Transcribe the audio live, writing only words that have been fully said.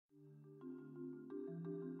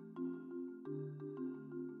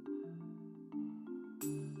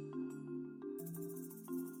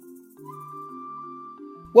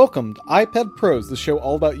Welcome to iPad Pros, the show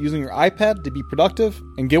all about using your iPad to be productive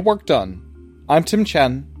and get work done. I'm Tim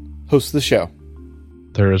Chen, host of the show.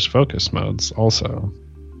 There is focus modes also.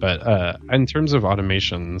 But in terms of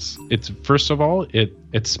automations, it's first of all,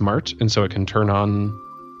 it's smart, and so it can turn on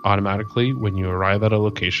automatically when you arrive at a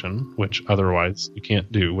location, which otherwise you can't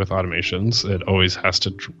do with automations. It always has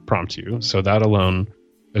to prompt you. So that alone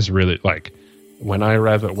is really like, when I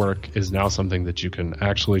arrive at work is now something that you can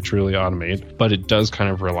actually truly automate, but it does kind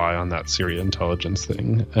of rely on that Siri intelligence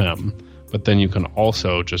thing. But then you can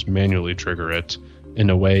also just manually trigger it in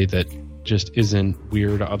a way that just isn't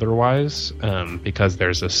weird otherwise, because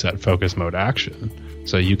there's a set focus mode action.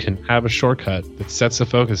 So you can have a shortcut that sets the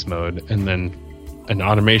focus mode and then an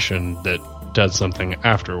automation that does something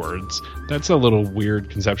afterwards. That's a little weird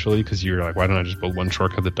conceptually because you're like, why don't I just build one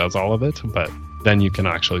shortcut that does all of it? But then you can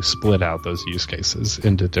actually split out those use cases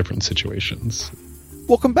into different situations.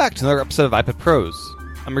 Welcome back to another episode of iPad Pros.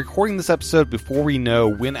 I'm recording this episode before we know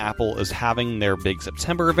when Apple is having their big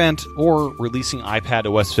September event or releasing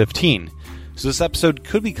iPad OS 15. So this episode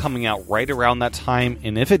could be coming out right around that time,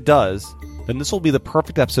 and if it does, then this will be the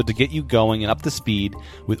perfect episode to get you going and up to speed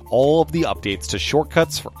with all of the updates to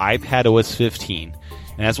shortcuts for iPad OS 15.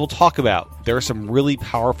 And as we'll talk about, there are some really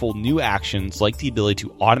powerful new actions like the ability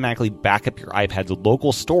to automatically back up your iPad's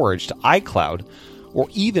local storage to iCloud, or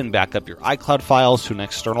even back up your iCloud files to an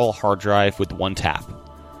external hard drive with one tap.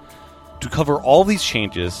 To cover all these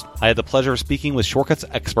changes, I had the pleasure of speaking with shortcuts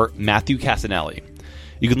expert Matthew Cassinelli.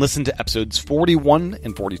 You can listen to episodes 41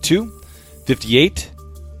 and 42, 58,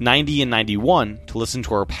 90, and 91 to listen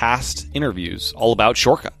to our past interviews all about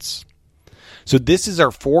shortcuts. So this is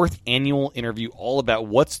our fourth annual interview all about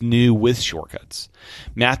what's new with shortcuts.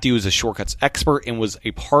 Matthew is a shortcuts expert and was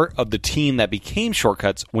a part of the team that became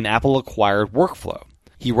Shortcuts when Apple acquired Workflow.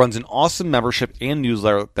 He runs an awesome membership and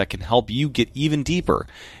newsletter that can help you get even deeper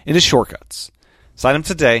into shortcuts. Sign up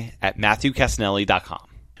today at MatthewCassinelli.com.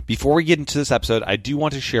 Before we get into this episode, I do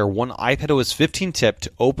want to share one iPadOS 15 tip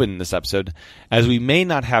to open this episode, as we may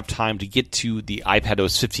not have time to get to the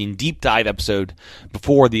iPadOS 15 deep dive episode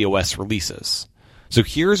before the OS releases. So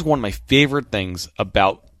here's one of my favorite things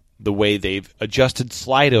about the way they've adjusted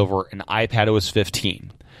slide over in iPadOS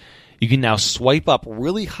 15. You can now swipe up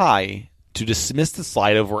really high to dismiss the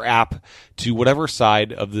slide over app to whatever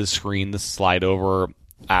side of the screen the slide over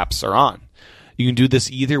apps are on. You can do this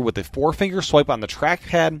either with a four-finger swipe on the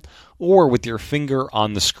trackpad or with your finger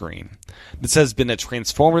on the screen. This has been a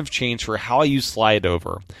transformative change for how I use slide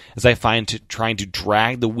over, as I find trying to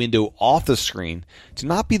drag the window off the screen to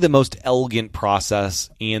not be the most elegant process,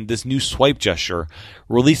 and this new swipe gesture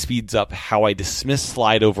really speeds up how I dismiss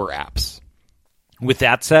slide over apps. With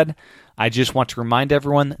that said, I just want to remind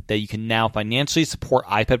everyone that you can now financially support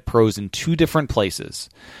iPad Pros in two different places.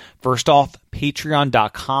 First off,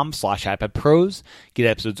 patreon.com/iPadPros. Get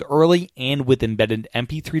episodes early and with embedded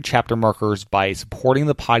MP3 chapter markers by supporting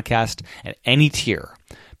the podcast at any tier.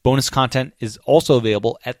 Bonus content is also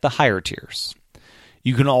available at the higher tiers.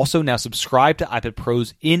 You can also now subscribe to iPad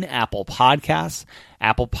Pros in Apple Podcasts.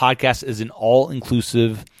 Apple Podcasts is an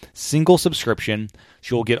all-inclusive single subscription,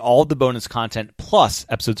 so you'll get all of the bonus content plus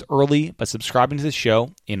episodes early by subscribing to the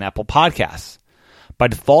show in Apple Podcasts. By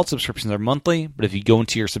default, subscriptions are monthly, but if you go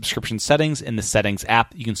into your subscription settings in the Settings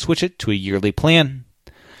app, you can switch it to a yearly plan.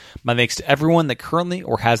 My thanks to everyone that currently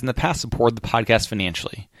or has in the past supported the podcast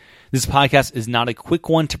financially. This podcast is not a quick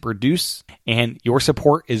one to produce, and your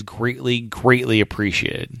support is greatly, greatly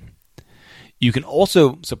appreciated. You can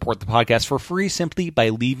also support the podcast for free simply by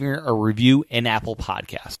leaving a review in Apple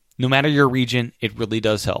Podcasts. No matter your region, it really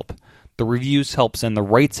does help. The reviews help send the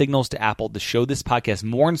right signals to Apple to show this podcast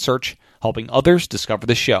more in search, helping others discover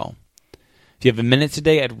the show. If you have a minute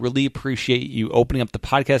today, I'd really appreciate you opening up the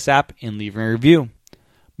podcast app and leaving a review.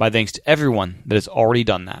 My thanks to everyone that has already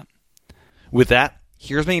done that. With that,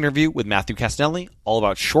 here's my interview with Matthew Cassinelli, all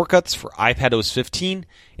about shortcuts for iPadOS 15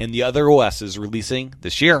 and the other OSs releasing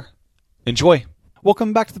this year. Enjoy.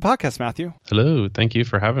 Welcome back to the podcast, Matthew. Hello. Thank you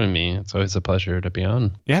for having me. It's always a pleasure to be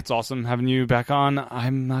on. Yeah, it's awesome having you back on.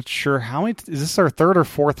 I'm not sure how many... Is this our third or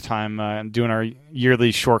fourth time doing our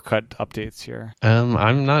yearly shortcut updates here?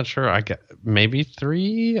 I'm not sure. I get maybe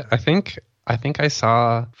 3, I think. I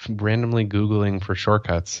saw randomly Googling for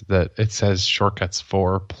shortcuts that it says shortcuts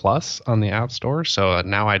 4 plus on the App Store. So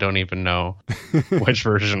now I don't even know which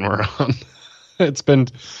version we're on.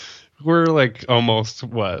 We're like almost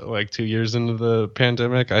 2 years into the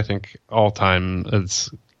pandemic. I think all time it's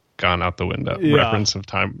gone out the window. Yeah. Reference of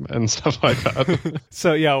time and stuff like that.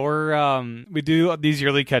 So yeah, we do these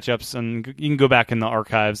yearly catch-ups, and you can go back in the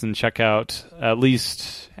archives and check out at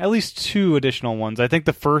least 2 additional ones. I think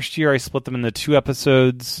the first year I split them into 2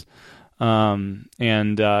 episodes, we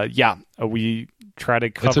try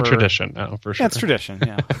to cover... It's a tradition now, for sure. Yeah, it's tradition,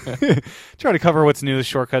 yeah. Try to cover what's new with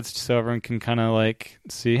shortcuts so everyone can kind of like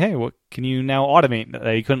see, hey, what can you now automate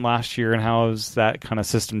that you couldn't last year, and how has that kind of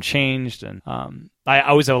system changed? And I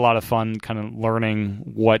always have a lot of fun kind of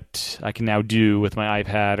learning what I can now do with my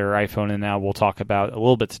iPad or iPhone, and now we'll talk about a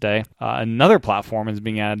little bit today. Another platform is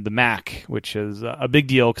being added, the Mac, which is a big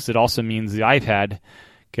deal because it also means the iPad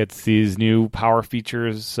gets these new power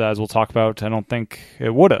features, as we'll talk about. I don't think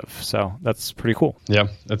it would have. So that's pretty cool. Yeah,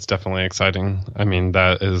 it's definitely exciting. I mean,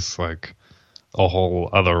 that is like a whole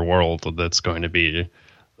other world that's going to be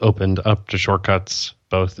opened up to shortcuts,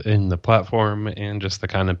 both in the platform and just the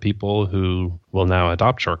kind of people who will now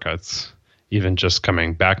adopt shortcuts. Even just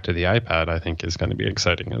coming back to the iPad, I think, is going to be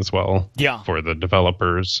exciting as well. Yeah. For the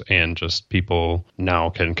developers, and just people now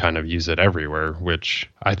can kind of use it everywhere, which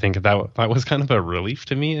I think that was kind of a relief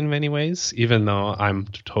to me in many ways, even though I'm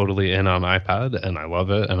totally in on iPad and I love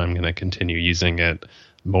it and I'm going to continue using it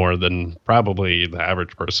more than probably the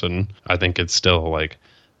average person. I think it's still like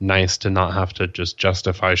nice to not have to just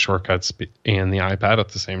justify shortcuts and the iPad at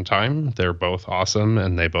the same time. They're both awesome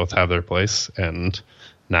and they both have their place, and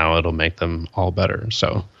now it'll make them all better.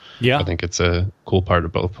 So yeah, I think it's a cool part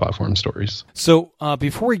of both platform stories. So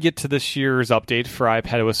before we get to this year's update for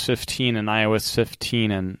iPadOS 15 and iOS 15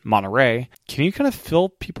 and Monterey, can you kind of fill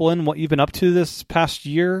people in what you've been up to this past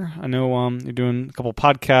year? I know you're doing a couple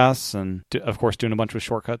podcasts and, of course, doing a bunch with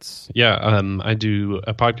shortcuts. Yeah, I do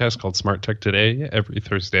a podcast called Smart Tech Today every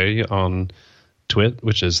Thursday on Twit,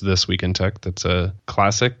 which is This Week in Tech. That's a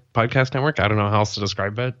classic podcast network. I don't know how else to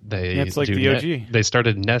describe it. It's like the OG. They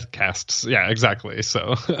started netcasts. Yeah, exactly.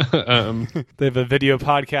 So they have a video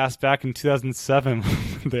podcast back in 2007.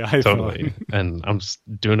 The iPhone. Totally. And I'm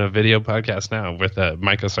doing a video podcast now with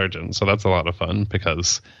Micah Sargent. So that's a lot of fun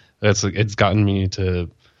because it's gotten me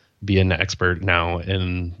to be an expert now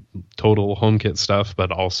in total HomeKit stuff,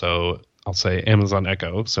 but also I'll say Amazon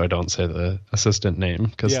Echo, so I don't say the assistant name,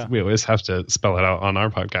 because we always have to spell it out on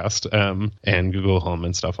our podcast, and Google Home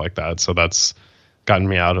and stuff like that. So that's gotten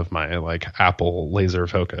me out of my like Apple laser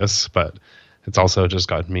focus, but it's also just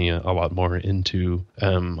gotten me a lot more into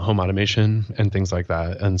home automation and things like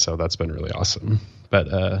that. And so that's been really awesome. But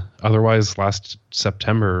otherwise, last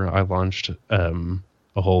September, I launched a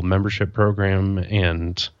whole membership program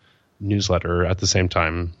and newsletter at the same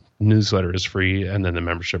time. Newsletter is free, and then the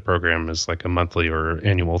membership program is like a monthly or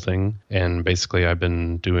annual thing. And basically I've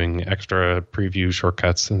been doing extra preview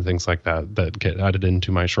shortcuts and things like that get added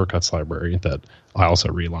into my shortcuts library that I also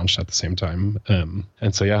relaunched at the same time.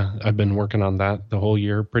 And so, yeah, I've been working on that the whole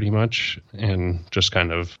year pretty much, and just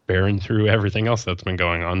kind of bearing through everything else that's been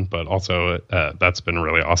going on. But also that's been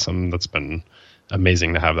really awesome. That's been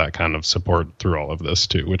amazing to have that kind of support through all of this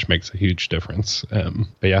too, which makes a huge difference.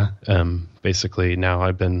 Basically now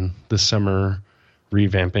I've been this summer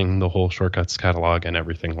revamping the whole shortcuts catalog and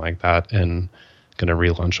everything like that, and going to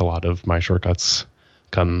relaunch a lot of my shortcuts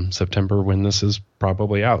come September when this is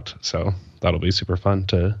probably out. So that'll be super fun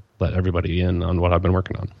to let everybody in on what I've been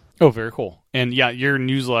working on. Oh, very cool. And yeah, your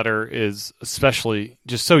newsletter is especially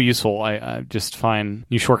just so useful. I just find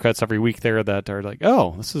new shortcuts every week there that are like,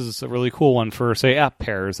 oh, this is a really cool one for, say, app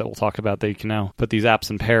pairs that we'll talk about. That you can now put these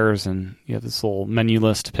apps in pairs, and you have this little menu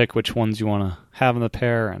list to pick which ones you want to have in the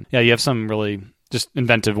pair. And yeah, you have some really just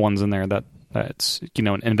inventive ones in there that's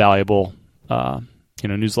an invaluable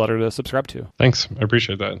newsletter to subscribe to. Thanks. I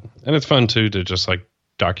appreciate that. And it's fun too to just like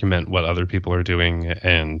document what other people are doing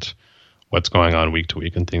and what's going on week to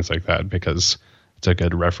week and things like that, because it's a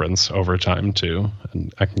good reference over time too,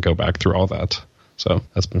 and I can go back through all that. So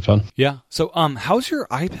that's been fun. Yeah. So how's your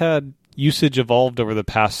iPad usage evolved over the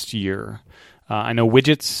past year? I know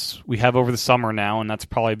widgets we have over the summer now, and that's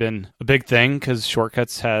probably been a big thing because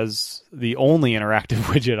Shortcuts has the only interactive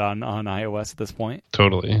widget on iOS at this point.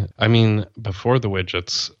 Totally. I mean, before the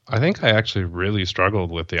widgets, I think I actually really struggled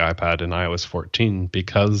with the iPad in iOS 14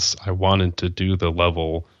 because I wanted to do the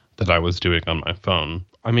level that I was doing on my phone.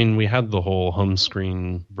 I mean, we had the whole home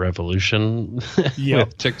screen revolution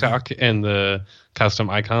with TikTok and the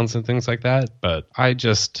custom icons and things like that, but I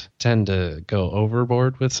just tend to go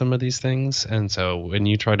overboard with some of these things. And so when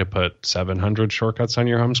you try to put 700 shortcuts on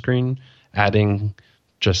your home screen, adding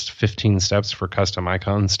just 15 steps for custom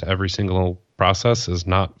icons to every single process is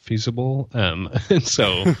not feasible. And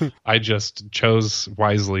so I just chose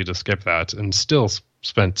wisely to skip that, and still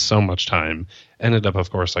spent so much time, ended up, of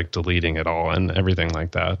course, like deleting it all and everything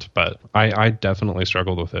like that. But I definitely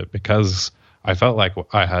struggled with it because I felt like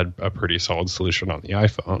I had a pretty solid solution on the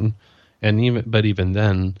iPhone. And even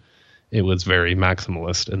then, it was very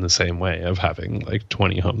maximalist in the same way of having like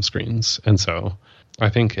 20 home screens. And so I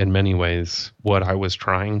think in many ways, what I was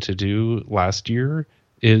trying to do last year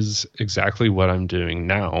is exactly what I'm doing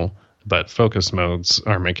now, but focus modes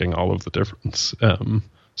are making all of the difference.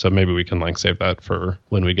 So maybe we can like save that for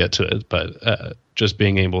when we get to it. But just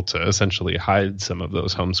being able to essentially hide some of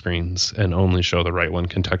those home screens and only show the right one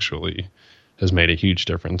contextually has made a huge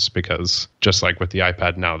difference, because just like with the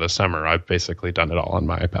iPad now this summer, I've basically done it all on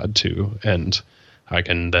my iPad too. And I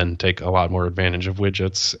can then take a lot more advantage of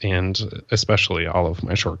widgets and especially all of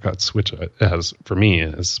my shortcuts, which has, for me,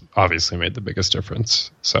 has obviously made the biggest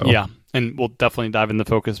difference. So yeah, and we'll definitely dive into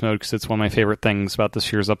focus mode because it's one of my favorite things about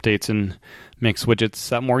this year's updates and makes widgets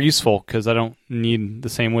that more useful because I don't need the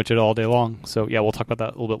same widget all day long. So yeah, we'll talk about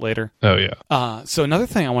that a little bit later. Oh yeah. So another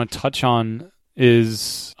thing I want to touch on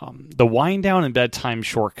is the wind down and bedtime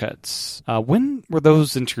shortcuts. When were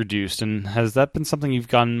those introduced, and has that been something you've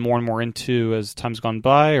gotten more and more into as time's gone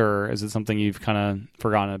by, or is it something you've kind of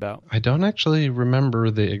forgotten about? I don't actually remember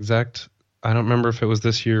the exact. I don't remember if it was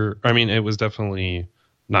this year. I mean, it was definitely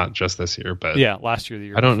not just this year, but yeah, last year, the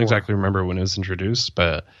year I don't before. exactly remember when it was introduced,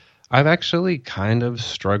 but I've actually kind of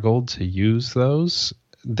struggled to use those.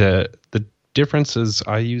 The difference is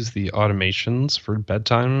I use the automations for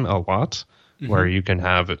bedtime a lot. Where you can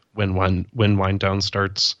have it when wind down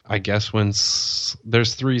starts. I guess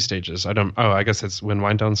there's 3 stages. I guess it's when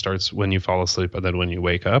wind down starts, when you fall asleep, and then when you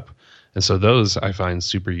wake up. And so those I find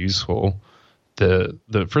super useful. The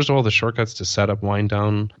first of all, the shortcuts to set up wind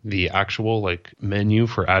down, the actual like menu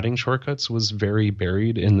for adding shortcuts was very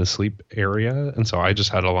buried in the sleep area, and so I just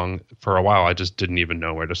had for a while I just didn't even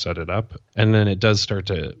know where to set it up. And then it does start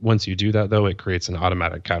to, once you do that though, it creates an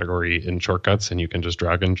automatic category in shortcuts and you can just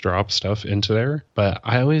drag and drop stuff into there. But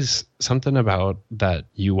I always, something about that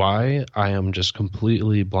UI, I am just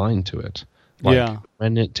completely blind to it. Like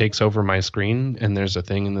when it takes over my screen and there's a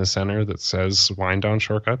thing in the center that says wind down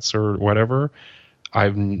shortcuts or whatever,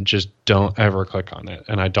 I just don't ever click on it.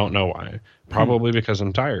 And I don't know why. Probably because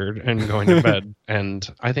I'm tired and going to bed. And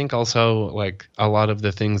I think also like a lot of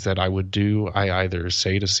the things that I would do, I either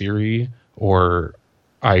say to Siri or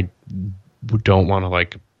I don't want to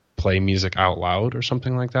like play music out loud or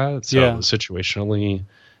something like that. So situationally,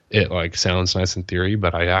 it like sounds nice in theory,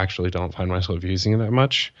 but I actually don't find myself using it that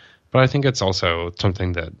much. But I think it's also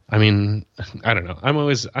something that, I mean, I don't know.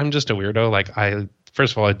 I'm just a weirdo. Like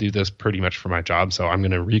first of all, I do this pretty much for my job. So I'm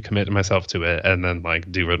going to recommit myself to it and then like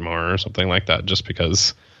do it more or something like that just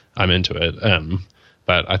because I'm into it.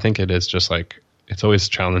 But I think it is just like, it's always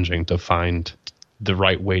challenging to find the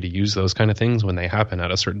right way to use those kind of things when they happen at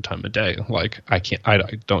a certain time of day. Like I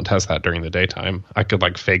don't test that during the daytime. I could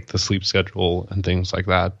like fake the sleep schedule and things like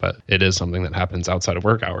that, but it is something that happens outside of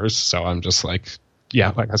work hours. So I'm just like,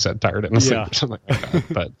 yeah, like I said, tired and asleep or something like that.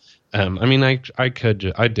 But I mean,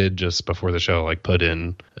 I did just before the show, like put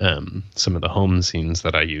in some of the home scenes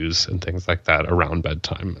that I use and things like that around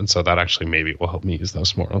bedtime. And so that actually maybe will help me use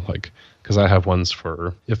those more. Like, because I have ones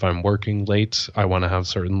for if I'm working late, I want to have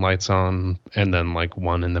certain lights on, and then like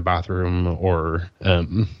one in the bathroom, or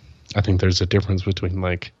I think there's a difference between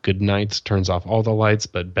like good night turns off all the lights,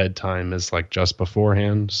 but bedtime is like just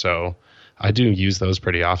beforehand. So I do use those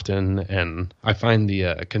pretty often, and I find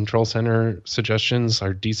the control center suggestions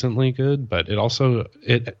are decently good, but you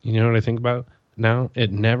know what I think about now?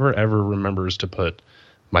 It never ever remembers to put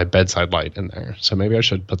my bedside light in there. So maybe I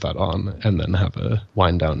should put that on and then have a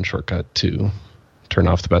wind down shortcut to turn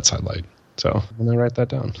off the bedside light. So I'm going to write that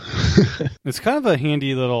down. It's kind of a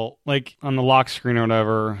handy little, like on the lock screen or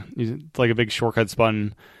whatever, it's like a big shortcuts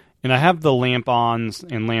button. And I have the lamp on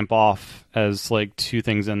and lamp off as like 2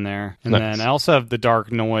 things in there. And nice. Then I also have the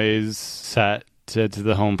dark noise set to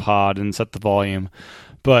the HomePod and set the volume.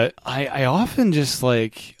 But I often just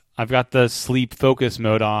like, I've got the sleep focus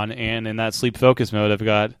mode on, and in that sleep focus mode, I've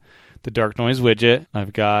got the dark noise widget.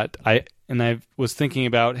 I was thinking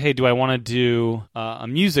about, hey, do I want to do a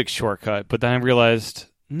music shortcut? But then I realized,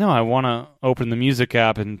 no, I want to open the music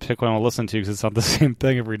app and pick what I want to listen to because it's not the same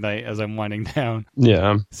thing every night as I'm winding down.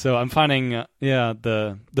 Yeah. So I'm finding,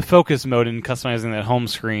 the focus mode and customizing that home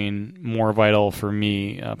screen more vital for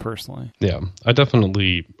me personally. Yeah, I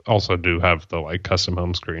definitely also do have the like custom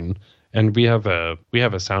home screen, and we have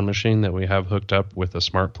a sound machine that we have hooked up with a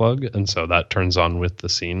smart plug, and so that turns on with the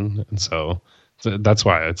scene, and so That's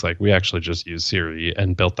why it's like we actually just use Siri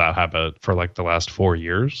and built that habit for like the last 4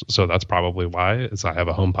 years. So that's probably why is I have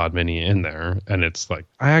a HomePod Mini in there, and it's like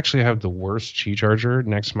I actually have the worst Qi charger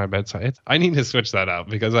next to my bedside. I need to switch that out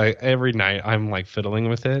because every night I'm like fiddling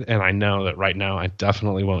with it, and I know that right now I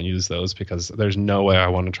definitely won't use those because there's no way I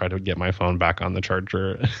want to try to get my phone back on the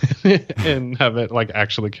charger and have it like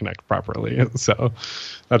actually connect properly. So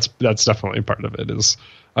that's definitely part of it. Is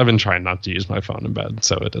I've been trying not to use my phone in bed,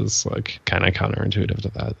 so it is like kind of counterintuitive to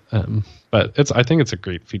that. But I think it's a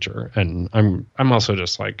great feature, and I'm also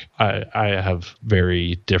just like I have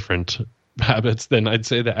very different habits than I'd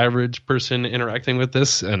say the average person interacting with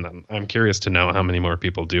this, and I'm curious to know how many more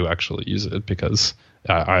people do actually use it because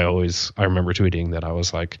I remember tweeting that I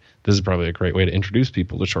was like, this is probably a great way to introduce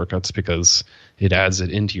people to shortcuts because it adds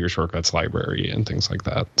it into your shortcuts library and things like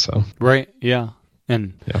that. So right, yeah.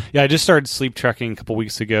 And I just started sleep tracking a couple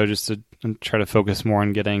weeks ago just to try to focus more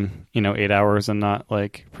on getting 8 hours and not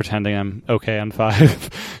like pretending I'm okay on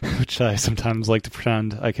 5, which I sometimes like to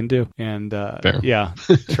pretend I can do. And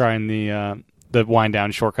trying the wind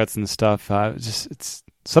down shortcuts and stuff. It's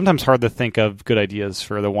sometimes hard to think of good ideas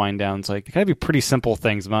for the wind downs. Like they gotta be pretty simple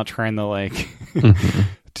things. I'm not trying to like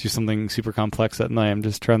do something super complex at night. I'm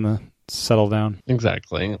just trying to settle down.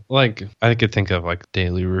 Exactly. Like I could think of like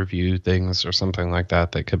daily review things or something like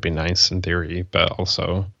that could be nice in theory, but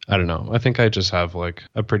also I don't know. I think I just have like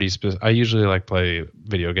a pretty I usually like play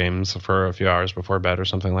video games for a few hours before bed or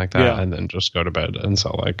something like that, and then just go to bed. And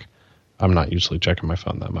so like I'm not usually checking my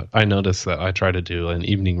phone that much. I notice that I try to do an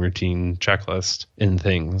evening routine checklist in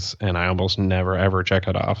things, and I almost never ever check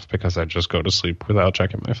it off because I just go to sleep without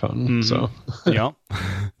checking my phone. So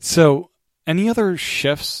So any other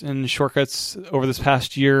shifts in shortcuts over this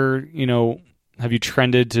past year? Have you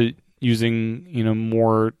trended to using,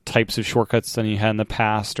 more types of shortcuts than you had in the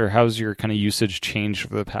past, or how's your kind of usage changed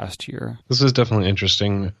over the past year? This is definitely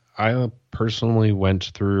interesting. I personally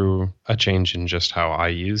went through a change in just how I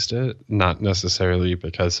used it, not necessarily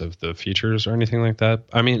because of the features or anything like that.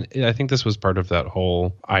 I mean, I think this was part of that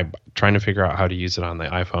whole trying to figure out how to use it on the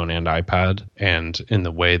iPhone and iPad, and in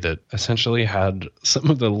the way that essentially had some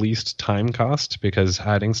of the least time cost, because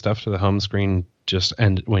adding stuff to the home screen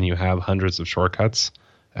when you have hundreds of shortcuts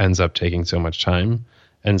ends up taking so much time.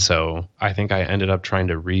 And so I think I ended up trying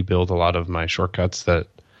to rebuild a lot of my shortcuts that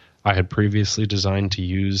I had previously designed to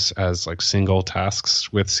use as like single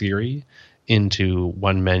tasks with Siri into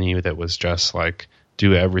one menu that was just like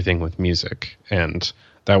do everything with music. And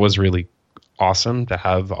that was really awesome to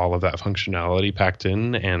have all of that functionality packed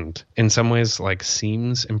in, and in some ways like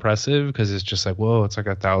seems impressive because it's just like, whoa, it's like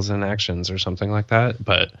 1,000 actions or something like that.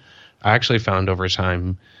 But I actually found over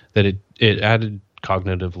time that it added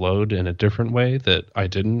cognitive load in a different way that I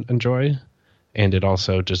didn't enjoy. And it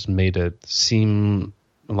also just made it seem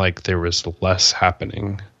like there was less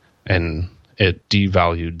happening, and it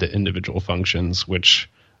devalued the individual functions, which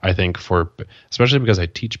I think especially because I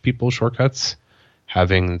teach people shortcuts,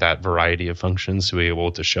 having that variety of functions to be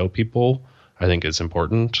able to show people, I think is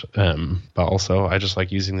important. But also I just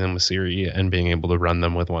like using them with Siri and being able to run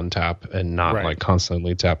them with one tap and not like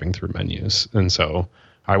constantly tapping through menus. And so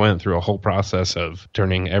I went through a whole process of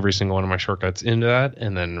turning every single one of my shortcuts into that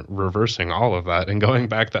and then reversing all of that and going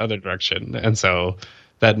back the other direction. And so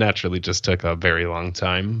that naturally just took a very long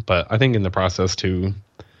time. But I think in the process too,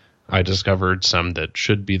 I discovered some that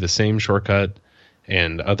should be the same shortcut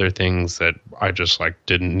and other things that I just like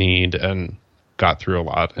didn't need and got through a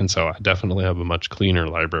lot. And so I definitely have a much cleaner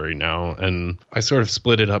library now. And I sort of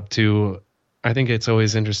split it up to, I think it's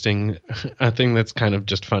always interesting. A thing that's kind of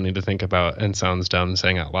just funny to think about and sounds dumb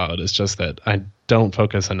saying out loud is just that I don't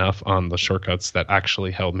focus enough on the shortcuts that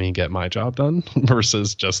actually help me get my job done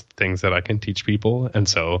versus just things that I can teach people. And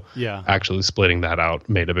so actually splitting that out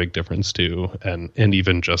made a big difference too. And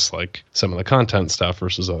even just like some of the content stuff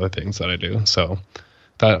versus other things that I do. So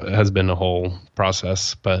that has been a whole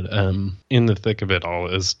process, but in the thick of it all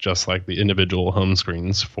is just like the individual home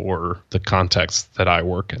screens for the context that I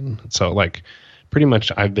work in. So like pretty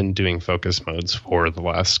much I've been doing focus modes for the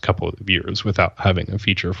last couple of years without having a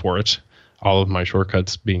feature for it. All of my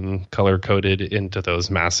shortcuts being color coded into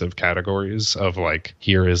those massive categories of like,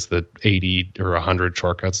 here is the 80 or 100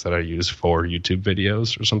 shortcuts that I use for YouTube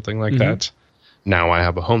videos or something like that. Now I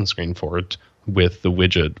have a home screen for it with the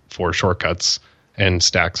widget for shortcuts and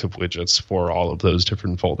stacks of widgets for all of those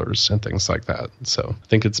different folders and things like that. So I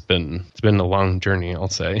think it's been a long journey, I'll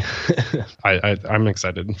say. I'm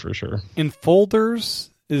excited for sure. In folders,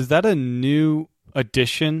 is that a new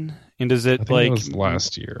addition? And does it that was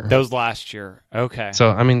last year? That was last year. Okay. So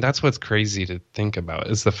I mean, that's what's crazy to think about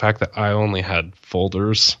is the fact that I only had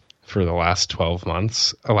folders for the last 12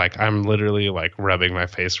 months. Like, I'm literally like rubbing my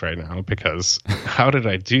face right now because how did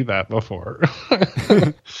I do that before?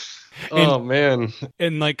 Oh, man.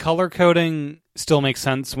 And like color coding still makes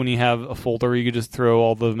sense when you have a folder you could just throw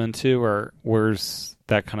all of them into, or where's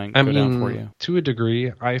that kind of go down for you? To a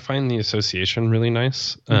degree, I find the association really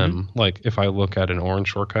nice. Like if I look at an orange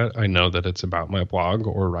shortcut, I know that it's about my blog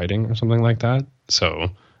or writing or something like that. So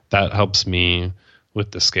that helps me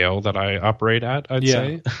with the scale that I operate at, I'd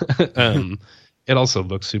say. It also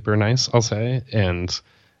looks super nice, I'll say. And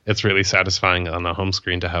it's really satisfying on the home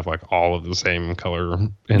screen to have like all of the same color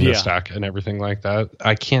in the stack and everything like that.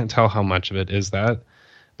 I can't tell how much of it is that,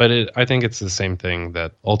 but I think it's the same thing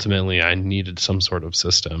that ultimately I needed some sort of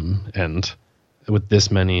system. And with this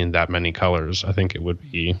many and that many colors, I think it would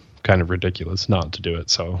be kind of ridiculous not to do it.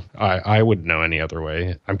 So I wouldn't know any other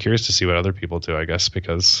way. I'm curious to see what other people do, I guess,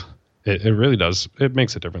 because it really does. It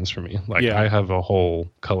makes a difference for me. Like I have a whole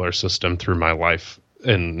color system through my life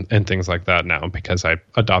and things like that now because I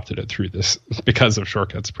adopted it through this because of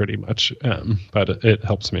shortcuts pretty much. But it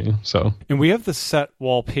helps me. So, and we have the set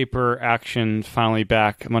wallpaper action finally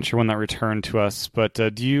back. I'm not sure when that returned to us, but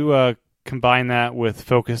do you combine that with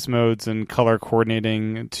focus modes and color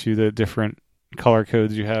coordinating to the different color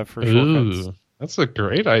codes you have for shortcuts? Ooh, that's a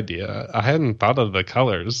great idea. I hadn't thought of the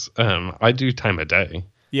colors. I do time of day.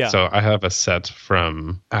 Yeah. So I have a set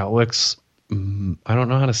from Alex. I don't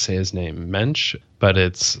know how to say his name, Mensch, but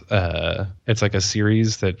it's like a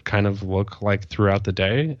series that kind of look like throughout the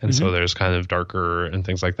day. And so there's kind of darker and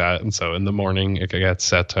things like that. And so in the morning, it gets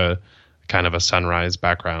set to kind of a sunrise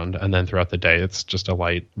background. And then throughout the day, it's just a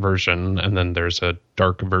light version. And then there's a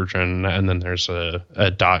dark version. And then there's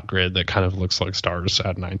a dot grid that kind of looks like stars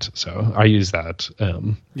at night. So I use that.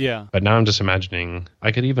 But now I'm just imagining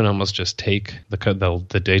I could even almost just take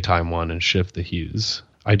the daytime one and shift the hues.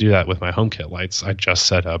 I do that with my HomeKit lights. I just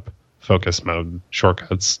set up focus mode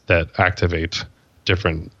shortcuts that activate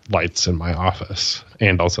different lights in my office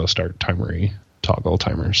and also start toggle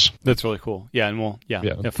timers. That's really cool. Yeah,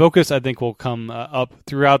 and focus I think will come up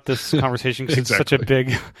throughout this conversation because Exactly.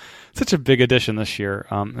 it's such a big addition this year,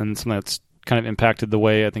 and something that's kind of impacted the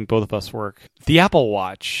way I think both of us work. The Apple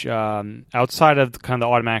Watch, outside of kind of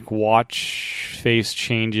the automatic watch face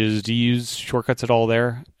changes, do you use shortcuts at all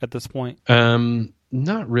there at this point?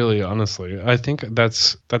 Not really, honestly. I think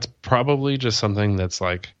that's probably just something that's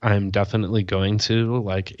like I'm definitely going to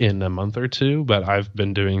like in a month or two, but I've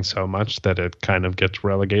been doing so much that it kind of gets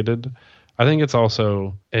relegated. I think it's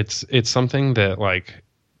also it's something that like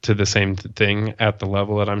to the same thing at the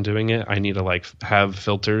level that I'm doing it, I need to like have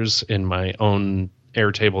filters in my own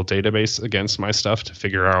Airtable database against my stuff to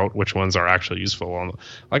figure out which ones are actually useful.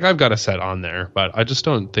 Like I've got a set on there, but I just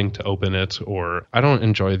don't think to open it, or I don't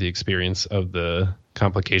enjoy the experience of the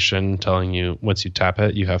complication telling you once you tap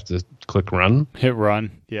it, you have to click run. Hit run.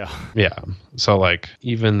 Yeah. Yeah. So like,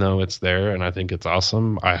 even though it's there and I think it's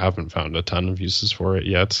awesome, I haven't found a ton of uses for it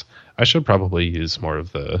yet. I should probably use more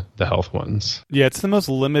of the health ones. Yeah. It's the most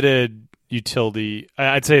limited utility.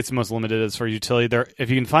 I'd say it's the most limited as far as utility there. If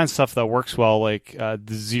you can find stuff that works well, like the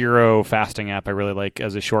Zero fasting app I really like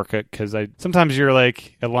as a shortcut, because sometimes you're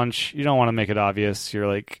like at lunch, you don't want to make it obvious, you're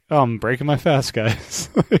like, oh, I'm breaking my fast, guys.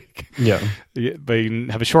 But you can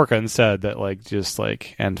have a shortcut instead that like just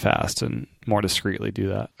like end fast and more discreetly do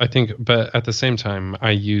that. I think, but at the same time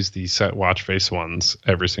I use the set watch face ones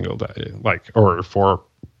every single day, like, or for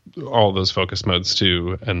all those focus modes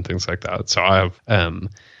too and things like that. So I have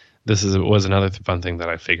this was another fun thing that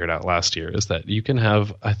I figured out last year is that you can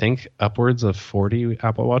have, I think, upwards of 40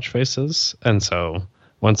 Apple Watch faces. And so,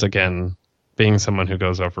 once again, being someone who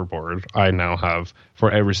goes overboard, I now have,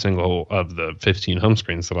 for every single of the 15 home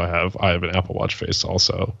screens that I have an Apple Watch face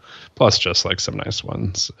also, plus just like some nice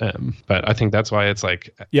ones. But I think that's why it's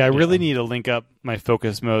like... Yeah, I really need to link up my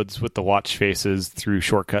focus modes with the watch faces through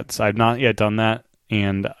shortcuts. I've not yet done that,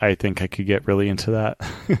 and I think I could get really into that.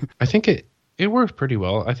 I think it worked pretty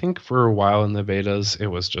well. I think for a while in the betas, it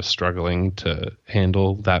was just struggling to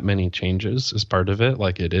handle that many changes as part of it.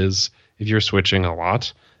 Like it is, if you're switching a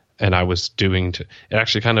lot, and I was it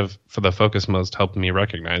actually kind of, for the focus modes, helped me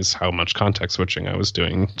recognize how much context switching I was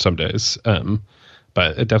doing some days.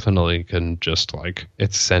 But it definitely can just like,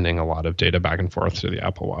 it's sending a lot of data back and forth to the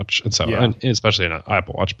Apple Watch. And so, and especially in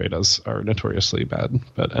Apple Watch betas are notoriously bad.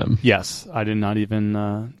 But yes, I did not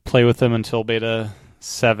even play with them until beta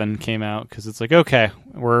 7 came out, because it's like, okay,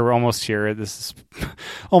 we're almost here. This is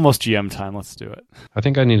almost GM time. Let's do it. I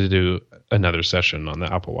think I need to do another session on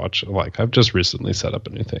the Apple Watch. Like I've just recently set up a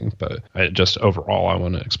new thing, but overall I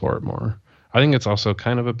want to explore it more. I think it's also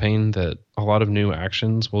kind of a pain that a lot of new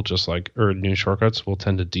actions will just or new shortcuts will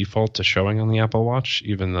tend to default to showing on the Apple Watch,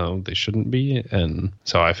 even though they shouldn't be. And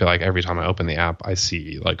so I feel like every time I open the app, I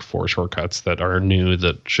see like 4 shortcuts that are new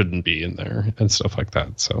that shouldn't be in there and stuff like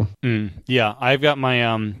that. So yeah, I've got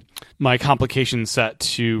my my complication set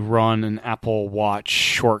to run an Apple Watch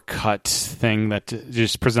shortcut thing that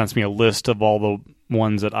just presents me a list of all the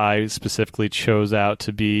ones that I specifically chose out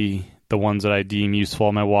to be the ones that I deem useful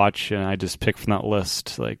on my watch, and I just pick from that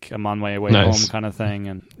list. Like I'm on my way home kind of thing,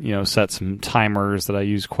 and set some timers that I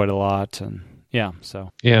use quite a lot, and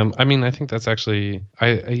I mean, I think that's actually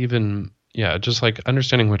just like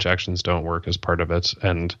understanding which actions don't work is part of it,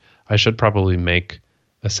 and I should probably make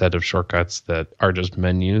a set of shortcuts that are just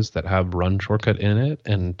menus that have run shortcut in it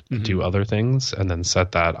and do other things, and then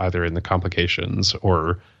set that either in the complications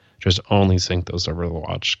or just only sync those over the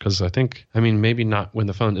watch. Because maybe not when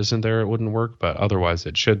the phone isn't there, it wouldn't work, but otherwise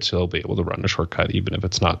it should still be able to run a shortcut, even if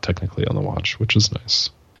it's not technically on the watch, which is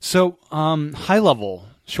nice. So, high level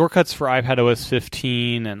shortcuts for iPad OS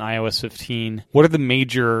 15 and iOS 15. What are the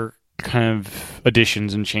major kind of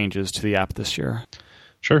additions and changes to the app this year?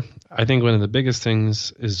 Sure. I think one of the biggest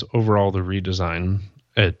things is overall the redesign.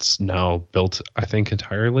 It's now built, I think,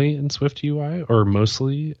 entirely in Swift UI, or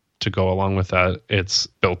mostly. To go along with that, it's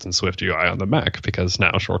built in Swift UI on the Mac, because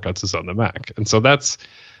now Shortcuts is on the Mac. And so that's,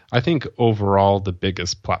 I think, overall the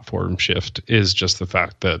biggest platform shift is just the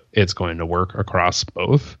fact that it's going to work across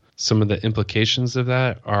both. Some of the implications of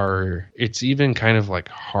that are, it's even kind of like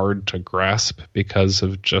hard to grasp because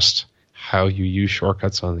of just how you use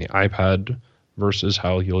Shortcuts on the iPad versus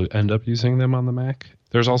how you'll end up using them on the Mac.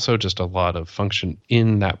 There's also just a lot of function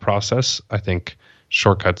in that process. I think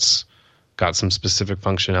Shortcuts got some specific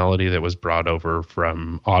functionality that was brought over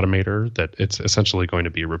from Automator that it's essentially going to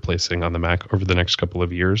be replacing on the Mac over the next couple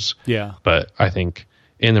of years. Yeah. But I think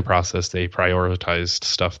in the process, they prioritized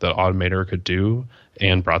stuff that Automator could do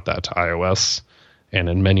and brought that to iOS. And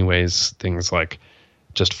in many ways, things like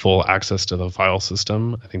just full access to the file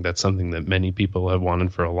system. I think that's something that many people have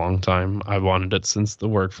wanted for a long time. I've wanted it since the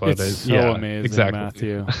workflow days. It's so amazing, exactly.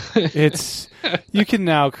 Matthew. It's you can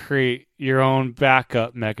now create your own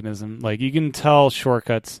backup mechanism. Like you can tell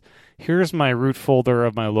Shortcuts, here's my root folder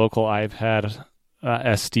of my local iPad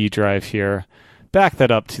SD drive here. Back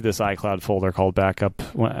that up to this iCloud folder called backup.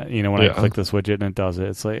 When I click this widget and it does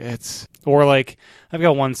it. Or I've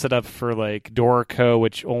got one set up for like Dorico,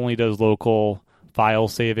 which only does local file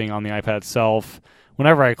saving on the iPad itself.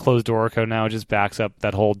 Whenever I close Dorico now, it just backs up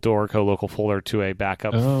that whole Dorico local folder to a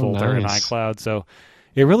backup folder in iCloud. So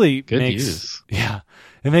it really makes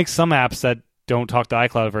some apps that don't talk to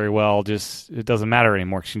iCloud very well, it doesn't matter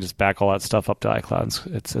anymore because you can just back all that stuff up to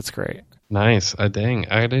iCloud. It's great. Nice. Dang.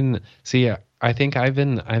 I didn't see. I think I've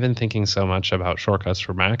been thinking so much about Shortcuts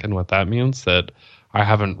for Mac and what that means that I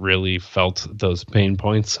haven't really felt those pain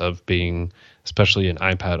points of being, especially an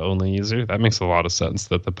iPad-only user. That makes a lot of sense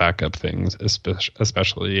that the backup things,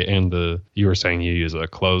 especially, and you were saying you use a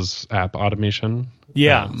close app automation.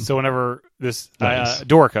 Yeah, so whenever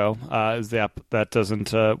Dorico is the app that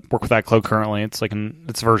doesn't work with iCloud currently. It's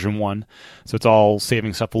it's version 1, so it's all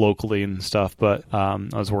saving stuff locally and stuff. But I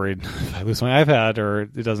was worried if I lose my iPad or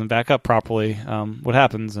it doesn't back up properly, what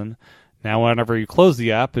happens? And now whenever you close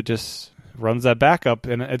the app, it just runs that backup,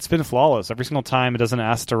 and it's been flawless. Every single time it doesn't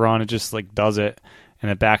ask to run, it just does it, and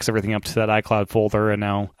it backs everything up to that iCloud folder, and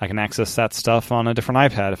now I can access that stuff on a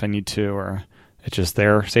different iPad if I need to, or it's just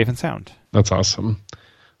there safe and sound. That's awesome.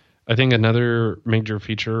 I think another major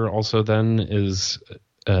feature also then is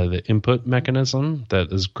the input mechanism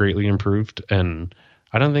that is greatly improved, and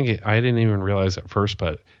I didn't even realize at first,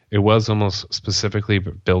 but it was almost specifically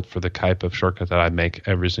built for the type of shortcut that I make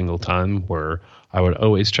every single time, where I would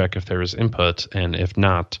always check if there was input, and if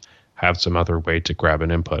not, have some other way to grab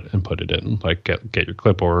an input and put it in, like get your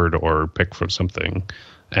clipboard or pick from something.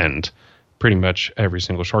 And pretty much every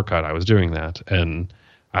single shortcut I was doing that. And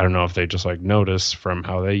I don't know if they just notice from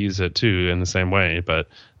how they use it too in the same way, but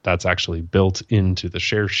that's actually built into the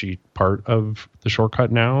share sheet part of the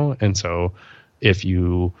shortcut now. And so if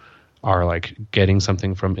you are getting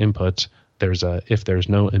something from input, if there's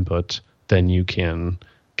no input, then you can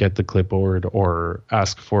get the clipboard or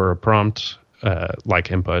ask for a prompt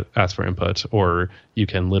ask for input, or you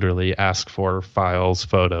can literally ask for files,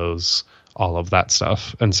 photos, all of that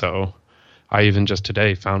stuff. And so I even just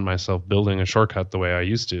today found myself building a shortcut the way I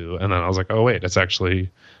used to, and then I was like, oh wait, it's actually,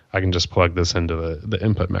 I can just plug this into the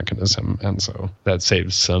input mechanism, and so that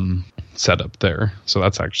saves some setup there. So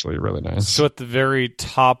that's actually really nice. So at the very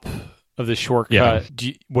top of the shortcut,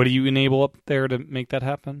 what do you enable up there to make that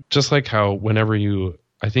happen? Just like how whenever you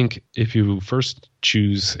I think if you first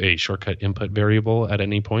choose a shortcut input variable at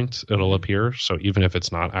any point, it'll appear. So even if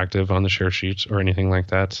it's not active on the share sheet or anything like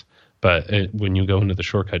that, but when you go into the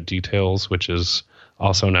shortcut details, which is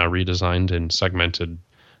also now redesigned and segmented,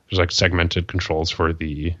 there's like segmented controls for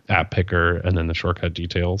the app picker and then the shortcut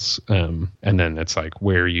details. And then it's like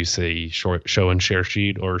where you say show in share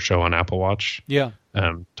sheet or show on Apple Watch. Yeah.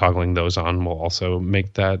 Toggling those on will also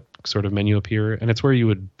make that sort of menu appear. And it's where you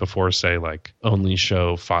would before say like only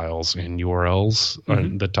show files and URLs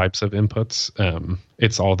on the types of inputs.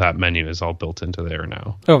 It's all that menu is all built into there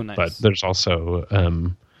now. Oh, nice. But there's also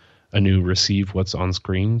a new receive what's on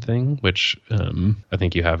screen thing, which I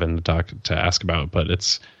think you have in the doc to ask about, but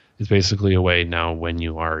it's basically a way now when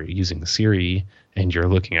you are using Siri and you're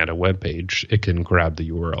looking at a web page, it can grab the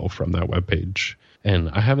URL from that web page.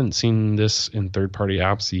 And I haven't seen this in third-party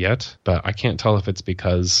apps yet, but I can't tell if it's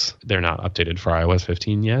because they're not updated for iOS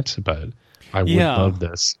 15 yet, but I would love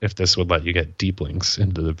this if this would let you get deep links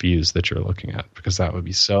into the views that you're looking at, because that would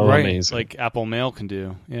be so amazing. Like Apple Mail can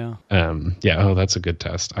do. Yeah. That's a good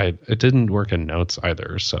test. It didn't work in Notes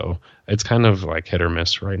either, so it's kind of like hit or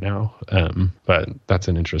miss right now. But that's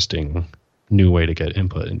an interesting new way to get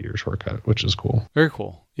input into your shortcut, which is cool. Very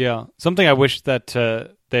cool. Yeah. Something I wish that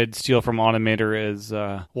they'd steal from Automator is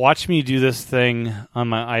watch me do this thing on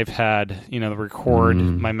my iPad, record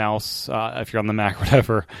my mouse if you're on the Mac or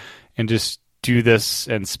whatever, and just do this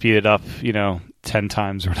and speed it up, 10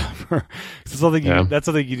 times or whatever. That's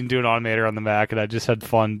something you can do in Automator on the Mac, and I just had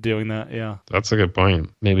fun doing that. Yeah. That's a good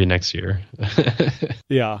point. Maybe next year.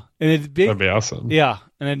 Yeah. And that'd be awesome. Yeah.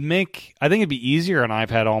 And I think it'd be easier on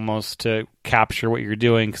iPad almost to capture what you're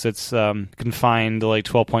doing, because it's confined to like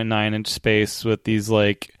 12.9 inch space with these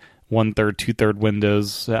like 1/3, 2/3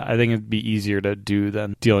 windows. I think it'd be easier to do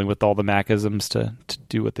than dealing with all the Macisms to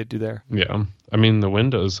do what they do there. Yeah. I mean, the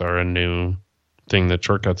windows are a new thing that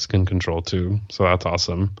shortcuts can control too. So that's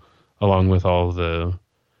awesome. Along with all the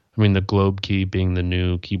globe key being the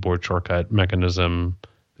new keyboard shortcut mechanism,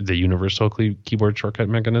 the universal keyboard shortcut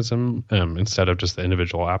mechanism, instead of just the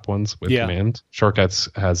individual app ones with command. Shortcuts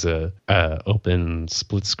has a open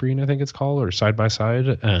split screen, I think it's called, or side by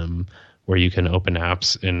side, where you can open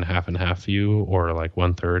apps in half and half view or like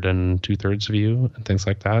 1/3 and 2/3 view and things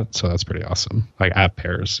like that. So that's pretty awesome. Like app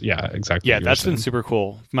pairs. Yeah, exactly. Yeah, that's been super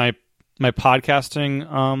cool. My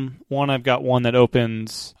podcasting one, I've got one that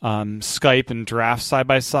opens Skype and Draft side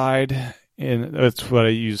by side. And that's what I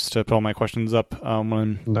use to put all my questions up when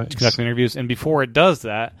I'm conducting interviews. And before it does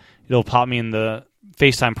that, it'll pop me in the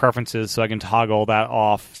FaceTime preferences so I can toggle that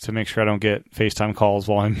off to make sure I don't get FaceTime calls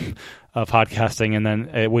while I'm podcasting. And then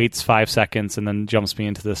it waits 5 seconds and then jumps me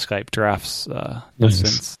into the Skype Drafts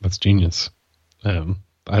instance. That's genius. Those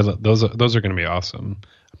are going to be awesome.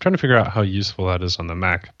 I'm trying to figure out how useful that is on the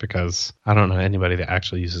Mac, because I don't know anybody that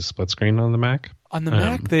actually uses split screen on the Mac. On the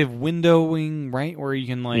Mac, they have windowing, right, where you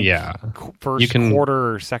can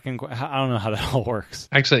quarter or second. I don't know how that all works.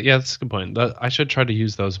 Actually, yeah, that's a good point. I should try to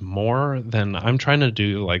use those more than I'm trying to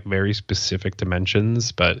do like very specific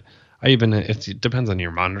dimensions, but it depends on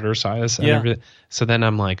your monitor size and everything. So then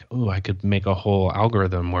I'm like, I could make a whole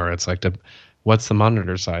algorithm where it's like what's the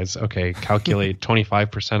monitor size? Okay, calculate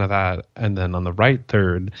 25% of that. And then on the right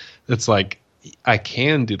third, it's like, I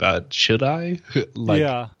can do that. Should I?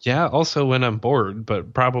 Yeah, also when I'm bored,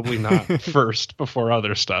 but probably not first before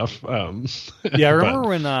other stuff. I remember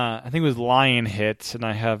when I think it was Lion hit, and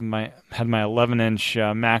I had my 11-inch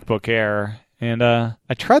MacBook Air, and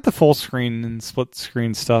I tried the full screen and split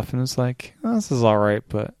screen stuff, and it was like, this is all right,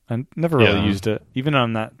 but I never really used it, even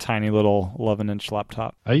on that tiny little 11-inch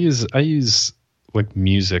laptop. I use like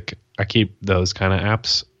music. I keep those kind of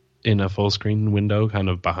apps in a full screen window kind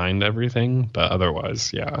of behind everything, but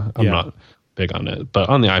otherwise, I'm not big on it. But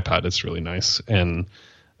on the iPad, it's really nice. And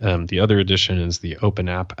the other addition is the open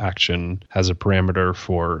app action has a parameter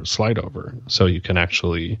for slide over. So you can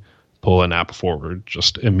actually pull an app forward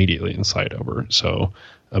just immediately in slide over. So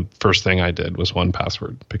first thing I did was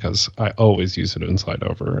 1Password, because I always use it in slide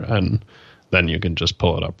over. And then you can just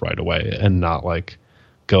pull it up right away and not like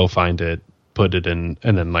go find it, put it in,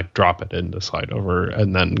 and then like drop it into slide over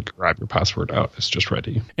and then grab your password out. It's just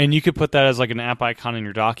ready. And you could put that as like an app icon in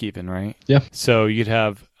your dock even, right? Yeah. So you'd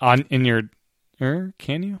have in your, or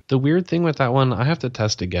can you? The weird thing with that one, I have to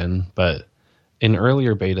test again, but in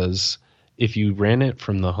earlier betas, if you ran it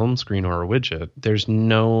from the home screen or a widget, there's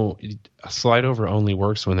no slide over only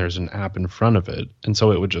works when there's an app in front of it. And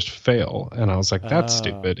so it would just fail. And I was like, that's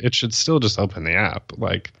stupid. It should still just open the app.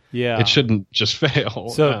 Like, it shouldn't just fail.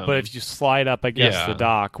 So, but if you slide up, I guess, the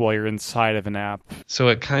dock while you're inside of an app. So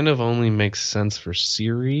it kind of only makes sense for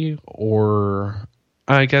Siri, or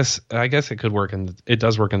I guess it could work it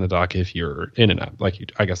does work in the dock if you're in an app.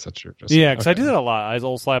 I guess that's your just yeah, because I do that a lot.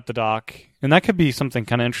 I'll slap the dock, and that could be something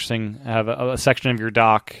kind of interesting. Have a section of your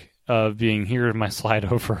dock being here my slide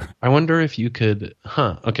over. I wonder if you could.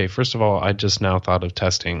 Okay. First of all, I just now thought of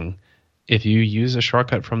testing. If you use a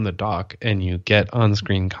shortcut from the dock and you get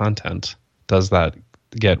on-screen content, does that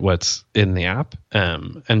get what's in the app?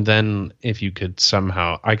 And then if you could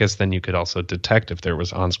somehow, I guess then you could also detect if there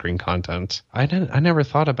was on-screen content. I never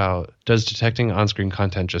thought about, does detecting on-screen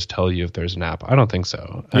content just tell you if there's an app? I don't think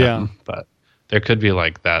so. Yeah. But there could be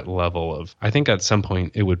like that level of, I think at some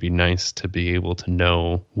point it would be nice to be able to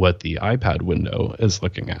know what the iPad window is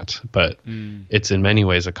looking at. But it's in many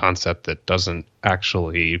ways a concept that doesn't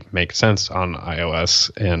actually make sense on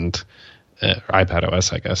iOS and iPad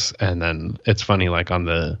OS, I guess. And then it's funny, like on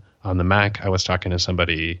the Mac, I was talking to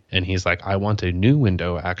somebody and he's like, I want a new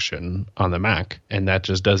window action on the Mac. And that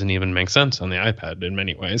just doesn't even make sense on the iPad in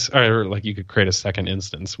many ways. Or like you could create a second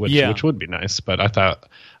instance, which would be nice. But I thought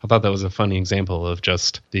that was a funny example of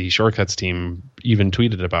just the shortcuts team even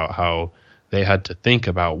tweeted about how they had to think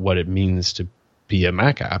about what it means to be a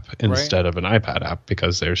Mac app instead of an iPad app,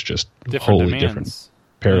 because there's just wholly different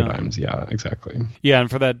paradigms. Yeah, exactly. Yeah, and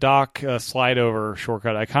for that dock slide over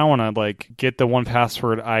shortcut, I kind of want to like get the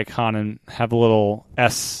 1Password icon and have a little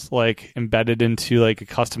S like embedded into like a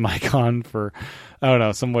custom icon for, I don't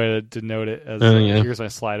know, some way to denote it as here's my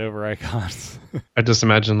slide over icons. I just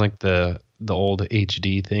imagine like the old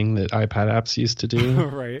HD thing that iPad apps used to do.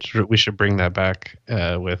 Right. We should bring that back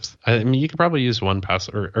with. I mean, you could probably use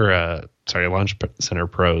 1Password or Launch Center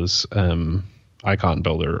Pro's icon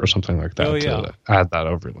builder or something like that to add that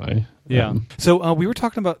overlay. Yeah. So we were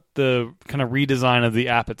talking about the kind of redesign of the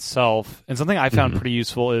app itself, and something I found pretty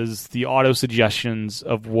useful is the auto suggestions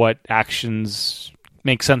of what actions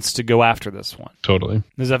make sense to go after this one. Totally.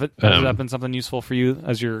 Has that been something useful for you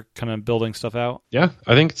as you're kind of building stuff out? Yeah,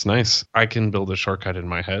 I think it's nice. I can build a shortcut in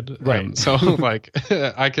my head. Right. So like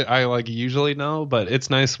I like usually know, but it's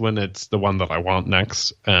nice when it's the one that I want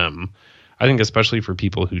next. I think especially for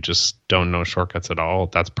people who just don't know shortcuts at all,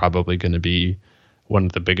 that's probably going to be one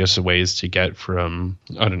of the biggest ways to get from,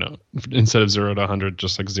 I don't know, instead of 0 to 100,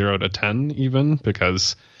 just like 0 to 10 even,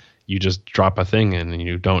 because you just drop a thing in and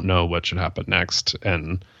you don't know what should happen next.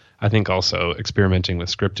 And I think also experimenting with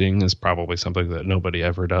scripting is probably something that nobody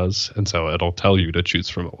ever does. And so it'll tell you to choose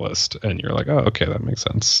from a list and you're like, oh, okay, that makes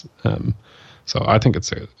sense. So I think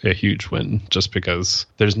it's a huge win just because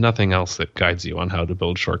there's nothing else that guides you on how to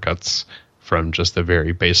build shortcuts from just the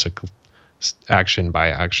very basic action by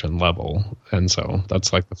action level. And so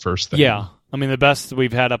that's like the first thing. Yeah. I mean, the best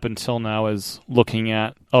we've had up until now is looking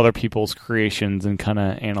at other people's creations and kind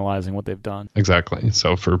of analyzing what they've done. Exactly.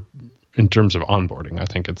 So in terms of onboarding, I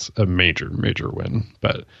think it's a major, major win.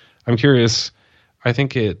 But I'm curious,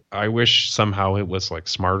 I wish somehow it was like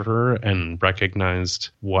smarter and recognized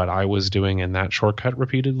what I was doing in that shortcut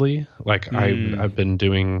repeatedly. Like I've been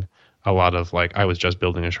doing a lot of like, I was just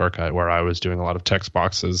building a shortcut where I was doing a lot of text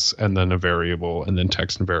boxes and then a variable and then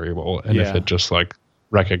text and variable. And if it just like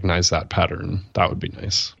recognized that pattern, that would be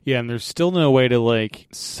nice. Yeah. And there's still no way to like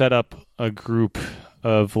set up a group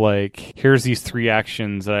of like, here's these 3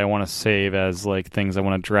 actions that I want to save as like things I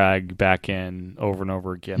want to drag back in over and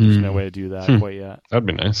over again. There's no way to do that quite yet. That'd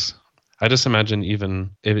be nice. I just imagine even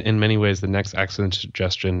in many ways, the next action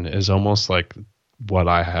suggestion is almost like what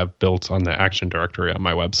I have built on the action directory on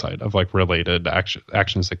my website of like related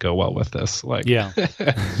actions that go well with this. Like, yeah,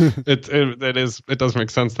 it does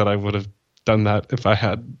make sense that I would have done that if I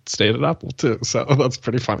had stayed at Apple too. So that's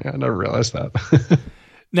pretty funny. I never realized that.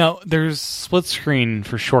 Now there's split screen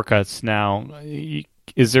for shortcuts now.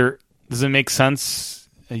 Does it make sense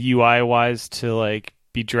UI wise to like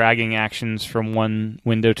be dragging actions from one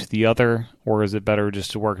window to the other, or is it better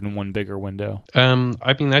just to work in one bigger window? I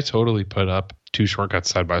mean, I totally put up 2 shortcuts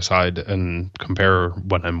side by side and compare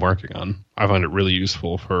what I'm working on. I find it really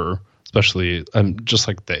useful for, especially just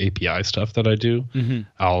like the API stuff that I do.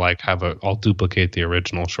 I'll duplicate the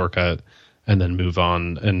original shortcut and then move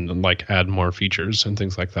on and like add more features and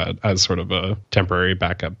things like that as sort of a temporary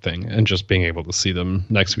backup thing. And just being able to see them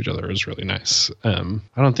next to each other is really nice. I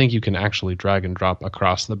don't think you can actually drag and drop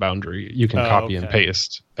across the boundary. You can copy and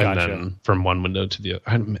paste and then from one window to the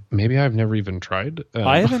other. Maybe I've never even tried.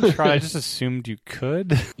 I haven't tried. I just assumed you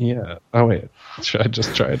could. Yeah. Oh, wait. Should I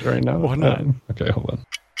just try it right now? Why not? Okay, hold on.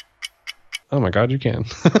 Oh my God, you can.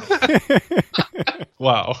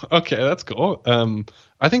 Wow. Okay, that's cool.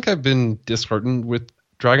 I think I've been disheartened with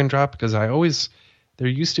drag and drop because there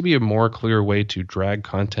used to be a more clear way to drag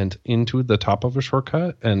content into the top of a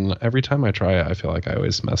shortcut. And every time I try it, I feel like I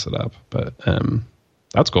always mess it up. But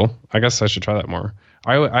that's cool. I guess I should try that more.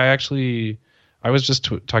 I was just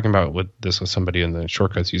talking about with somebody in the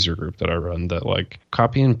shortcuts user group that I run, that like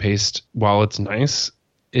copy and paste, while it's nice,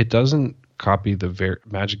 it doesn't copy the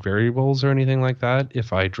magic variables or anything like that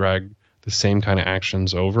if I drag the same kind of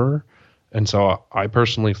actions over. And so I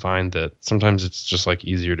personally find that sometimes it's just like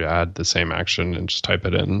easier to add the same action and just type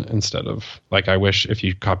it in, instead of like, I wish if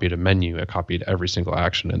you copied a menu, it copied every single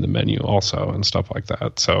action in the menu also and stuff like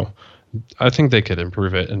that. So I think they could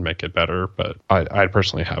improve it and make it better, but I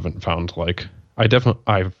personally haven't found like, I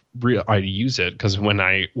use it because when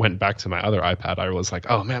I went back to my other iPad, I was like,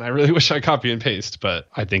 oh man, I really wish I copy and paste, but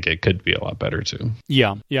I think it could be a lot better too.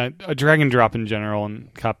 Yeah. A drag and drop in general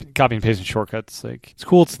and copy and paste and shortcuts, like it's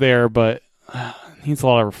cool, it's there, but it needs a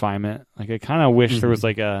lot of refinement. Like I kind of wish there was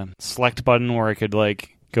like a select button where I could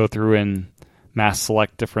like go through and mass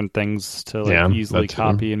select different things to like easily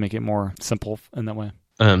copy and make it more simple in that way.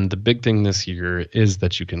 The big thing this year is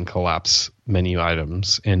that you can collapse menu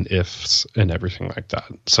items and ifs and everything like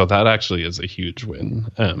that. So that actually is a huge win,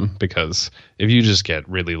 because if you just get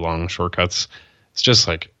really long shortcuts, it's just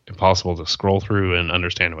like impossible to scroll through and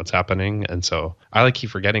understand what's happening. And so I like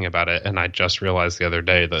keep forgetting about it. And I just realized the other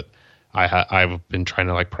day that I've been trying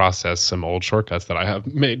to like process some old shortcuts that I have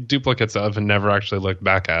made duplicates of and never actually looked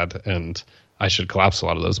back at. And I should collapse a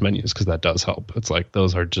lot of those menus because that does help. It's like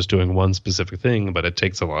those are just doing one specific thing, but it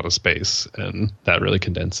takes a lot of space and that really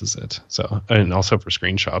condenses it. So, and also for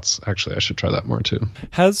screenshots, actually, I should try that more too.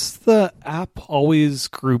 Has the app always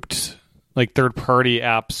grouped like third-party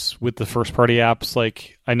apps with the first-party apps?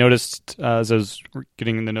 Like I noticed as I was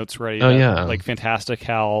getting the notes ready, like Fantastic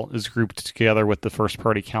Hal is grouped together with the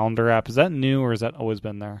first-party calendar app. Is that new or has that always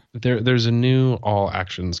been there? There's a new all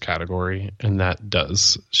actions category, and that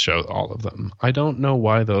does show all of them. I don't know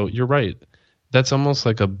why though. You're right. That's almost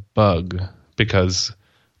like a bug because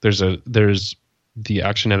there's the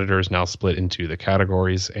action editor is now split into the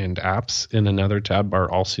categories and apps in another tab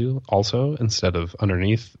bar also instead of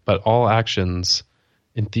underneath. But all actions,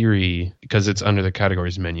 in theory, because it's under the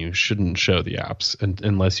categories menu, shouldn't show the apps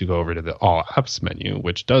unless you go over to the all apps menu,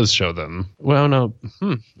 which does show them. Well, no.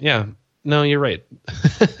 Yeah. No, you're right.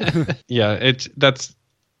 Yeah,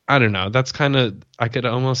 I don't know. That's kind of, I could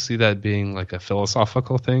almost see that being like a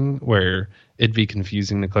philosophical thing where it'd be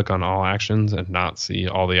confusing to click on all actions and not see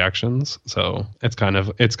all the actions. So it's kind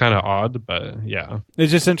of odd, but yeah.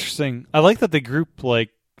 It's just interesting. I like that they group like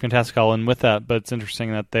Fantastic Hal in with that, but it's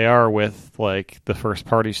interesting that they are with like the first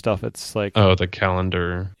party stuff. It's like, oh, the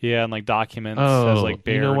calendar. Yeah, and like documents as like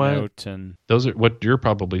Bear Note, and those are what you're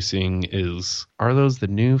probably seeing are those the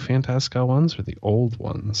new Fantastic Hal ones or the old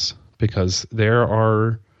ones? Because there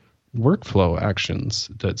are workflow actions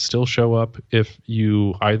that still show up if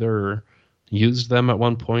you either used them at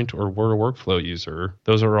one point or were a workflow user.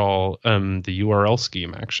 Those are all the URL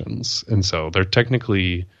scheme actions. And so they're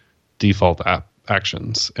technically default app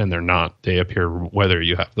actions, and they appear whether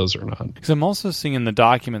you have those or not. Because I'm also seeing in the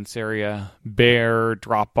documents area, Bear,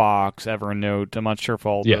 Dropbox, Evernote. I'm not sure if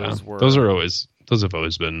all those were. Those have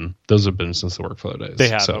been since the workflow days. They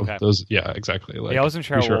have, so okay. Those, yeah, exactly. Like, I wasn't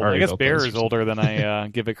sure how old. I guess Bear is older than I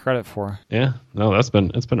give it credit for. Yeah, no, it's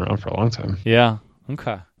been around for a long time. Yeah,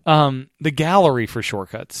 okay. The gallery for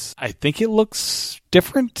shortcuts, I think it looks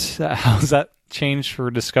different. How's that changed for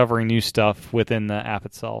discovering new stuff within the app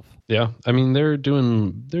itself? Yeah, I mean they're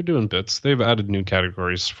doing bits. They've added new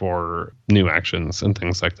categories for new actions and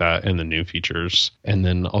things like that, and the new features, and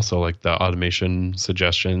then also like the automation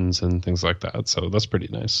suggestions and things like that. So that's pretty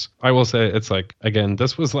nice. I will say it's like, again,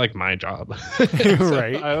 this was like my job.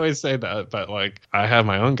 Right. I always say that, but like I have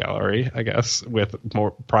my own gallery, I guess, with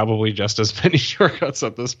more probably just as many shortcuts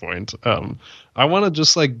at this point. I want to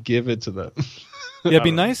just like give it to them. Yeah, it'd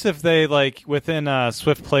be nice if they, like, within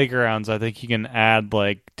Swift Playgrounds, I think you can add,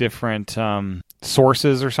 like, different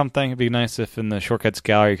sources or something. It'd be nice if in the Shortcuts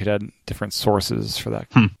gallery you could add different sources for that.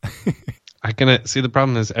 I can see the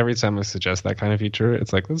problem is every time I suggest that kind of feature,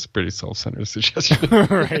 it's like, this is a pretty self-centered suggestion.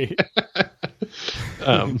 Right.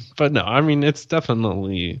 But no, I mean, it's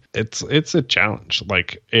definitely, it's a challenge.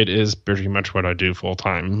 Like, it is pretty much what I do full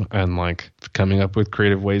time, and like coming up with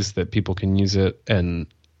creative ways that people can use it and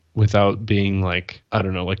without being like, I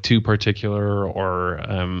don't know, like too particular or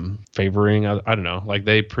favoring, I don't know, like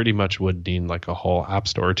they pretty much would need like a whole app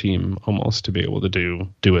store team almost to be able to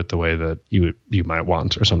do it the way that you might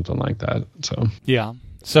want or something like that. So yeah.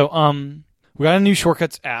 So we got a new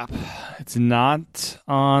Shortcuts app. It's not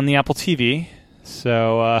on the Apple TV.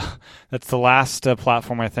 So that's the last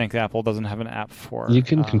platform I think Apple doesn't have an app for. You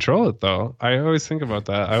can control it though. I always think about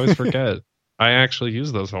that. I always forget. I actually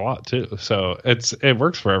use those a lot too. So it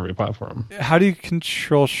works for every platform. How do you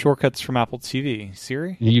control shortcuts from Apple TV?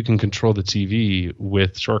 Siri? You can control the TV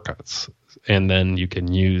with shortcuts, and then you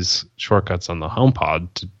can use shortcuts on the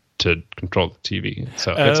HomePod to control the TV.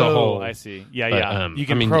 So it's a whole. I see. Yeah. You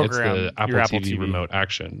can program it's the Apple your TV remote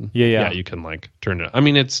action. Yeah. You can like turn it. I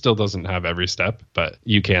mean, it still doesn't have every step, but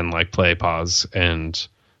you can like play, pause, and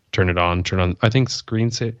turn it on. Turn on. I think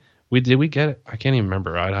screensaver. Did we get it? I can't even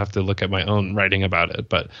remember. I'd have to look at my own writing about it.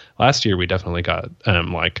 But last year we definitely got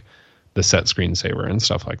like the set screensaver and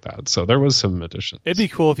stuff like that. So there was some additions. It'd be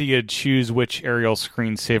cool if you could choose which aerial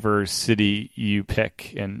screensaver city you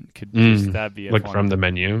pick and could use that'd be like from the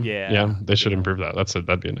menu. Yeah. They should improve that.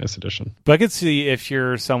 That'd be a nice addition. But I could see if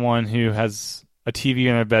you're someone who has a TV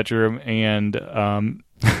in their bedroom and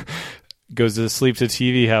goes to sleep to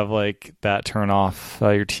TV, have like that turn off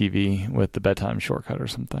your TV with the bedtime shortcut or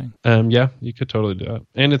something. Yeah, you could totally do that.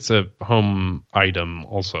 And it's a home item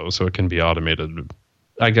also, so it can be automated.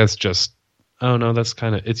 I guess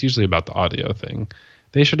it's usually about the audio thing.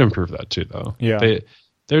 They should improve that too, though. Yeah.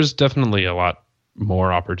 There's definitely a lot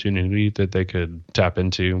more opportunity that they could tap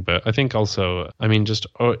into. But I think also, just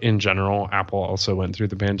in general, Apple also went through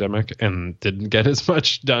the pandemic and didn't get as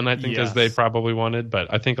much done, I think, as they probably wanted.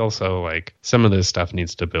 But I think also like some of this stuff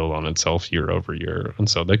needs to build on itself year over year. And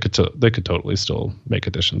so they could totally still make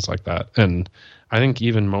additions like that. And I think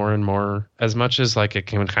even more and more, as much as like it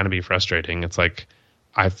can kind of be frustrating, it's like,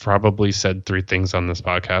 I've probably said 3 things on this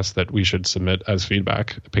podcast that we should submit as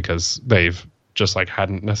feedback because they've just like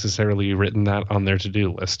hadn't necessarily written that on their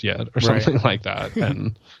to-do list yet or something like that.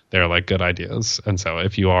 And they're like good ideas. And so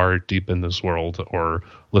if you are deep in this world or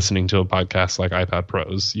listening to a podcast like iPad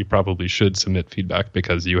Pros, you probably should submit feedback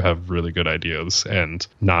because you have really good ideas. And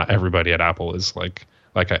not everybody at Apple is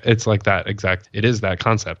it's like that exact, it is that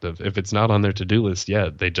concept of if it's not on their to-do list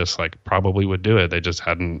yet, they just like probably would do it. They just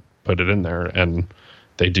hadn't put it in there, and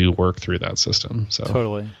they do work through that system. So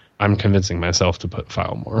totally. I'm convincing myself to put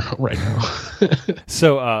File more right now.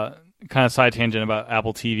 So, kind of side tangent about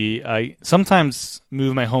Apple TV. I sometimes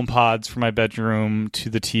move my HomePods from my bedroom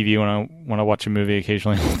to the TV when I watch a movie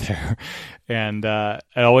occasionally there. And it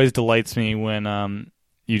always delights me when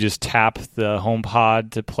you just tap the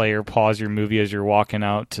HomePod to play or pause your movie as you're walking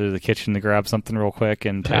out to the kitchen to grab something real quick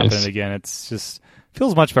and tapping it again. It's just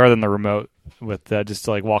feels much better than the remote with just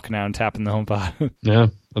like walking out and tapping the HomePod. Yeah,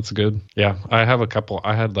 that's good. Yeah, I have a couple.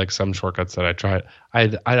 I had like some shortcuts that I tried. I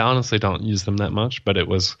honestly don't use them that much, but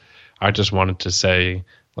I just wanted to say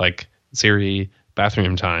like Siri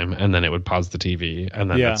bathroom time, and then it would pause the TV,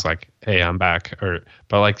 and then it's like, hey, I'm back.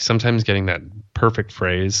 But like sometimes getting that perfect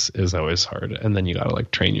phrase is always hard, and then you got to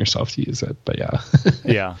like train yourself to use it. But yeah.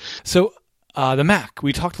 Yeah. So the Mac,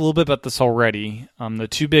 we talked a little bit about this already. The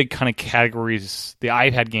 2 big kind of categories, the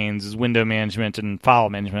iPad games is window management and file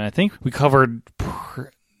management. I think we covered.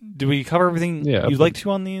 Did we cover everything you'd like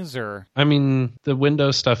to on these? Or the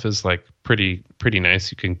Windows stuff is like pretty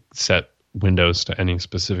nice. You can set windows to any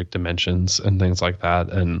specific dimensions and things like that,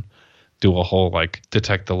 and do a whole like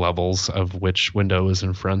detect the levels of which window is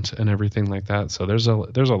in front and everything like that. So there's a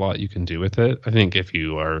lot you can do with it, I think, if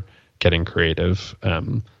you are getting creative.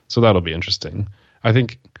 So that'll be interesting. I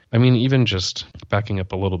think, even just backing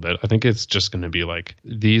up a little bit, I think it's just going to be like,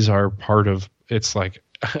 these are part of, it's like,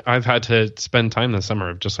 I've had to spend time this summer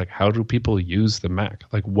of just like, how do people use the Mac?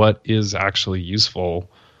 Like, what is actually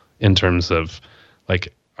useful in terms of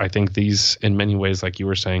like, I think these, in many ways, like you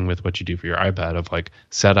were saying with what you do for your iPad, of like,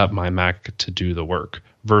 set up my Mac to do the work,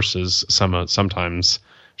 versus sometimes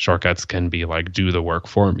shortcuts can be like, do the work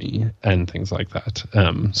for me and things like that.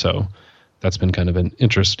 So that's been kind of an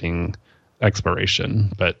interesting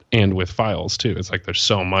exploration. And with files too, it's like there's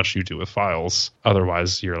so much you do with files.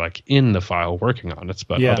 Otherwise, you're like in the file working on it,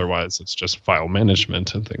 but otherwise it's just file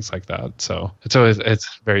management and things like that. So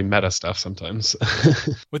it's very meta stuff sometimes.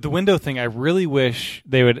 With the window thing, I really wish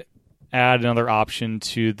they would add another option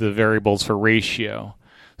to the variables for ratio.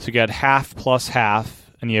 So you got half plus half,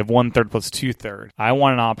 and you have 1/3 plus 2/3. I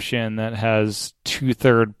want an option that has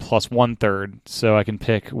 2/3 plus 1/3, so I can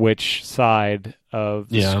pick which side of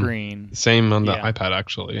the screen. Same on the iPad,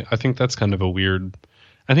 actually. I think that's kind of a weird.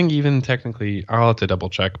 I think even technically, I'll have to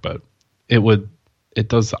double check, but it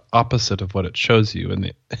does the opposite of what it shows you,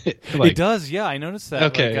 and it does. Yeah, I noticed that.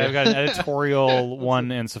 Okay, I've got an editorial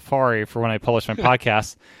one in Safari for when I publish my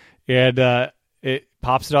podcast, and it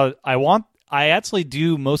pops it out. I actually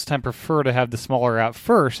do most of the time prefer to have the smaller app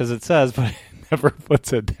first, as it says, but it never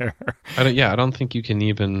puts it there. I don't think you can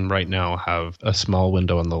even right now have a small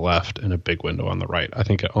window on the left and a big window on the right. I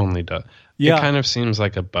think it only does. Yeah. It kind of seems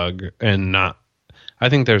like a bug, and not. I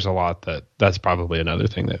think there's a lot that's probably another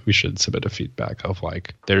thing that we should submit a feedback of.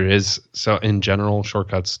 Like, there is, so in general,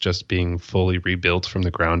 shortcuts just being fully rebuilt from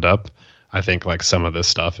the ground up. I think like some of this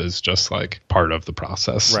stuff is just like part of the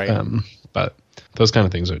process. Right. But those kind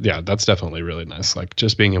of things are, that's definitely really nice. Like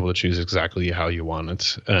just being able to choose exactly how you want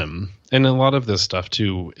it. And a lot of this stuff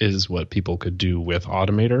too is what people could do with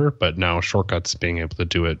Automator, but now shortcuts being able to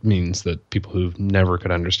do it means that people who never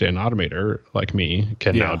could understand Automator like me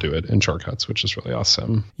can now do it in shortcuts, which is really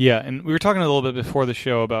awesome. Yeah. And we were talking a little bit before the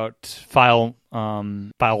show about file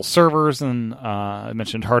servers, and I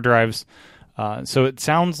mentioned hard drives. So it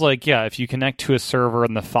sounds like, if you connect to a server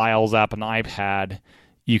in the Files app on the iPad,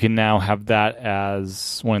 you can now have that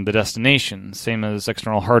as one of the destinations, same as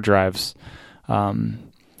external hard drives.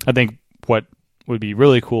 I think what would be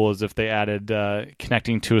really cool is if they added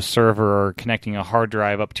connecting to a server or connecting a hard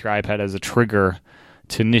drive up to your iPad as a trigger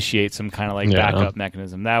to initiate some kind of like backup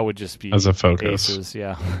mechanism. That would just be as a focus. Aces,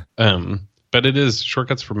 But it is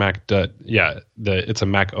shortcuts for Mac. It's a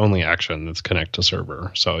Mac only action that's connect to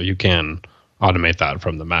server, so you can automate that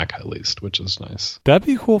from the Mac at least, which is nice. That'd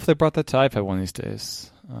be cool if they brought that to iPad one of these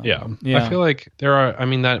days. I feel like there are,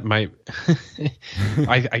 that might,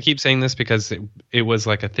 I keep saying this because it was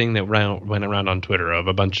like a thing that went around on Twitter of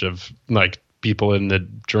a bunch of like people in the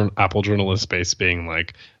Apple journalist space being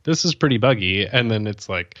like, this is pretty buggy. And then it's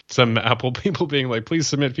like some Apple people being like, please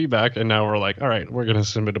submit feedback. And now we're like, all right, we're going to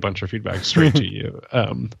submit a bunch of feedback straight to you.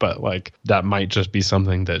 But like that might just be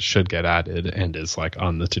something that should get added and is like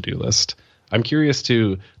on the to-do list. I'm curious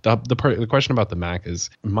too. The question about the Mac is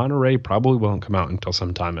Monterey probably won't come out until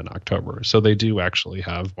sometime in October, so they do actually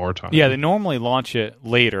have more time. Yeah, they normally launch it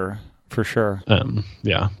later for sure.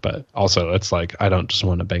 But also it's like I don't just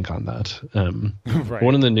want to bank on that. Right.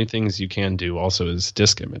 One of the new things you can do also is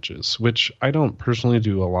disk images, which I don't personally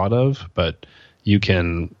do a lot of, but you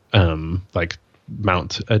can like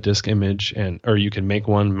mount a disk image or you can make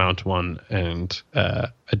one, mount one, and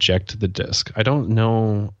eject the disk. I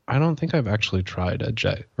don't think I've actually tried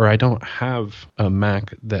eject, or I don't have a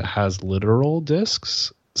Mac that has literal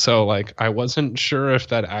disks. So like I wasn't sure if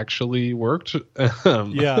that actually worked.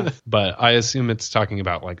 But I assume it's talking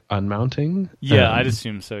about like unmounting. Yeah, I'd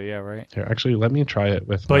assume so. Yeah, right. Here, actually, let me try it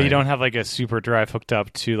with. But you don't have like a super drive hooked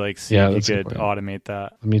up to like see if you could automate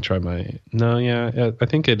that. Let me try my. No, I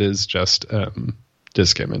think it is just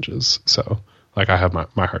disk images. So like I have my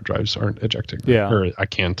hard drives aren't ejecting. Or I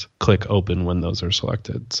can't click open when those are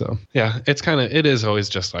selected. So it is always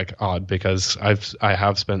just like odd because I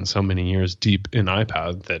have spent so many years deep in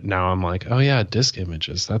iPad that now I'm like, oh yeah, disk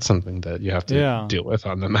images. That's something that you have to deal with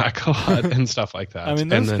on the Mac a lot and stuff like that. Those and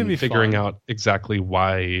then can be figuring fun. out exactly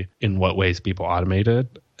why, in what ways people automate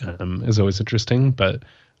it is always interesting. But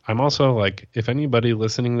I'm also like, if anybody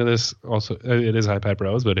listening to this, also it is iPad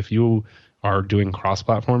Pros, but if you are doing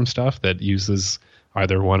cross-platform stuff that uses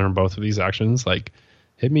either one or both of these actions, like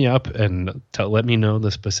hit me up and let me know the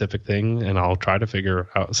specific thing, and I'll try to figure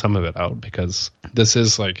out some of it out, because this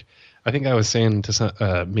is like, I think I was saying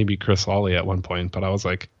to maybe Chris Lawley at one point, but I was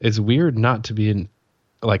like, it's weird not to be an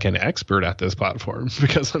expert at this platform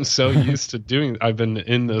because I'm so used to I've been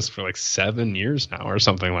in this for like 7 years now or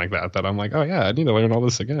something like that I'm like, oh yeah, I need to learn all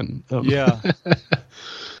this again.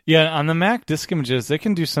 Yeah, on the Mac disk images, they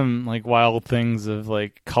can do some like wild things of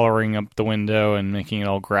like coloring up the window and making it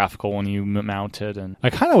all graphical when you mount it. And I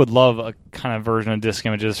kind of would love a kind of version of disk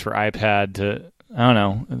images for iPad to, I don't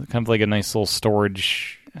know, kind of like a nice little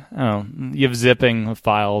storage. I don't know. You have zipping of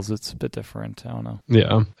files. It's a bit different. I don't know.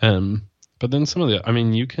 Yeah. But then some of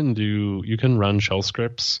you can run shell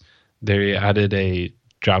scripts. They added a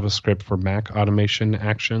JavaScript for Mac automation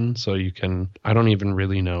action, so you can, I don't even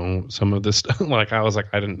really know some of this stuff. Like I was like,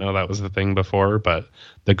 I didn't know that was the thing before, but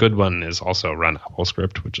the good one is also run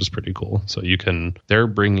AppleScript, which is pretty cool. So they're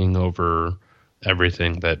bringing over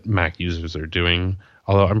everything that Mac users are doing.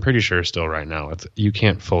 Although I'm pretty sure still right now, you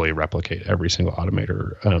can't fully replicate every single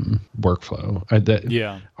Automator workflow.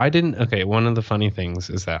 One of the funny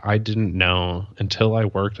things is that I didn't know until I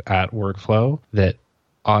worked at Workflow that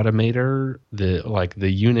Automator,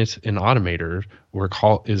 the unit in Automator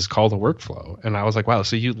is called a workflow. And I was like, wow,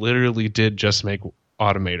 so you literally did just make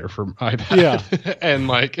Automator for iPad. Yeah. And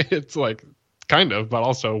like, it's like, kind of, but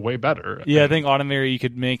also way better. Yeah, I think Automator, you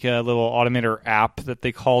could make a little Automator app that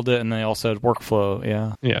they called it, and they also had workflow.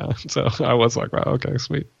 Yeah. So I was like, wow, okay,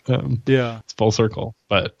 sweet. It's full circle.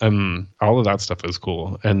 But all of that stuff is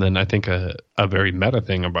cool. And then I think a very meta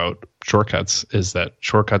thing about shortcuts is that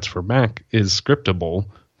shortcuts for Mac is scriptable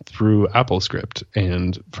through AppleScript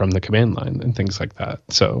and from the command line and things like that.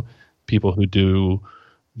 So people who do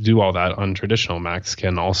all that on traditional Macs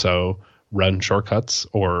can also run shortcuts,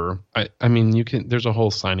 or I mean, you can. There's a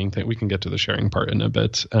whole signing thing. We can get to the sharing part in a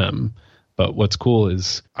bit. But what's cool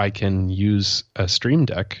is I can use a Stream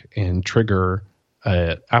Deck and trigger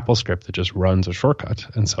a Apple script that just runs a shortcut,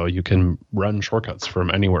 and so you can run shortcuts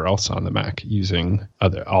from anywhere else on the Mac using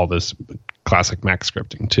all this classic Mac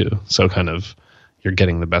scripting too. So kind of you're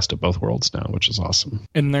getting the best of both worlds now, which is awesome.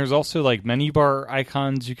 And there's also like menu bar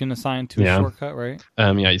icons you can assign to a shortcut, right?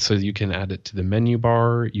 Yeah, so you can add it to the menu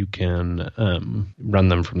bar. You can run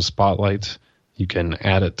them from Spotlight. You can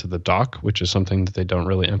add it to the dock, which is something that they don't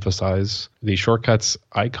really emphasize. The shortcuts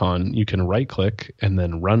icon, you can right-click and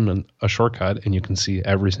then run a shortcut, and you can see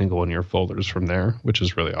every single one of your folders from there, which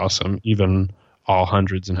is really awesome, even all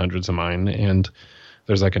hundreds and hundreds of mine. And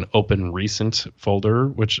there's like an open recent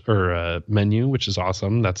folder, menu, which is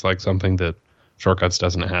awesome. That's like something that Shortcuts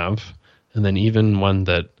doesn't have. And then even one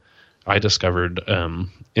that I discovered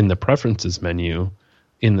in the preferences menu,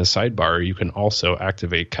 in the sidebar, you can also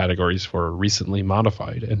activate categories for recently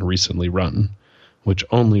modified and recently run, which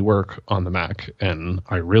only work on the Mac. And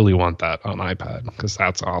I really want that on iPad because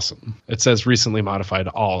that's awesome. It says recently modified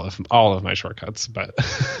all of my shortcuts, but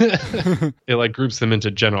it like groups them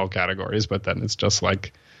into general categories. But then it's just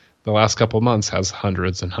like the last couple months has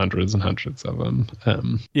hundreds and hundreds and hundreds of them.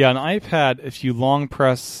 On iPad, if you long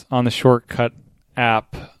press on the shortcut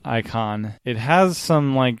app icon, it has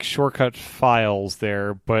some like shortcut files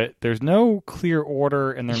there, but there's no clear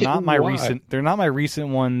order, and they're not my recent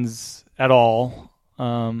ones at all.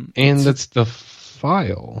 And that's the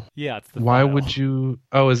file. Yeah, it's the Why file. would you?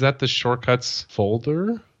 Oh, is that the shortcuts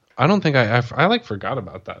folder? I don't think I like forgot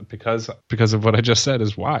about that because of what I just said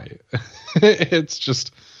is why. It's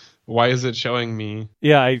just, why is it showing me?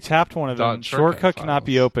 Yeah, I tapped one of them. Shortcut files. cannot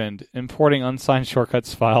be opened. Importing unsigned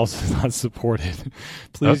shortcuts files is not supported.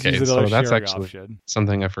 Please use so another that's sharing actually option.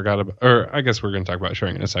 Something I forgot about. Or I guess we're going to talk about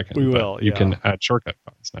sharing in a second. We will. You can add shortcut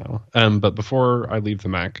files now. But before I leave the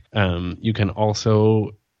Mac, you can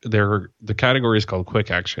also, the category is called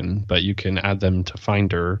Quick Action, but you can add them to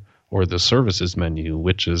Finder or the Services menu,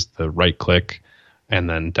 which is the right click, and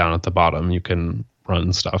then down at the bottom you can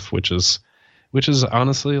run stuff, which is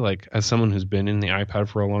honestly, like, as someone who's been in the iPad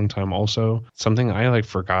for a long time, also something I like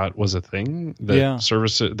forgot was a thing.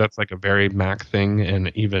 Services, that's like a very Mac thing, and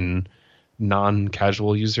even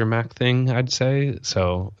non-casual user Mac thing, I'd say.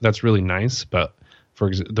 So that's really nice. But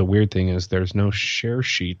the weird thing is there's no share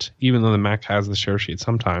sheet, even though the Mac has the share sheet.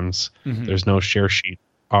 Sometimes there's no share sheet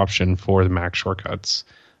option for the Mac shortcuts,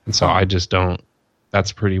 and so I just don't.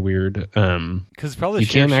 That's pretty weird. Because probably the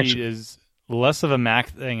share sheet is less of a Mac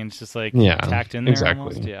thing, and it's just like tacked in there. Exactly.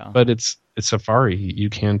 Almost. Yeah. But it's Safari. You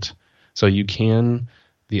can't. So you can.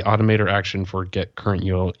 The automator action for get current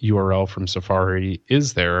URL from Safari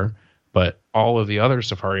is there, but all of the other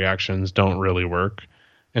Safari actions don't really work,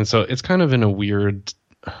 and so it's kind of in a weird.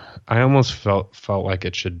 I almost felt like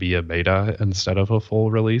it should be a beta instead of a full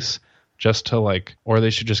release. Just to like, or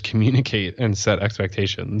they should just communicate and set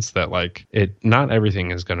expectations that like not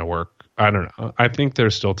everything is going to work. I don't know. I think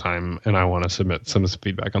there's still time, and I want to submit some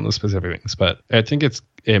feedback on the specific things, but I think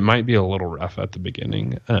it might be a little rough at the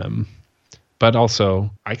beginning. But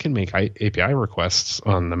also I can make API requests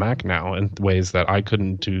on the Mac now in ways that I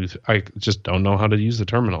couldn't do. I just don't know how to use the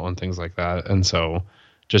terminal and things like that. And so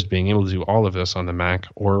just being able to do all of this on the Mac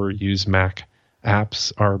or use Mac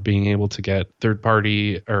apps are being able to get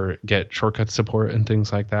third-party or get shortcut support and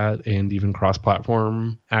things like that, and even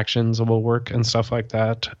cross-platform actions will work and stuff like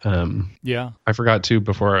that. I forgot to,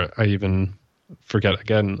 before I even forget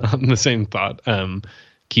again on the same thought,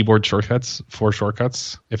 keyboard shortcuts for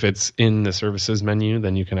shortcuts. If it's in the services menu,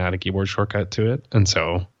 then you can add a keyboard shortcut to it. And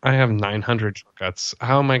so I have 900 shortcuts.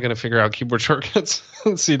 How am I going to figure out keyboard shortcuts?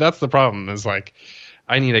 See, that's the problem, is like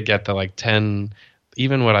I need to get the like 10.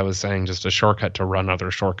 Even what I was saying, just a shortcut to run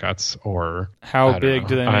other shortcuts, or how big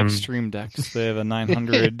do they make Stream Decks? They have a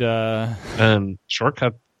 900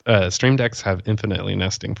 shortcut. Stream Decks have infinitely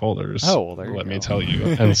nesting folders. Oh, well, there you go. Let me tell you.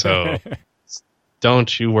 And so,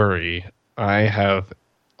 don't you worry. I have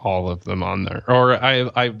all of them on there, or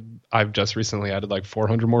I've just recently added like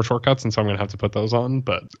 400 more shortcuts, and so I'm going to have to put those on.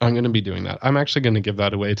 But I'm going to be doing that. I'm actually going to give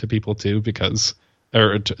that away to people too,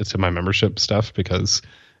 or to my membership stuff, because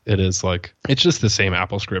it is like, it's just the same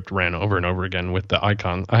Apple script ran over and over again with the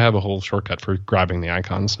icon. I have a whole shortcut for grabbing the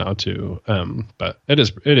icons now too. But it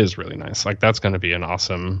is really nice. Like, that's going to be an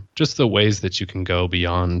awesome, just the ways that you can go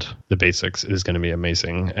beyond the basics is going to be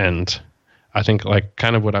amazing. And I think, like,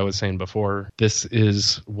 kind of what I was saying before, this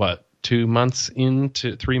is what, 3 months in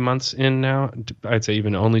now. I'd say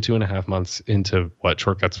even only 2.5 months into what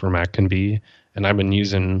shortcuts for Mac can be. And I've been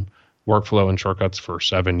using workflow and shortcuts for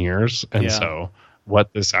 7 years. And so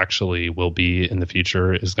what this actually will be in the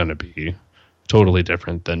future is going to be totally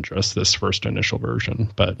different than just this first initial version.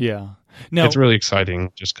 But Yeah. it's really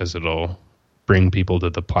exciting just because it'll bring people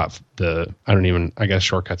to I guess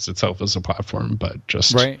Shortcuts itself is a platform, but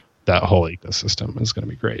just that whole ecosystem is going to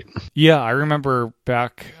be great. Yeah, I remember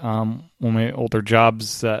back when my older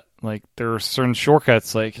jobs that like there are certain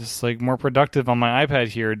shortcuts, like it's like more productive on my iPad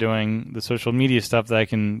here doing the social media stuff that I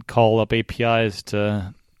can call up APIs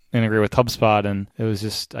to integrate with HubSpot, and it was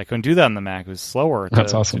just I couldn't do that on the Mac. It was slower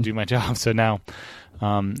to do my job. So now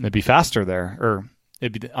it'd be faster there, or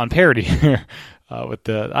it'd be on parity with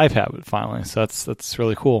the iPad finally. So that's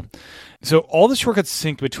really cool. So all the shortcuts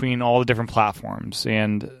sync between all the different platforms,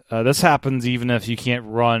 and this happens even if you can't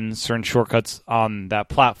run certain shortcuts on that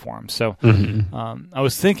platform. So I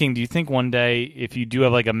was thinking, do you think one day if you do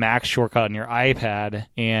have like a Mac shortcut on your iPad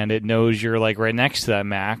and it knows you're like right next to that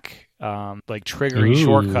Mac, like triggering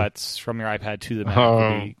shortcuts from your iPad to the Mac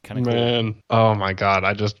would be kind of cool. Oh my God,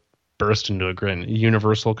 I just burst into a grin.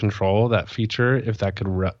 Universal control, that feature, if that could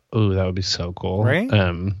that would be so cool. Right?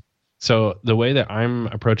 So the way that I'm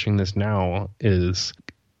approaching this now is,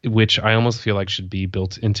 which I almost feel like should be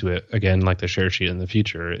built into it, again, like the share sheet in the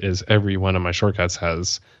future, is every one of my shortcuts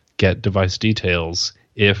has get device details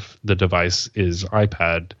if the device is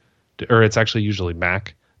iPad, or it's actually usually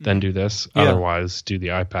Mac, then do this. Yeah. Otherwise, do the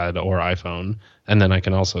iPad or iPhone. And then I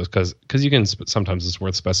can also, because you can, sometimes it's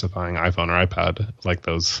worth specifying iPhone or iPad, like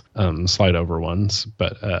those slide over ones.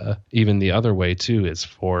 But even the other way, too, is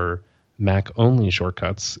for Mac-only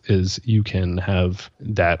shortcuts, is you can have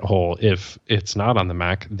that whole, if it's not on the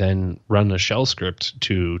Mac, then run a shell script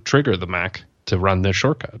to trigger the Mac to run this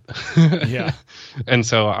shortcut. Yeah. And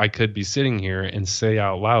so I could be sitting here and say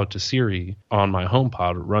out loud to Siri on my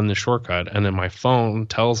HomePod, run the shortcut, and then my phone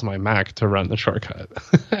tells my Mac to run the shortcut.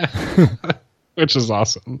 Which is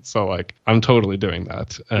awesome. So like I'm totally doing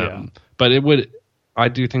that. But I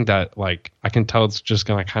do think that like I can tell it's just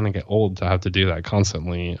gonna kind of get old to have to do that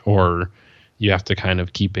constantly, or you have to kind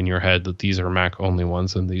of keep in your head that these are Mac only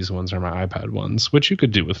ones and these ones are my iPad ones, which you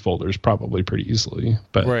could do with folders probably pretty easily.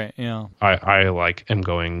 But I like am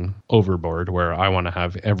going overboard where I want to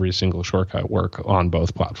have every single shortcut work on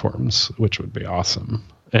both platforms, which would be awesome.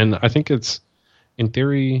 And I think it's, in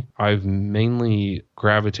theory, I've mainly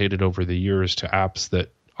gravitated over the years to apps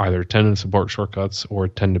that either tend to support shortcuts or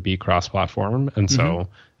tend to be cross-platform. And so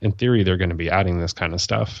in theory, they're going to be adding this kind of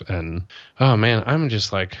stuff. And, oh man, I'm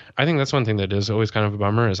just like, I think that's one thing that is always kind of a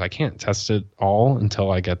bummer is I can't test it all until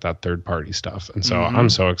I get that third-party stuff. And so I'm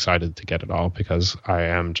so excited to get it all because I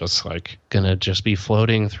am just like going to just be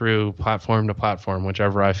floating through platform to platform,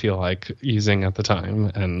 whichever I feel like using at the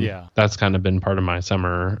time. And that's kind of been part of my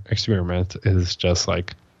summer experiment, is just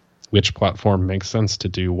like which platform makes sense to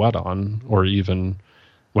do what on, or even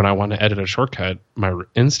when I want to edit a shortcut, my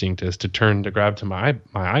instinct is to turn to grab to my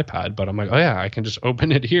iPad, but I'm like, oh yeah, I can just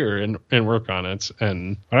open it here and work on it.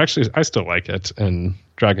 But actually, I still like it, and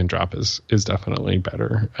drag and drop is definitely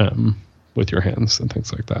better with your hands and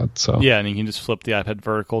things like that. So yeah, and you can just flip the iPad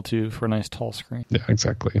vertical too for a nice tall screen. Yeah,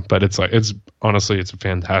 exactly. But it's honestly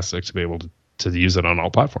fantastic to be able to use it on all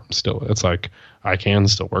platforms. Still, it's like I can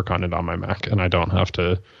still work on it on my Mac, and I don't have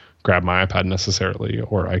to grab my iPad necessarily,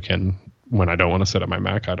 or I can. When I don't want to sit at my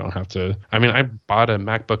Mac, I don't have to. I mean, I bought a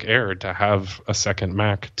MacBook Air to have a second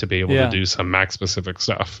Mac to be able to do some Mac specific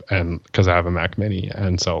stuff, and because I have a Mac Mini,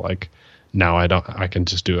 and so like now I can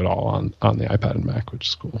just do it all on the iPad and Mac, which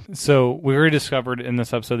is cool. So we already discovered in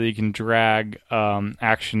this episode that you can drag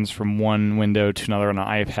actions from one window to another on an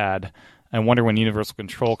iPad. I wonder when Universal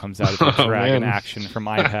Control comes out if you drag an action from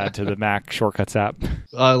iPad to the Mac Shortcuts app.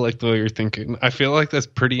 I like the way you're thinking. I feel like that's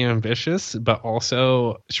pretty ambitious, but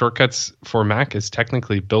also Shortcuts for Mac is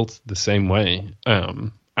technically built the same way.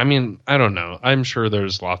 I mean, I don't know. I'm sure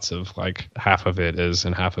there's lots of like half of it is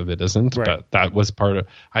and half of it isn't, but that was I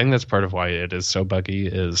think that's part of why it is so buggy.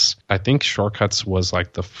 Is I think Shortcuts was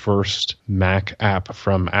like the first Mac app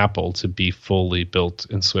from Apple to be fully built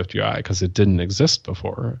in Swift UI because it didn't exist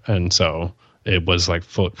before. And so it was like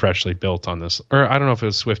freshly built on this, or I don't know if it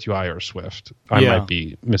was Swift UI or Swift. I might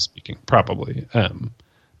be misspeaking, probably.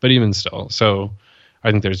 But even still, so I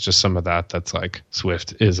think there's just some of that's like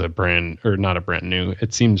Swift is not a brand new.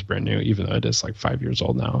 It seems brand new, even though it is like 5 years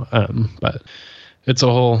old now. But it's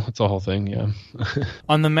a whole thing. Yeah.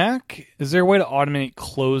 On the Mac, is there a way to automate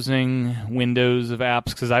closing windows of apps?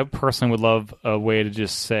 Because I personally would love a way to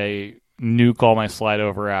just say nuke all my slide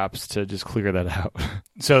over apps to just clear that out.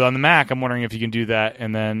 So on the Mac, I'm wondering if you can do that,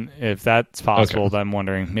 and then if that's possible, then I'm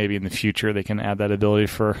wondering maybe in the future they can add that ability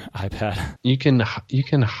for iPad. You can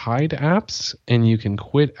hide apps and you can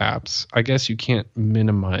quit apps. I guess you can't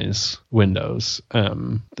minimize Windows.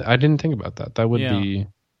 I didn't think about that. That would be,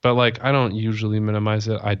 but like I don't usually minimize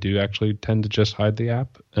it. I do actually tend to just hide the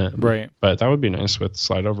app. Right. But that would be nice with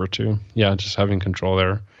slide over too. Yeah, just having control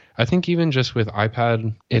there. I think even just with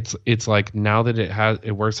iPad, it's like now that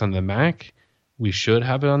it works on the Mac, we should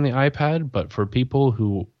have it on the iPad. But for people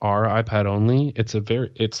who are iPad only,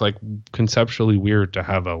 it's like conceptually weird to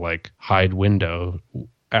have a like hide window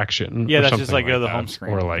action. Yeah, or that's something just like go to the that. home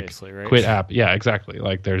screen or like right? quit app. Yeah, exactly.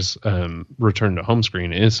 Like there's return to home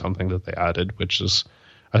screen is something that they added, which is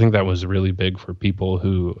I think that was really big for people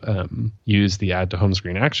who use the add to home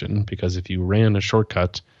screen action, because if you ran a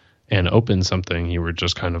shortcut and open something, you were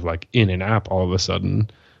just kind of like in an app all of a sudden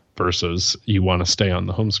versus you want to stay on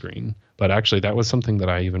the home screen. But actually, that was something that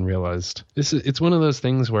I even realized. It's one of those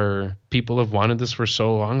things where people have wanted this for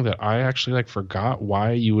so long that I actually like forgot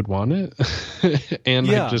why you would want it. And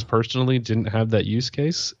I just personally didn't have that use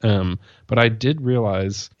case. But I did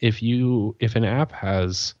realize if an app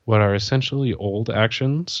has what are essentially old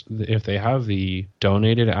actions, if they have the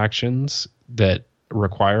donated actions that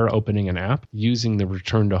require opening an app, using the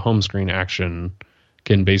return to home screen action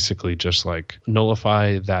can basically just like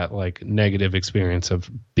nullify that like negative experience of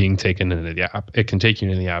being taken into the app. It can take you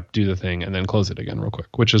into the app, do the thing, and then close it again real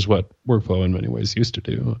quick, which is what workflow in many ways used to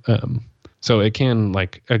do. So it can,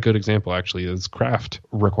 like a good example actually is Craft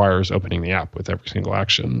requires opening the app with every single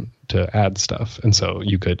action to add stuff. And so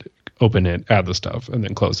you could open it, add the stuff, and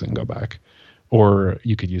then close it and go back. Or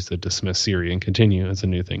you could use the dismiss Siri and continue as a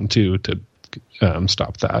new thing too to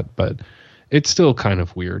stop that. But it's still kind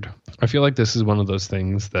of weird. I feel like this is one of those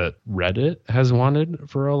things that Reddit has wanted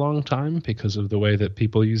for a long time because of the way that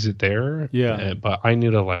people use it there. Yeah. But I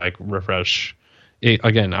need to like refresh it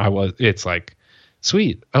again. It's like,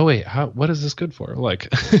 sweet. Oh wait, what is this good for?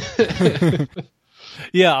 Like,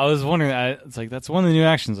 yeah, I was wondering. It's like that's one of the new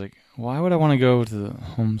actions. Like, why would I want to go to the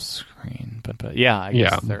home screen? But yeah, I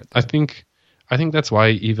guess I think that's why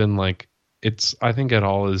even like I think it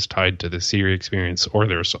all is tied to the Siri experience, or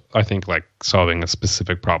there's I think like solving a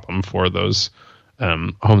specific problem for those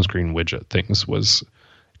home screen widget things was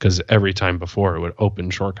because every time before it would open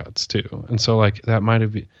shortcuts too, and so like that might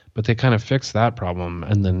have been, but they kind of fixed that problem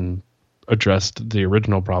and then addressed the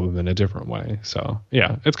original problem in a different way. So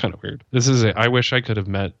yeah, it's kind of weird. I wish I could have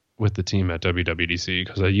met with the team at WWDC,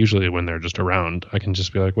 because I usually when they're just around, I can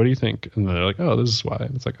just be like, what do you think? And they're like, oh, this is why.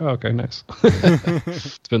 And it's like, oh, okay, nice.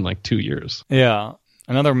 It's been like 2 years. Yeah.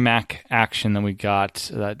 Another Mac action that we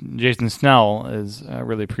got that Jason Snell is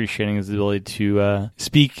really appreciating is the ability to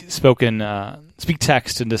speak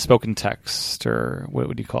text into spoken text, or what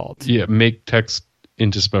would you call it? Yeah, make text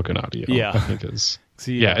into spoken audio. Yeah. I think is.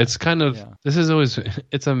 Yeah, it's kind of, this is always,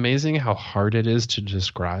 it's amazing how hard it is to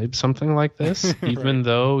describe something like this, even right.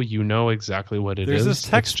 though you know exactly what it is. There's this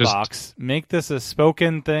text box. Make this a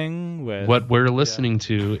spoken thing with... What we're listening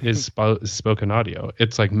to is spoken audio.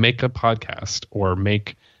 It's like make a podcast or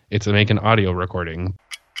make an audio recording.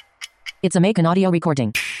 It's a make an audio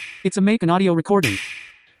recording. It's a make an audio recording.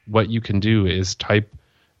 What you can do is type,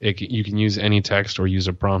 you can use any text or use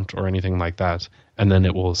a prompt or anything like that, and then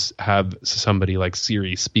it will have somebody like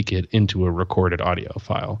Siri speak it into a recorded audio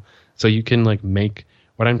file. So you can like make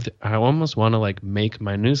I almost want to like make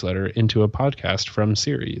my newsletter into a podcast from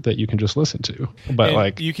Siri that you can just listen to. But and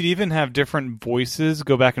like you could even have different voices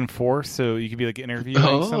go back and forth, so you could be like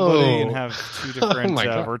interviewing somebody and have two different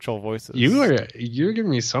virtual voices. You're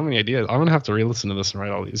giving me so many ideas. I'm gonna have to re-listen to this and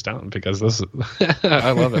write all these down, because this is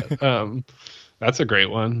I love it. That's a great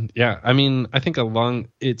one. Yeah, I mean, I think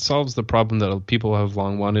it solves the problem that people have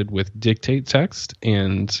long wanted with dictate text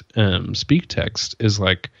and speak text, is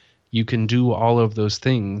like you can do all of those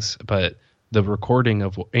things, but the recording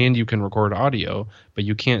and you can record audio, but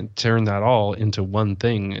you can't turn that all into one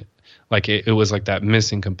thing. Like it was like that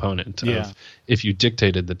missing component of if you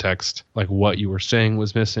dictated the text, like what you were saying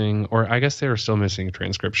was missing, or I guess they were still missing a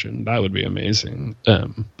transcription. That would be amazing.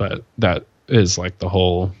 But that is like the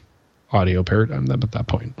whole audio paradigm at that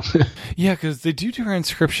point. Yeah, because they do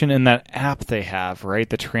transcription in that app they have, right?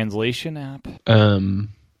 The translation app.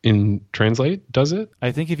 In Translate, does it?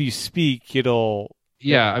 I think if you speak, it'll...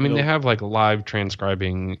 Yeah, I mean, they have like live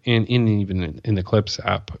transcribing even in the Clips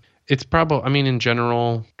app. It's probably, I mean, in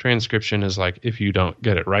general, transcription is like, if you don't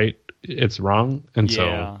get it right, it's wrong. And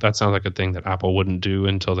so that sounds like a thing that Apple wouldn't do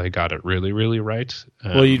until they got it really, really right.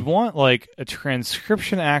 Well, you'd want like a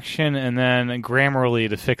transcription action and then Grammarly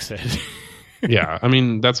to fix it. Yeah, I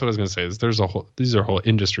mean that's what I was gonna say. Is these are whole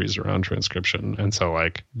industries around transcription, and so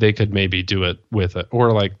like they could maybe do it with it,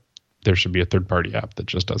 or like there should be a third party app that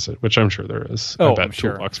just does it, which I'm sure there is. Oh, I bet I'm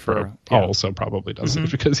sure. Toolbox Pro also probably does it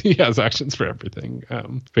because he has actions for everything.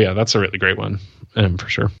 But yeah, that's a really great one, for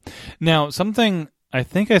sure. Now, something I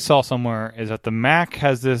think I saw somewhere is that the Mac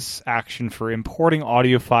has this action for importing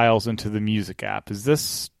audio files into the music app. Is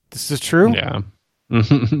this is true? Yeah.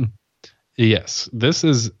 Yes, this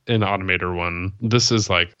is an Automator one. This is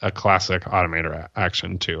like a classic Automator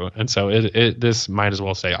action too, and so this might as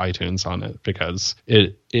well say iTunes on it because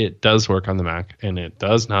it does work on the Mac and it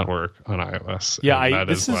does not work on iOS. Yeah,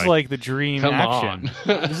 this is like the dream action.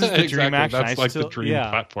 This is the dream action. That's like the dream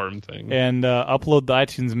platform thing. And upload the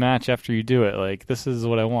iTunes match after you do it. Like this is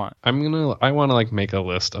what I want. I want to like make a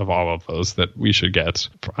list of all of those that we should get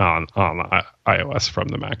on iOS from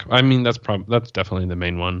the Mac. I mean that's definitely the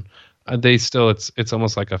main one. It's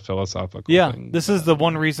almost like a philosophical thing. This is the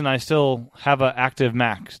one reason I still have an active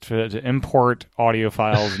Mac to import audio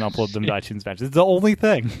files and upload them to iTunes Match. It's the only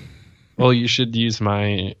thing. Well, you should use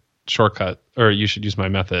my shortcut, or you should use my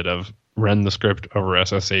method of run the script over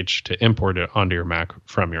SSH to import it onto your Mac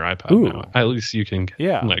from your iPad. Ooh. Now. At least you can,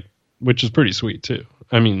 which is pretty sweet too.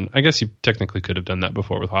 I mean, I guess you technically could have done that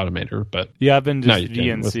before with Automator, but yeah, I've been just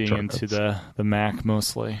VNCing into the Mac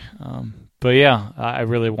mostly. But yeah, I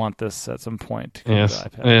really want this at some point. Yes,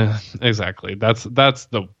 yeah, exactly. That's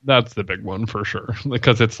the big one for sure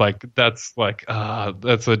because it's like that's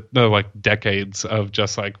decades of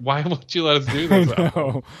just like why won't you let us do this?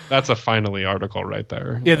 No. That's a finally article right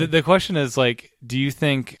there. Yeah, the question is like, do you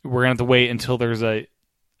think we're gonna have to wait until there's a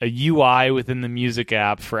UI within the music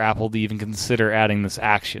app for Apple to even consider adding this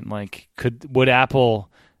action? Like, would Apple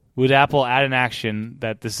add an action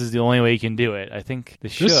that this is the only way you can do it? I think they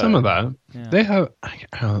should. There's some of that. Yeah. They have.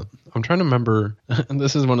 I'm trying to remember. And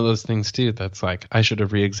this is one of those things too. That's like I should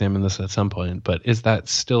have re-examined this at some point. But is that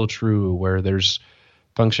still true? Where there's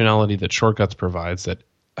functionality that Shortcuts provides that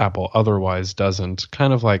Apple otherwise doesn't?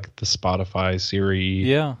 Kind of like the Spotify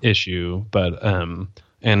Siri issue, but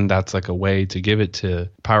and that's like a way to give it to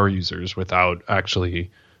power users without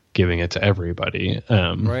actually giving it to everybody.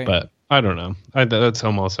 Right. But I don't know. That's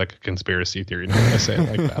almost like a conspiracy theory now that I say it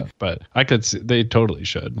like that. But I could see they totally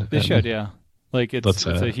should. They should, yeah. Like it's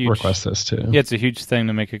a huge request this too. Yeah, it's a huge thing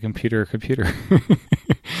to make a computer.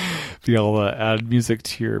 Be able to add music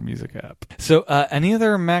to your music app. So, any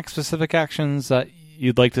other Mac specific actions that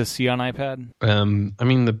you'd like to see on iPad? I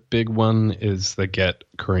mean, the big one is the get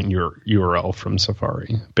current URL from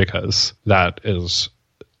Safari because that is.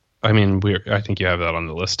 I mean, I think you have that on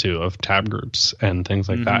the list too of tab groups and things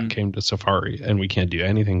like that came to Safari, and we can't do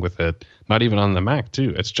anything with it. Not even on the Mac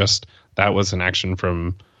too. It's just that was an action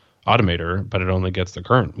from Automator, but it only gets the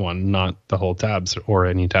current one, not the whole tabs or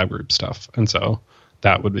any tab group stuff. And so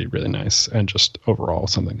that would be really nice and just overall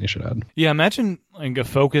something they should add. Yeah, imagine like a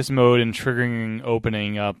focus mode and triggering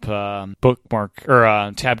opening up bookmark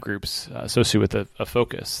or tab groups associated with a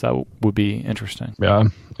focus. That would be interesting. Yeah,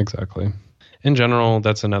 exactly. In general,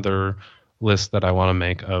 that's another list that I want to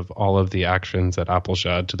make of all of the actions that Apple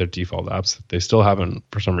should add to their default apps that they still haven't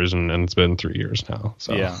for some reason, and it's been 3 years now.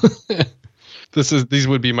 So yeah. These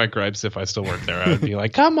would be my gripes if I still worked there. I would be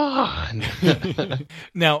like, come on.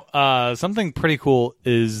 Now, something pretty cool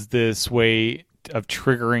is this way of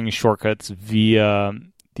triggering shortcuts via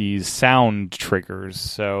these sound triggers.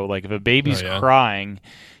 So, like, if a baby's crying,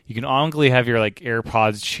 you can honestly have your like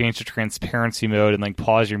AirPods change to transparency mode and like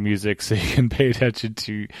pause your music so you can pay attention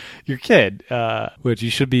to your kid, which you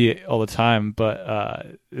should be all the time.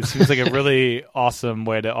 But it seems like a really awesome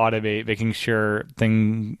way to automate making sure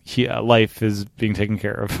life is being taken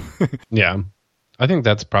care of. Yeah, I think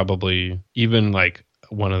that's probably even like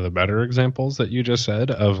one of the better examples that you just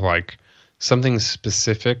said of like something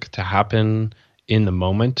specific to happen in the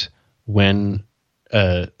moment when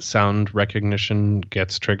sound recognition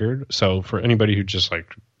gets triggered. So for anybody who just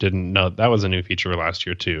like didn't know, that was a new feature last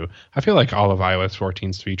year too. I feel like all of iOS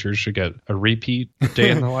 14's features should get a repeat day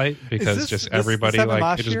in the light because everybody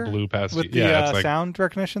like it just blew past with you. The it's like sound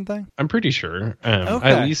recognition thing. I'm pretty sure. Okay.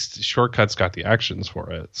 At least Shortcuts got the actions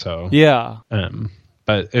for it. So yeah.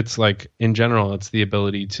 But it's like in general, it's the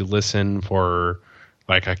ability to listen for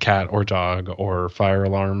like a cat or dog or fire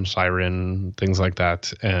alarm, siren, things like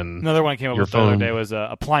that. And another one I came up with the other day was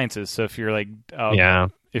appliances. So if you're like,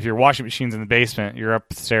 if your washing machine's in the basement, you're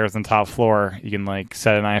upstairs on the top floor, you can like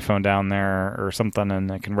set an iPhone down there or something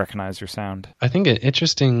and it can recognize your sound. I think it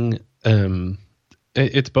interesting.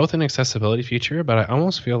 It's both an accessibility feature, but I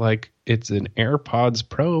almost feel like it's an AirPods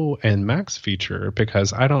Pro and Max feature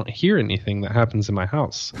because I don't hear anything that happens in my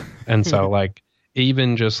house. And so like,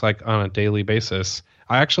 even just like on a daily basis.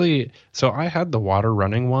 I had the water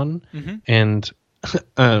running one, and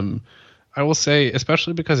I will say,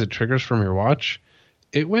 especially because it triggers from your watch,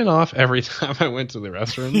 it went off every time I went to the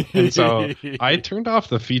restroom. And so I turned off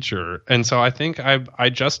the feature. And so I think I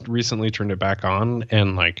just recently turned it back on,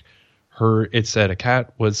 and like it said a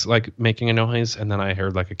cat was like making a noise, and then I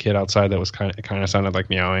heard like a kid outside that was kind of sounded like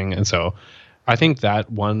meowing. And so I think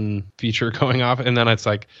that one feature going off, and then it's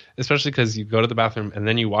like, especially because you go to the bathroom and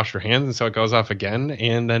then you wash your hands, and so it goes off again,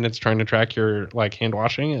 and then it's trying to track your like hand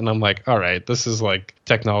washing, and I'm like, all right, this is like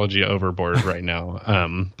technology overboard right now.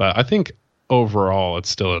 But I think overall it's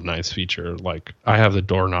still a nice feature. Like I have the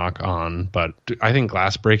door knock on, but I think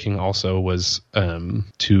glass breaking also was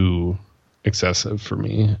too excessive for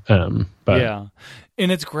me. But yeah.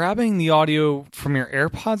 And it's grabbing the audio from your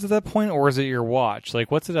AirPods at that point, or is it your watch? Like,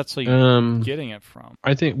 what's it actually getting it from?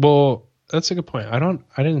 I think, well, that's a good point. I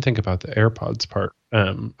didn't think about the AirPods part.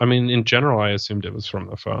 I mean, in general, I assumed it was from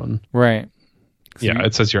the phone. Right. Yeah,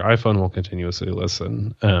 it says your iPhone will continuously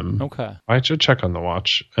listen. Okay. I should check on the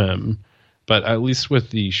watch. But at least with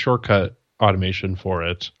the shortcut automation for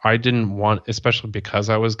it, I didn't want, especially because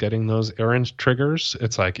I was getting those errand triggers.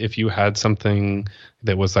 It's like if you had something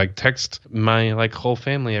that was like, text my like whole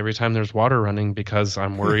family every time there's water running because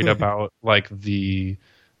I'm worried about like the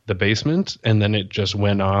basement, and then it just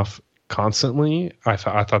went off constantly. I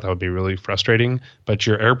thought that would be really frustrating. But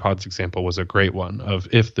your AirPods example was a great one of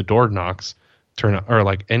if the door knocks, or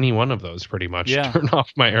like any one of those pretty much, turn off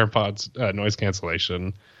my AirPods noise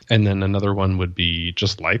cancellation. And then another one would be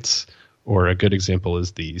just lights. Or a good example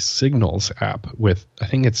is the Signals app with, I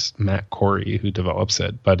think it's Matt Corey who develops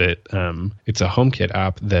it, but it's a HomeKit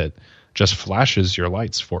app that just flashes your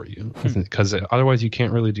lights for you, because otherwise you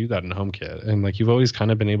can't really do that in HomeKit. And like you've always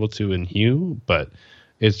kind of been able to in Hue, but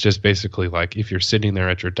it's just basically like if you're sitting there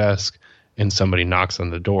at your desk and somebody knocks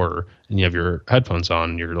on the door and you have your headphones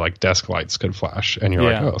on, your like desk lights could flash, and you're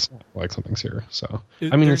like, oh, like something's here. So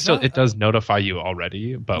I mean, it does notify you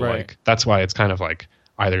already, but like that's why it's kind of like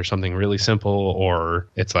either something really simple or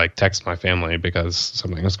it's like text my family because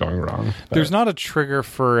something is going wrong. But there's not a trigger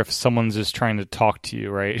for if someone's just trying to talk to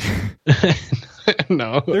you, right?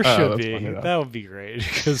 No, there should be. That would be great,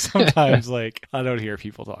 because sometimes like I don't hear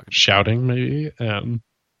people talking. Shouting, maybe.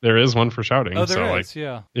 There is one for shouting. Oh, there is.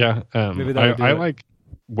 Like, yeah. Maybe I like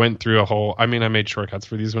went through a whole. I mean, I made shortcuts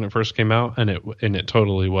for these when it first came out, and it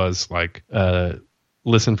totally was like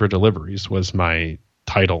listen for deliveries was my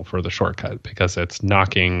title for the shortcut, because it's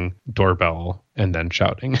knocking, doorbell, and then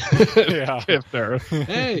shouting. Yeah. If they're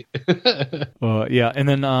hey. Yeah, and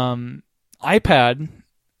then iPad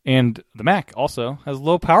and the Mac also has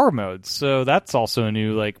low power modes, so that's also a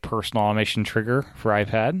new like personal automation trigger for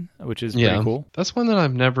iPad, which is pretty cool. That's one that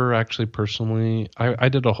I've never actually personally. I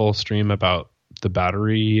did a whole stream about the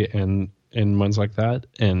battery and ones like that,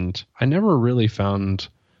 and I never really found,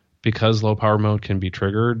 because low power mode can be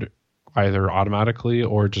triggered either automatically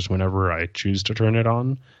or just whenever I choose to turn it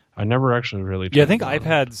on. I never actually really. Yeah, I think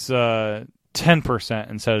iPad's 10%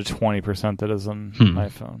 instead of 20% that is on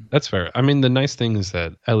iPhone. That's fair. I mean, the nice thing is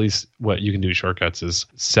that at least what you can do shortcuts is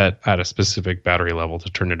set at a specific battery level to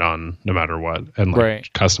turn it on no matter what, and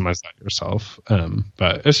like customize that yourself.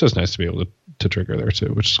 But it's just nice to be able to trigger there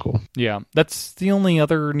too, which is cool. Yeah, that's the only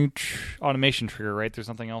other new automation trigger, right? There's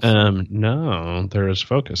nothing else. No, there is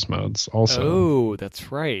focus modes also. Oh,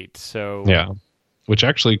 that's right. So yeah, which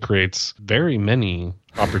actually creates very many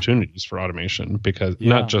opportunities for automation, because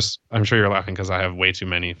not just, I'm sure you're laughing because I have way too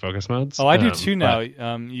many focus modes. Oh, I do too now.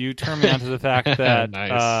 You turn me on to the fact that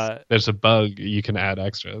nice. There's a bug, you can add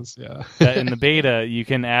extras. Yeah. That in the beta you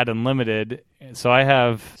can add unlimited. So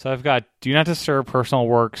I've got do not disturb, personal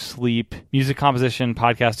work, sleep, music composition,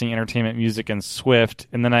 podcasting, entertainment, music, and Swift.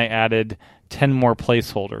 And then I added 10 more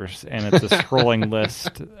placeholders, and it's a scrolling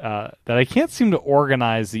list that I can't seem to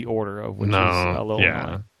organize the order of, which is a little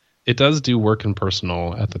annoying. It does do work and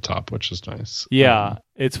personal at the top, which is nice. Yeah,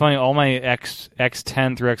 it's funny. All my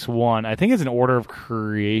X10 through X1, I think it's an order of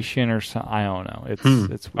creation or something. I don't know. It's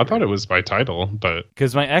weird. I thought it was by title, but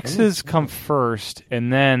because my X's come first,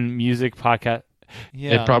 and then music, podcast.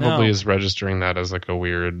 Yeah, it probably is registering that as like a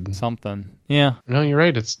weird something. Yeah. No, you're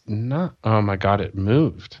right. It's not. Oh my God, it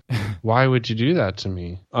moved. Why would you do that to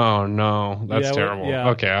me? Oh no, that's terrible.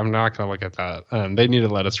 Okay, I'm not gonna look at that. They need to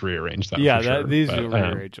let us rearrange that. Yeah, for sure, these are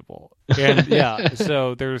rearrangeable. And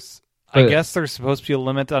so there's. I guess there's supposed to be a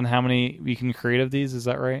limit on how many we can create of these. Is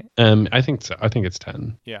that right? I think so. I think it's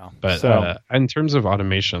 10. Yeah. But in terms of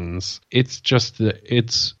automations, it's just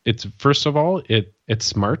it's first of all it's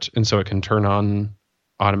smart, and so it can turn on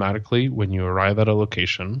automatically when you arrive at a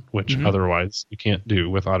location, which otherwise you can't do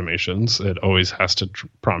with automations. It always has to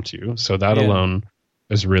prompt you. So that alone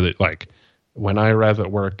is really like when I arrive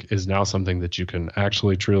at work is now something that you can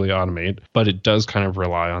actually truly automate, but it does kind of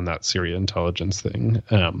rely on that Siri intelligence thing.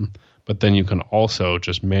 But then you can also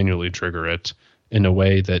just manually trigger it in a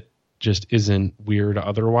way that just isn't weird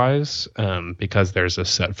otherwise, because there's a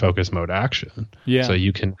set focus mode action. Yeah. So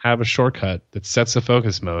you can have a shortcut that sets a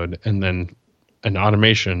focus mode and then an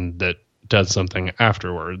automation that does something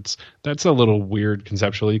afterwards. That's a little weird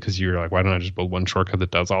conceptually because you're like, why don't I just build one shortcut that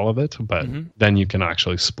does all of it? But then you can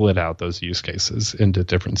actually split out those use cases into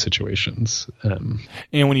different situations. And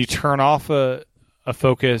when you turn off a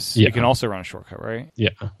focus, you can also run a shortcut, right?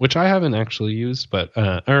 Yeah, which I haven't actually used, but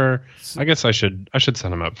or I guess I should set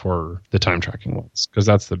them up for the time tracking ones because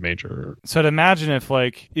that's the major. So to imagine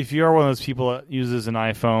if you are one of those people that uses an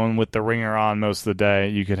iPhone with the ringer on most of the day,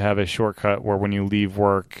 you could have a shortcut where when you leave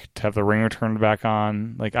work to have the ringer turned back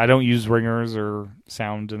on. Like I don't use ringers or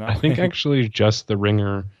sound in that I think actually just the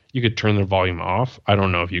ringer, you could turn the volume off. I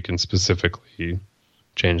don't know if you can specifically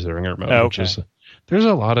change the ringer mode. Okay. There's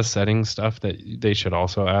a lot of setting stuff that they should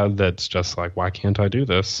also add that's just like, why can't I do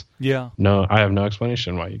this? Yeah. No, I have no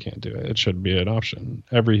explanation why you can't do it. It should be an option.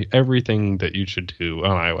 Everything that you should do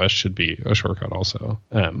on iOS should be a shortcut also,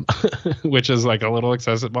 which is like a little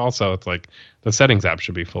excessive. Also, it's like the settings app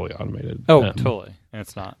should be fully automated. Oh, totally. And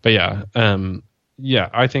it's not. But yeah,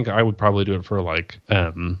 I think I would probably do it for like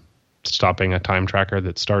stopping a time tracker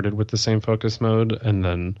that started with the same focus mode, and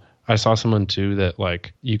then I saw someone too that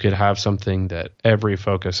like you could have something that every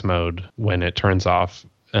focus mode when it turns off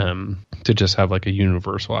to just have like a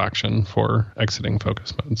universal action for exiting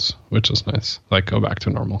focus modes, which is nice. Like go back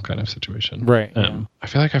to normal kind of situation. Right. I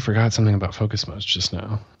feel like I forgot something about focus modes just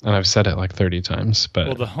now, and I've said it like 30 times.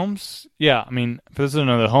 But well, I mean, for those who don't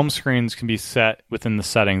know, the home screens can be set within the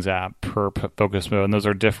settings app per focus mode, and those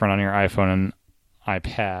are different on your iPhone and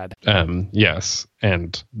iPad. Yes,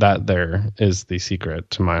 and that there is the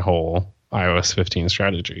secret to my whole iOS 15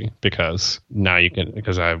 strategy, because now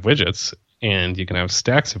because I have widgets, and you can have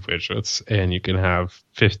stacks of widgets, and you can have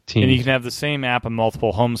 15. And you can have the same app on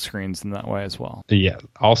multiple home screens in that way as well. Yeah,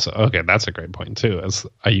 also, okay, that's a great point too, is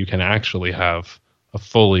you can actually have a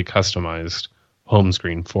fully customized home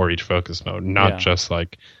screen for each focus mode, not just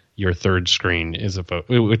like your third screen is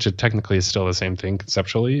which it technically is still the same thing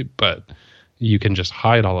conceptually, but you can just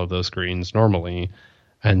hide all of those screens normally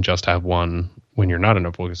and just have one when you're not in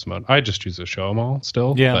a focus mode. I just choose to show them all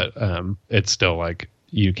still, but it's still like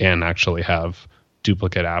you can actually have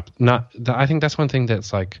duplicate app. I think that's one thing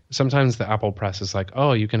that's like sometimes the Apple press is like,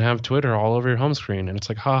 oh, you can have Twitter all over your home screen, and it's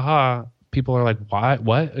like, haha. People are like,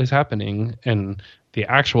 what is happening? And the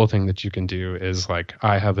actual thing that you can do is like,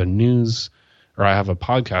 I have a podcast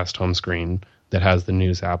home screen that has the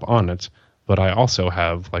news app on it, but I also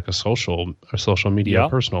have like a social media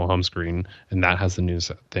personal home screen, and that has the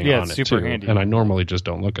news thing on it super too. handy. And I normally just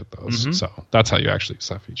don't look at those. So that's how you actually use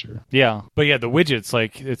that feature. Yeah. But yeah, the widgets,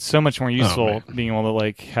 like it's so much more useful being able to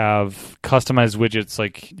like have customized widgets.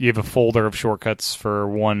 Like you have a folder of shortcuts for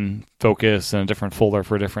one focus and a different folder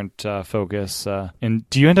for a different focus. And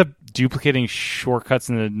do you end up duplicating shortcuts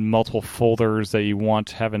in the multiple folders that you want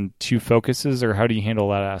to have in two focuses, or how do you handle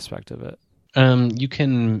that aspect of it? You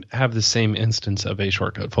can have the same instance of a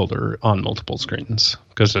shortcut folder on multiple screens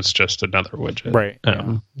because it's just another widget. Right.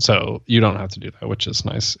 So you don't have to do that, which is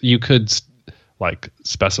nice. You could like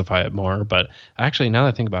specify it more, but actually now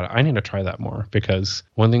that I think about it, I need to try that more, because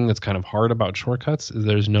one thing that's kind of hard about shortcuts is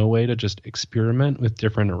there's no way to just experiment with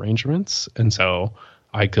different arrangements. And so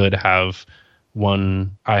I could have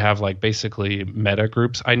I have like basically meta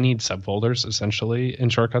groups. I need subfolders essentially in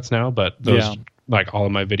shortcuts now, but those like all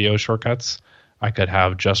of my video shortcuts, I could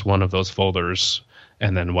have just one of those folders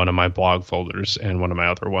and then one of my blog folders and one of my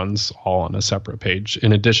other ones all on a separate page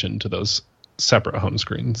in addition to those separate home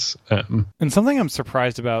screens. And something I'm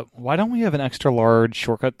surprised about, why don't we have an extra large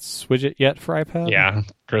shortcuts widget yet for iPad? Yeah,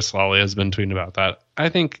 Chris Lawley has been tweeting about that.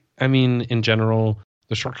 I mean, in general,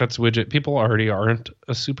 the shortcuts widget, people already aren't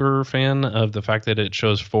a super fan of the fact that it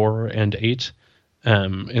shows 4 and 8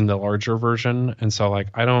 in the larger version. And so like,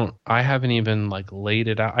 I haven't even like laid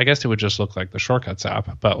it out. I guess it would just look like the shortcuts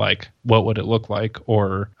app, but like, what would it look like?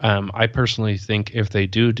 Or I personally think if they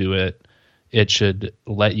do it, it should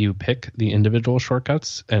let you pick the individual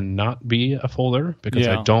shortcuts and not be a folder, because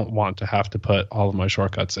I don't want to have to put all of my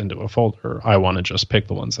shortcuts into a folder. I want to just pick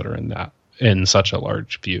the ones that are in such a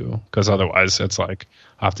large view, because otherwise it's like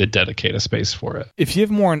I have to dedicate a space for it. If you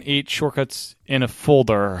have more than 8 shortcuts in a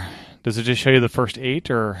folder, does it just show you the first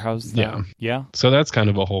 8, or how's that? Yeah. So that's kind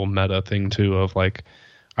of a whole meta thing too, of like,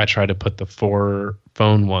 I try to put the 4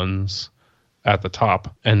 phone ones at the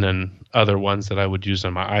top and then other ones that I would use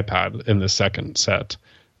on my iPad in the second set.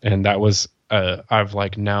 And that was, I've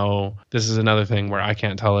like now, this is another thing where I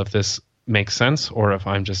can't tell if this makes sense or if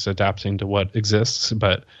I'm just adapting to what exists,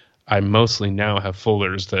 but I mostly now have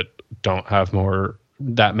folders that don't have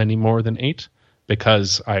that many more than 8,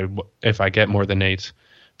 because if I get more than 8,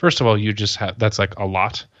 first of all, you just have, that's like a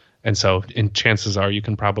lot. And so chances are you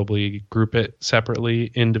can probably group it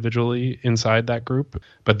separately, individually inside that group.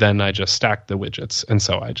 But then I just stack the widgets. And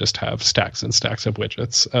so I just have stacks and stacks of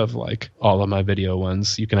widgets of like all of my video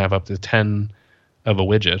ones. You can have up to 10 of a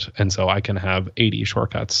widget. And so I can have 80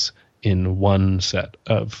 shortcuts in one set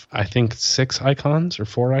of, I think, 6 icons or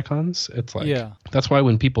 4 icons. It's like, that's why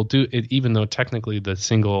when people do it, even though technically the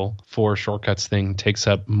single 4 shortcuts thing takes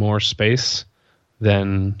up more space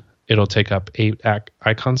than it'll take up 8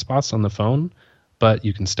 icon spots on the phone, but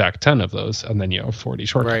you can stack 10 of those and then you have 40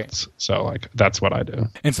 shortcuts. Right. So like that's what I do.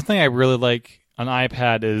 And something I really like on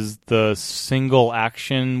iPad is the single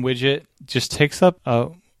action widget just takes up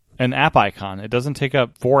an app icon. It doesn't take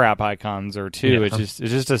up 4 app icons or 2. Yeah. It's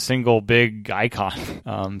just a single big icon.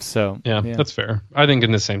 Yeah, that's fair. I think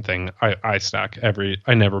in the same thing, I stack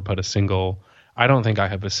I never put I don't think I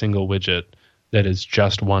have a single widget that is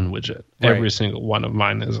just one widget. Right. Every single one of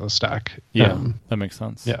mine is a stack. Yeah, that makes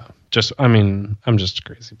sense. Yeah. I'm just a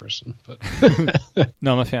crazy person. But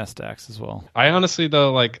no, I'm a fan of stacks as well. I honestly,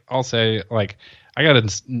 though, like, I'll say, like, I got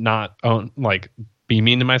to not be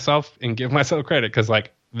mean to myself and give myself credit because,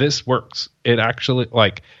 like, this works. It actually,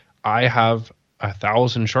 like, I have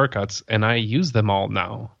 1,000 shortcuts and I use them all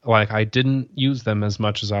now. Like, I didn't use them as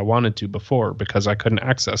much as I wanted to before because I couldn't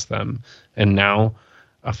access them. And now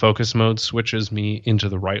a focus mode switches me into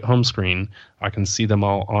the right home screen. I can see them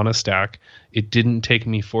all on a stack. It didn't take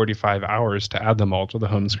me 45 hours to add them all to the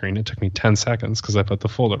home screen. It took me 10 seconds because I put the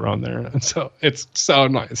folder on there. And so it's so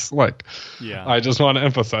nice. Like, I just want to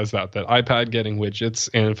emphasize that iPad getting widgets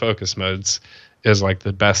and focus modes is like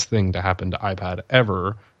the best thing to happen to iPad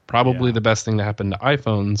ever. Probably the best thing to happen to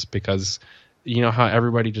iPhones because you know how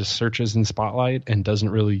everybody just searches in Spotlight and doesn't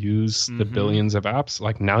really use the billions of apps?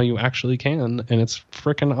 Like now you actually can, and it's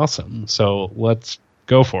freaking awesome. So let's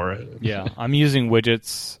go for it. Yeah, I'm using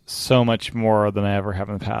widgets so much more than I ever have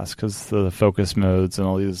in the past because the focus modes and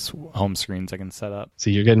all these home screens I can set up.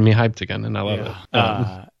 See, you're getting me hyped again, and I love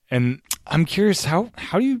it. And I'm curious, how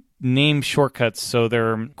do you name shortcuts so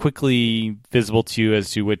they're quickly visible to you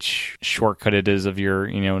as to which shortcut it is of your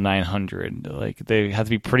 900? Like they have to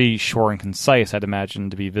be pretty short and concise, I'd imagine,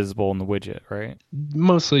 to be visible in the widget, right?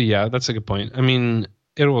 Mostly, yeah, that's a good point. I mean,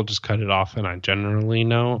 it will just cut it off and I generally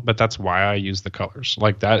know, but that's why I use the colors.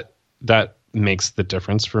 Like that makes the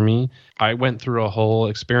difference for me. I went through a whole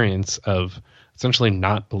experience of essentially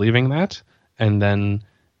not believing that and then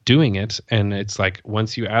doing it, and it's like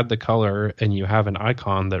once you add the color and you have an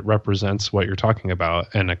icon that represents what you're talking about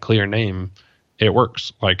and a clear name, it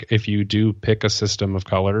works. Like if you do pick a system of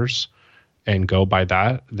colors and go by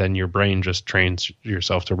that, then your brain just trains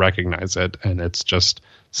yourself to recognize it, and it's just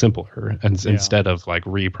simpler and instead of like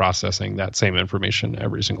reprocessing that same information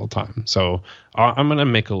every single time. So I'm going to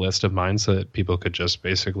make a list of mine so that people could just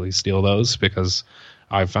basically steal those because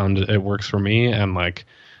I found it works for me. And like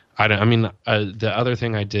the other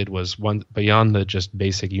thing I did was beyond the just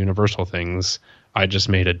basic universal things, I just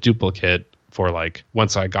made a duplicate for like,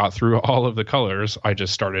 once I got through all of the colors, I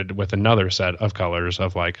just started with another set of colors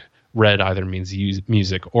of like red either means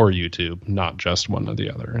music or YouTube, not just one or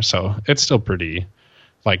the other. So it's still pretty,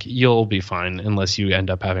 like you'll be fine unless you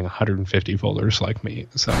end up having 150 folders like me.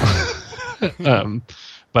 So,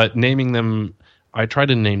 but naming them, I try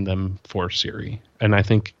to name them for Siri, and I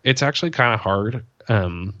think it's actually kind of hard.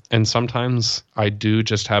 And sometimes I do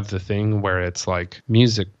just have the thing where it's like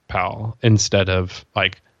Music Pal instead of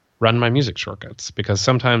like run my music shortcuts, because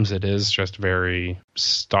sometimes it is just very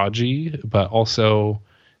stodgy, but also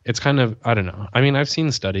it's kind of, I don't know. I mean, I've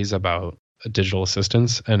seen studies about digital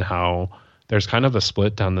assistants and how there's kind of a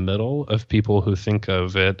split down the middle of people who think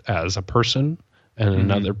of it as a person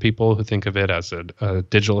and other people who think of it as a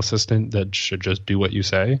digital assistant that should just do what you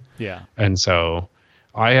say. Yeah. And so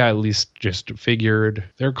I at least just figured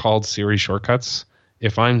they're called Siri shortcuts.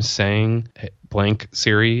 If I'm saying blank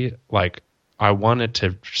Siri, like I want it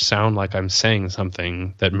to sound like I'm saying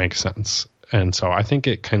something that makes sense. And so I think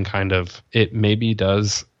it can it maybe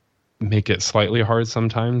does make it slightly hard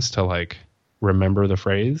sometimes to like remember the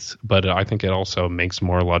phrase, but I think it also makes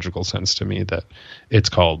more logical sense to me that it's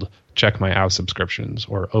called check my app subscriptions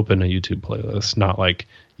or open a YouTube playlist, not like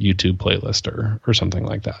YouTube playlist or something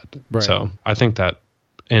like that. Right. So I think that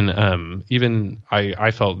And even I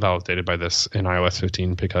felt validated by this in iOS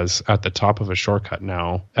 15 because at the top of a shortcut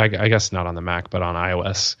now, I guess not on the Mac, but on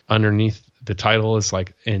iOS, underneath the title is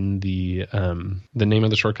like in the name of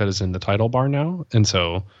the shortcut is in the title bar now. And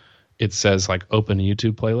so it says like open a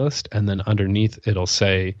YouTube playlist. And then underneath it'll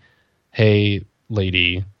say, hey,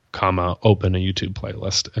 lady, comma, open a YouTube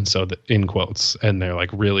playlist. And so in quotes, and they're like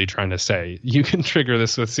really trying to say, you can trigger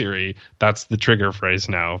this with Siri. That's the trigger phrase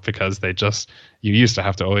now, because you used to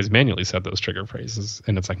have to always manually set those trigger phrases.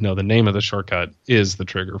 And it's like, no, the name of the shortcut is the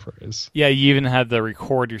trigger phrase. Yeah, you even had to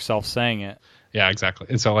record yourself saying it. Yeah, exactly.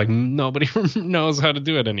 And so like nobody knows how to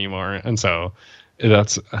do it anymore. And so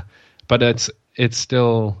but it's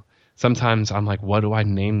still, sometimes I'm like, what do I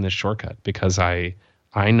name this shortcut? Because I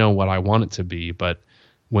know what I want it to be, but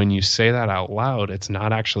when you say that out loud, it's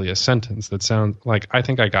not actually a sentence that sounds like, I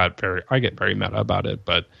think I get very meta about it,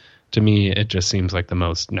 but to me, it just seems like the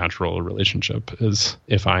most natural relationship is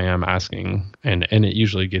if I am asking, and it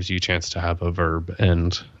usually gives you a chance to have a verb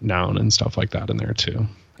and noun and stuff like that in there too.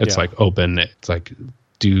 It's like open, it's like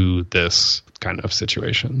do this kind of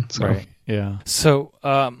situation. So. Right. Yeah. So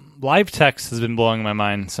live text has been blowing my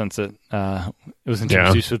mind since it was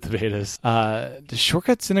introduced with the betas. Does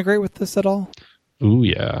Shortcuts integrate with this at all? Ooh,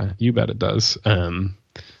 yeah, you bet it does.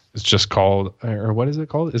 It's just called, or what is it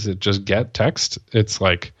called? Is it just get text? It's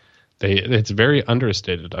like it's very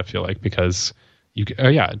understated, I feel like, because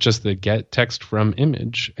just the get text from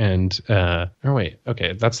image and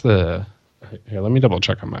that's the. Here, let me double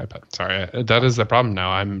check on my iPad. Sorry, that is the problem now.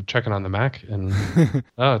 I'm checking on the Mac, and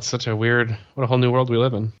it's such a weird, what a whole new world we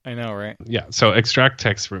live in. I know, right? Yeah, so extract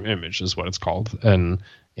text from image is what it's called, and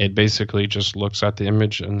it basically just looks at the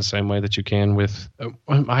image in the same way that you can with.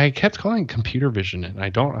 I kept calling it computer vision, and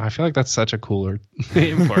I feel like that's such a cooler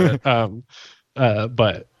name for it.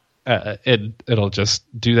 But it'll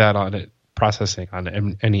just do that on it, processing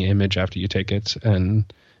on any image after you take it,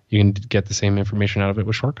 and you can get the same information out of it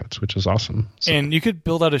with shortcuts, which is awesome. So. And you could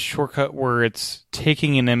build out a shortcut where it's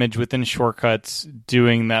taking an image within shortcuts,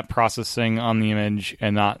 doing that processing on the image,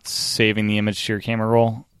 and not saving the image to your camera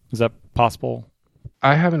roll. Is that possible?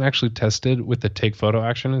 I haven't actually tested with the take photo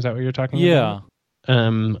action. Is that what you're talking about?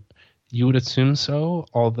 Yeah. You would assume so,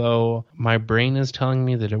 although my brain is telling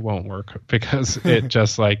me that it won't work because it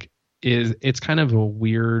just it's kind of a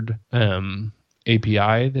weird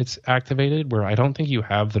API that's activated where I don't think you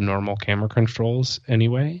have the normal camera controls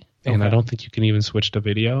anyway. And I don't think you can even switch to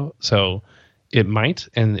video. So it might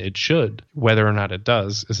and it should. Whether or not it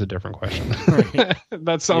does is a different question. Right.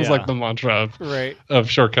 That sounds like the mantra of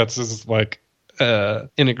shortcuts is like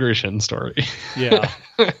integration story. Yeah.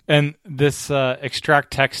 And this extract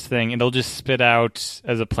text thing, it'll just spit out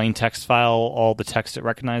as a plain text file all the text it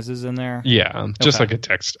recognizes in there? Yeah, just like a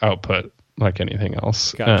text output like anything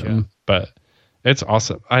else. Gotcha. But it's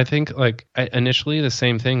awesome. I think initially the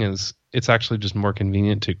same thing is it's actually just more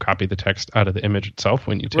convenient to copy the text out of the image itself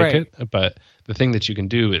when you take it. But the thing that you can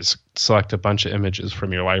do is select a bunch of images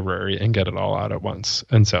from your library and get it all out at once.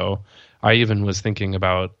 And so I even was thinking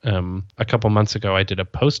about a couple months ago, I did a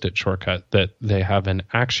Post-it shortcut that they have an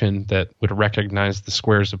action that would recognize the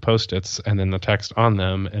squares of Post-its and then the text on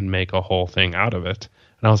them and make a whole thing out of it.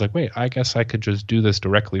 And I was like, wait, I guess I could just do this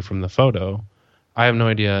directly from the photo. I have no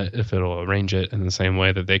idea if it'll arrange it in the same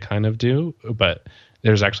way that they kind of do, but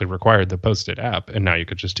there's actually required the Post-it app, and now you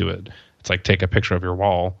could just do it. It's like take a picture of your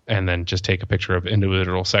wall and then just take a picture of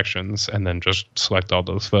individual sections and then just select all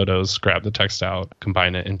those photos, grab the text out,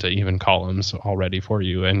 combine it into even columns already for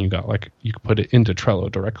you, and you can put it into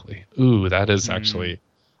Trello directly. Ooh, that is actually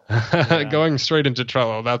going straight into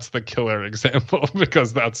Trello. That's the killer example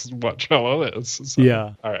because that's what Trello is. So,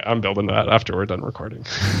 yeah. All right, I'm building that after we're done recording.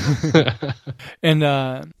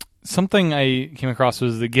 And something I came across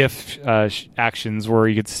was the GIF actions where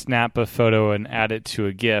you could snap a photo and add it to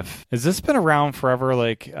a GIF. Has this been around forever?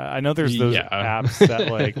 I know there's those apps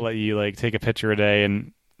that let you take a picture a day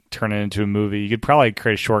and turn it into a movie. You could probably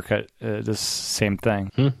create a shortcut, this same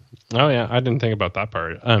thing. Oh yeah, I didn't think about that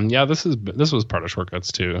part. This was part of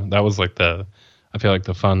shortcuts too. That was I feel like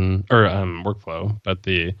the fun workflow, but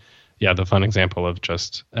the fun example of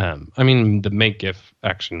just the make GIF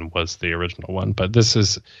action was the original one, but this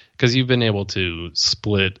is because you've been able to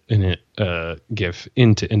split GIF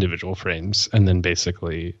into individual frames and then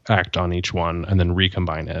basically act on each one and then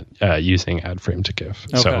recombine it using add frame to GIF.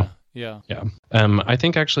 Okay. So yeah. I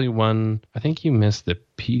think actually I think you missed the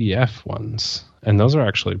PDF ones, and those are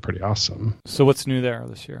actually pretty awesome. So what's new there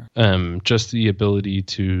this year? Just the ability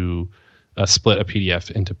to split a PDF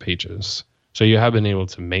into pages. So you have been able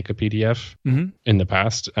to make a PDF Mm-hmm. in the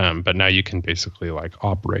past, but now you can basically like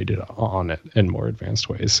operate it on it in more advanced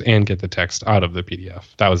ways and get the text out of the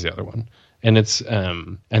PDF. That was the other one. And it's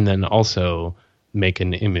and then also make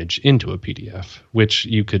an image into a PDF, which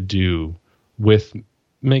you could do with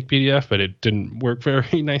Make PDF, but it didn't work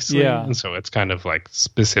very nicely. Yeah. And so it's kind of like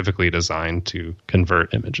specifically designed to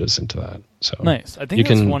convert images into that. So Nice. I think you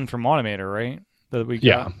that's can, one from Automator, right? That we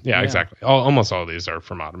yeah, got. yeah, exactly. Almost all of these are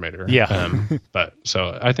from Automator. Yeah. But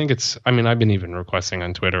so I think I've been even requesting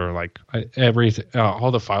on Twitter, like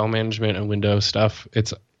all the file management and Windows stuff.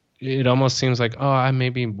 It almost seems like, oh, I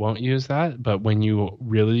maybe won't use that. But when you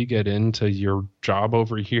really get into your job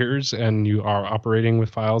over years and you are operating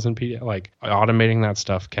with files in PDF, like automating that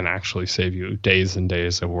stuff can actually save you days and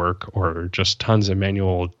days of work or just tons of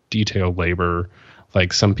manual detailed labor.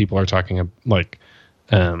 Like some people are talking like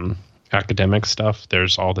academic stuff.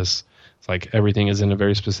 There's all this, it's like everything is in a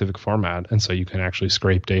very specific format. And so you can actually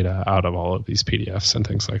scrape data out of all of these PDFs and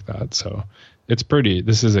things like that. So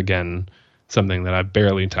this is again, something that I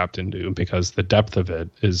barely tapped into because the depth of it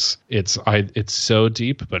is it's so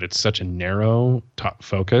deep, but it's such a narrow top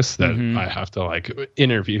focus that I have to like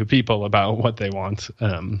interview people about what they want.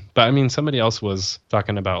 But I mean, somebody else was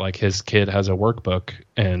talking about like his kid has a workbook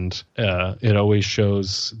and it always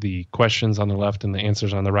shows the questions on the left and the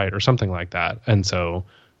answers on the right or something like that. And so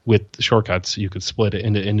with shortcuts, you could split it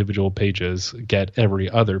into individual pages, get every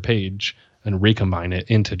other page and recombine it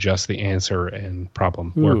into just the answer and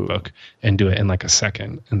problem workbook and do it in like a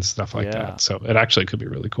second and stuff like that. So it actually could be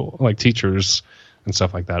really cool. Like teachers and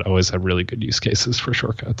stuff like that always have really good use cases for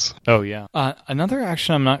shortcuts. Oh, yeah. Another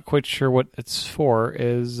action I'm not quite sure what it's for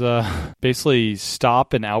is basically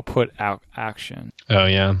stop and output action. Oh,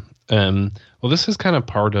 yeah. Well, this is kind of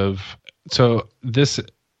part of... So this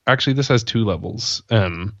has two levels.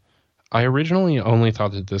 I originally only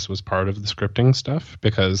thought that this was part of the scripting stuff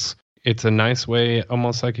because... it's a nice way,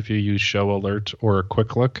 almost like if you use show alert or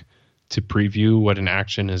quick look to preview what an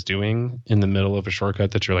action is doing in the middle of a shortcut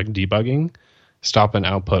that you're like debugging. Stop and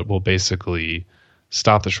output will basically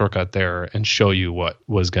stop the shortcut there and show you what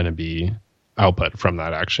was going to be output from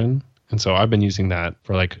that action. And so I've been using that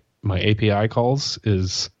for like my API calls.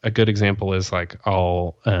 Is a good example is like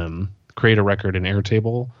I'll create a record in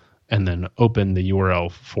Airtable and then open the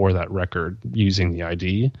URL for that record using the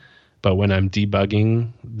ID. But when I'm debugging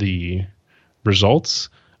the results,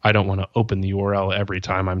 I don't want to open the URL every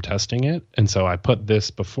time I'm testing it. And so I put this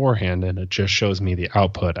beforehand and it just shows me the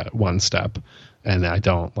output at one step. And I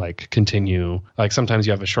don't like continue. Like sometimes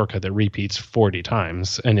you have a shortcut that repeats 40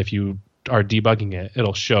 times. And if you are debugging it,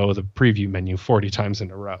 it'll show the preview menu 40 times in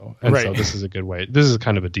a row. And so this is a good way. This is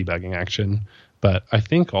kind of a debugging action. But I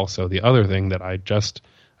think also the other thing that I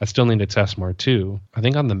still need to test more too. I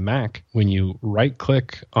think on the Mac, when you right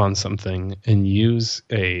click on something and use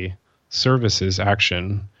a services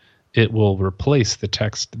action, it will replace the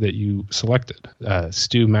text that you selected.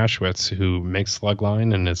 Stu Maschwitz, who makes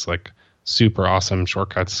Slugline and is like super awesome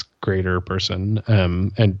shortcuts creator person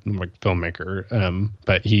and like filmmaker.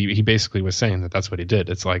 But he basically was saying that that's what he did.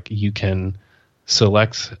 It's like you can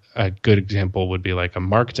select, a good example would be like a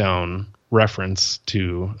markdown reference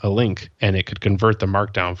to a link, and it could convert the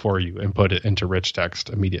markdown for you and put it into rich text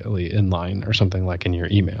immediately in line or something like in your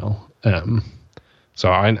email. So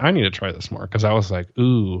I need to try this more because I was like,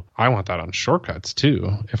 ooh, I want that on shortcuts too.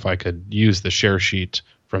 If I could use the share sheet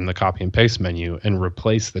from the copy and paste menu and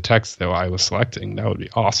replace the text that I was selecting, that would be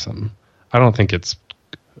awesome. I don't think it's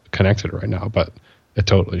connected right now, but it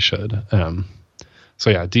totally should. So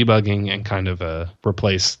yeah, debugging and kind of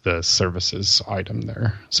replace the services item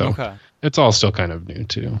there. So it's all still kind of new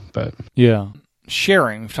too, but yeah.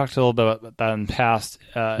 Sharing. We've talked a little bit about that in the past.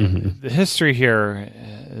 The history here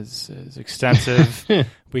is extensive.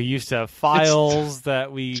 We used to have files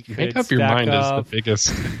that we could make up your mind is the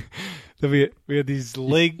biggest. We had these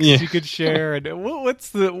links you could share, and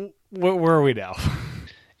where are we now?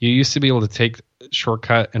 You used to be able to take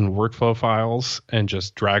shortcut and workflow files and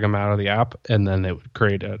just drag them out of the app, and then it would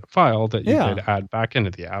create a file that you could add back into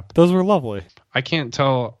the app. Those were lovely. I can't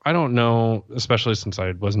tell. I don't know, especially since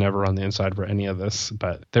I was never on the inside for any of this,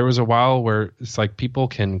 but there was a while where it's like people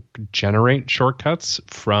can generate shortcuts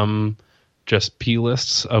from just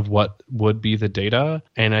p-lists of what would be the data.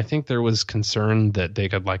 And I think there was concern that they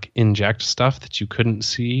could like inject stuff that you couldn't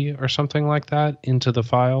see or something like that into the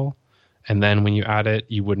file. And then when you add it,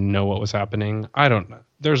 you wouldn't know what was happening. I don't know.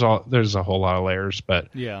 There's a whole lot of layers, but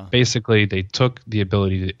basically they took the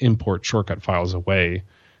ability to import shortcut files away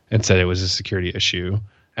and said it was a security issue.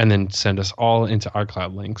 and then send us all into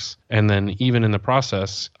iCloud links. And then even in the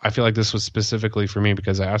process, I feel like this was specifically for me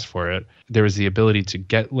because I asked for it. There was the ability to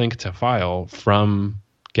get link to file from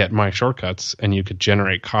Get My Shortcuts, and you could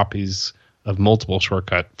generate copies of multiple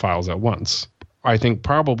shortcut files at once. I think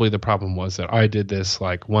probably the problem was that I did this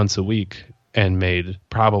like once a week and made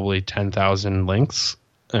probably 10,000 links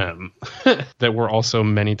that were also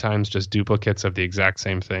many times just duplicates of the exact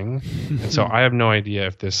same thing. And so I have no idea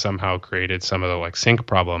if this somehow created some of the like sync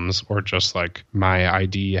problems, or just like my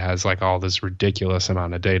ID has like all this ridiculous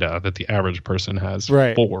amount of data that the average person has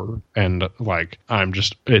four. And like,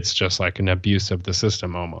 it's just like an abuse of the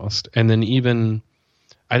system almost. And then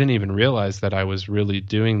I didn't even realize that I was really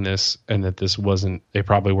doing this, and that they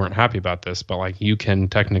probably weren't happy about this, but like you can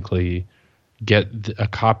technically get a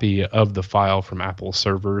copy of the file from Apple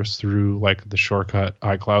servers through like the shortcut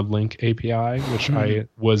iCloud link API, which I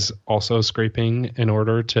was also scraping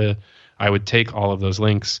I would take all of those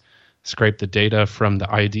links, scrape the data from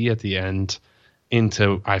the ID at the end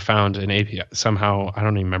I found an API somehow. I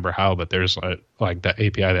don't even remember how, but there's like the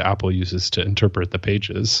API that Apple uses to interpret the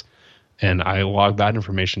pages. And I logged that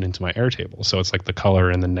information into my Airtable. So it's like the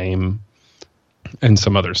color and the name and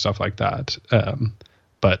some other stuff like that.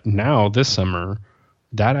 But now this summer,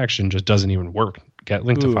 that action just doesn't even work. Get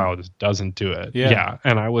link to file just doesn't do it. Yeah.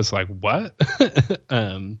 And I was like, what?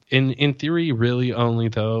 In theory, really only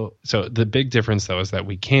though. So the big difference though is that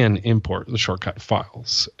we can import the shortcut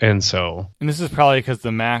files. And this is probably because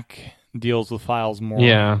the Mac deals with files more.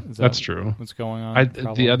 Yeah, that's true. What's going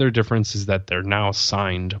on? The other difference is that they're now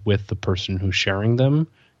signed with the person who's sharing them,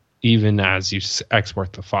 even as you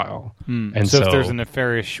export the file. And so if there's a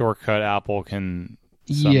nefarious shortcut, Apple can...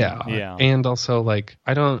 Yeah. And also, like,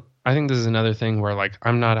 I think this is another thing where, like,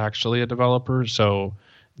 I'm not actually a developer, so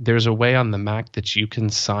there's a way on the Mac that you can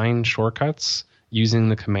sign shortcuts using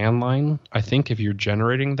the command line. I think if you're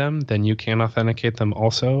generating them, then you can authenticate them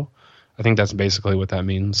also. I think that's basically what that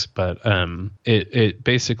means. But it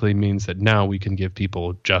basically means that now we can give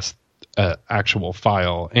people just an actual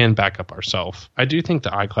file and back up ourselves. I do think the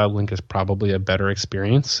iCloud link is probably a better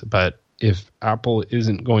experience, but if Apple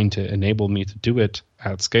isn't going to enable me to do it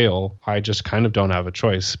at scale, I just kind of don't have a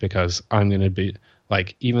choice, because I'm going to be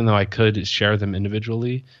like, even though I could share them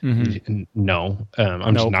individually, no,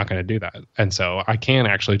 I'm just not going to do that. And so I can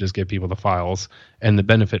actually just give people the files. And the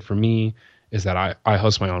benefit for me is that I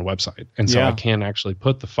host my own website. And so I can actually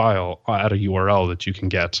put the file at a URL that you can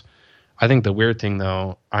get. I think the weird thing,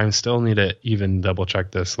 though, I still need to even double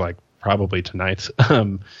check this, like, probably tonight,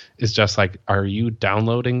 is just like, are you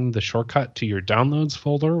downloading the shortcut to your downloads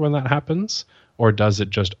folder when that happens, or does it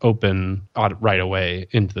just open right away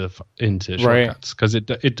into shortcuts? Because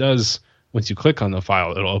it does. Once you click on the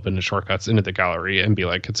file, it'll open the shortcuts into the gallery and be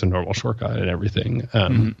like it's a normal shortcut and everything.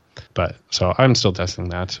 But so I'm still testing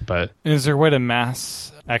that. But is there a way to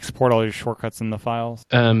mass export all your shortcuts in the files?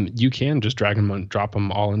 You can just drag them and drop them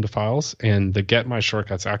all into files. And the Get My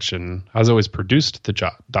Shortcuts action has always produced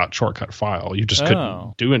the .shortcut file. You just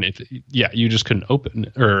couldn't do anything. Yeah, you just couldn't open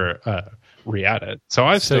or re-add it. So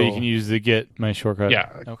you can use the Get My Shortcut. Yeah.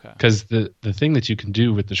 Okay. Because the thing that you can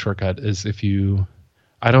do with the shortcut is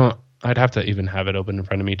I'd have to even have it open in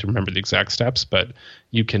front of me to remember the exact steps, but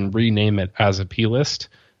you can rename it as a plist,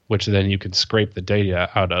 which then you can scrape the data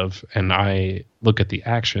out of, and I look at the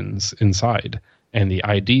actions inside and the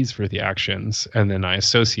IDs for the actions, and then I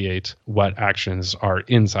associate what actions are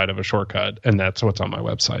inside of a shortcut, and that's what's on my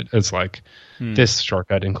website. It's like, this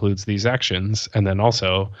shortcut includes these actions, and then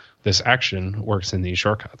also this action works in these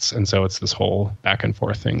shortcuts. And so it's this whole back and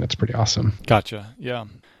forth thing that's pretty awesome. Gotcha. Yeah.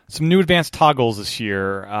 Some new advanced toggles this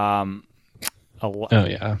year.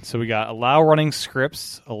 So we got allow running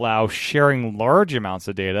scripts, allow sharing large amounts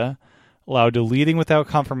of data, allow deleting without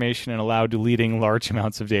confirmation, and allow deleting large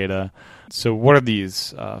amounts of data. So what are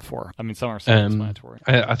these for? I mean, some are self-explanatory.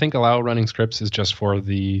 I think allow running scripts is just for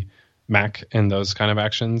the Mac and those kind of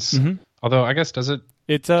actions. Although I guess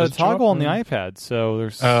it's a toggle on the iPad. So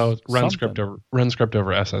there's run script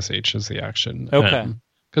over SSH is the action. Okay.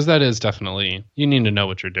 Because that is definitely, you need to know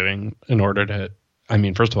what you're doing in order to, I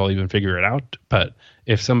mean, first of all, even figure it out. But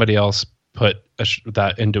if somebody else put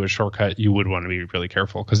that into a shortcut, you would want to be really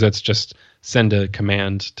careful, because that's just send a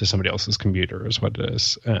command to somebody else's computer is what it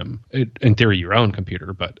is. In theory, your own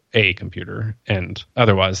computer, but a computer. And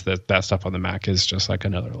otherwise, that stuff on the Mac is just like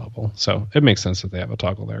another level. So it makes sense that they have a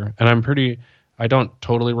toggle there. And I don't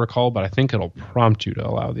totally recall, but I think it'll prompt you to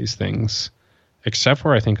allow these things. Except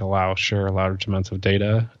for, I think, share large amounts of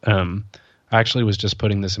data. I actually was just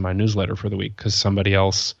putting this in my newsletter for the week because somebody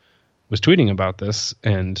else was tweeting about this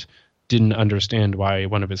and didn't understand why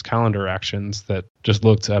one of his calendar actions that just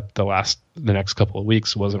looked up the next couple of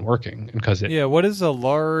weeks wasn't working. Because Yeah, what is a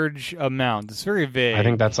large amount? It's very vague. I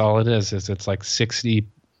think that's all it is it's like 60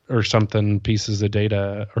 or something pieces of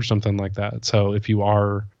data or something like that. So if you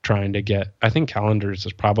are trying to get, I think calendars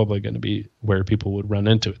is probably going to be where people would run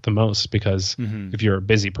into it the most, because if you're a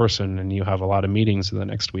busy person and you have a lot of meetings in the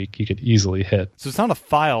next week, you could easily hit. So it's not a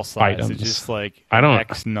file size. Items. It's just like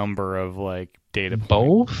X number of like data points.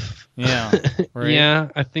 Both? Yeah. Right? Yeah,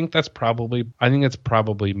 I think it's probably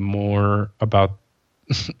more about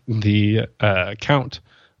the count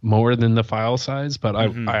more than the file size, but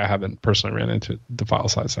I haven't personally ran into the file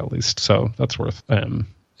size at least, so that's worth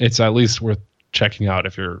it's at least worth checking out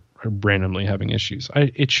if you're randomly having issues.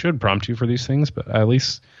 It should prompt you for these things, but at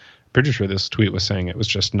least pretty sure this tweet was saying it was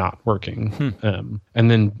just not working. And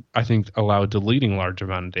then I think allow deleting large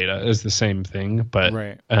amount of data is the same thing, but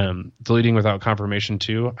deleting without confirmation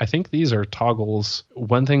too. I think these are toggles.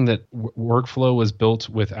 One thing that workflow was built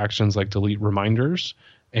with actions like delete reminders,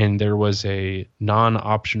 and there was a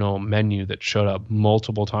non-optional menu that showed up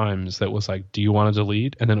multiple times that was like, do you want to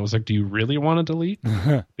delete? And then it was like, do you really want to delete?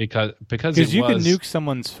 Because you can nuke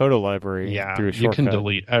someone's photo library through a shortcut. You can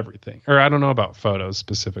delete everything. Or I don't know about photos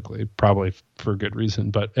specifically, probably for good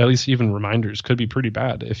reason, but at least even reminders could be pretty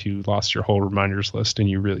bad if you lost your whole reminders list and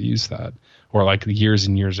you really use that. Or like years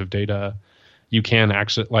and years of data. You can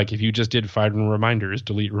actually, like, if you just did find reminders,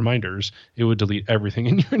 delete reminders, it would delete everything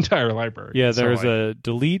in your entire library. Yeah, there's a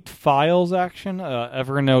delete files action,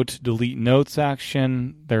 Evernote delete notes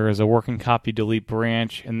action. There is a working copy delete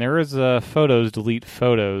branch, and there is a photos delete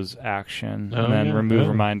photos action, and then remove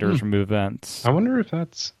reminders, remove events. I wonder if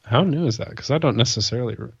how new is that? Because I don't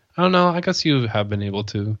necessarily. I don't know. I guess you have been able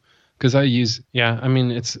to. Because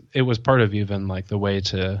it was part of even like the way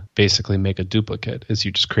to basically make a duplicate is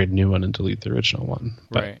you just create a new one and delete the original one.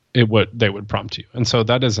 But they would prompt you. And so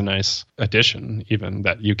that is a nice addition, even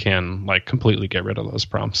that you can like completely get rid of those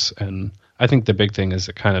prompts. And I think the big thing is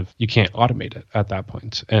you can't automate it at that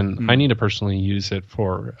point. And I need to personally use it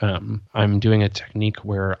for, I'm doing a technique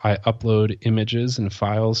where I upload images and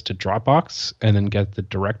files to Dropbox and then get the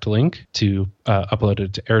direct link to upload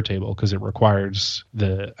it to Airtable, because it requires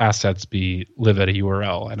the assets live at a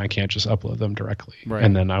URL and I can't just upload them directly. Right.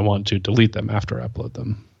 And then I want to delete them after I upload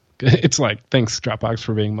them. It's like, thanks Dropbox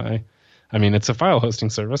for being it's a file hosting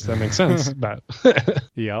service. That makes sense. But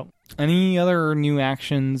yep. Any other new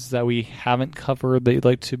actions that we haven't covered that you'd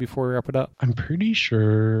like to before we wrap it up? I'm pretty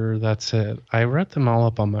sure that's it. I wrote them all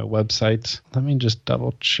up on my website. Let me just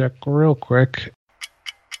double check real quick.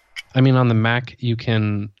 On the Mac, you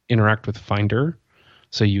can interact with Finder.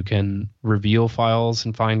 So you can reveal files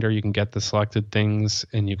in Finder. You can get the selected things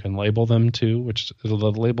and you can label them too, which the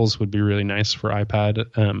labels would be really nice for iPad.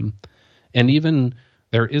 And even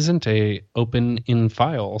there isn't a open in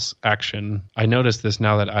files action. I noticed this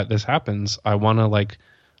now that this happens. I want to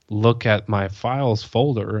look at my files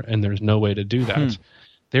folder and there's no way to do that.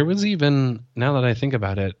 There was even, now that I think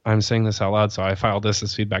about it, I'm saying this out loud, so I filed this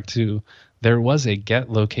as feedback too. There was a get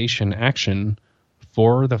location action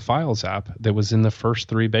for the Files app that was in the first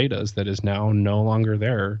 3 betas that is now no longer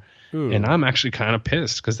there. Ooh. And I'm actually kind of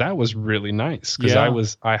pissed because that was really nice,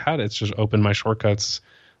 because I had it just open my shortcuts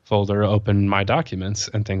folder, open my documents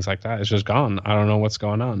and things like that. It's just gone. I don't know what's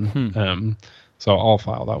going on. So I'll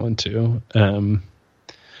file that one too.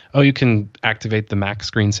 You can activate the Mac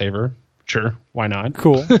screensaver. Sure, why not?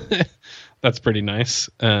 Cool. That's pretty nice.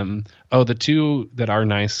 The 2 that are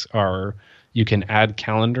nice are you can add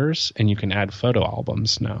calendars and you can add photo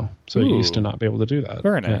albums now. So you used to not be able to do that.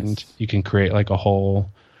 Very nice. And you can create a whole,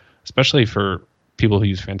 especially for people who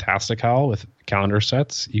use Fantastical with calendar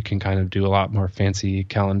sets, you can kind of do a lot more fancy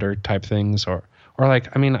calendar type things. Or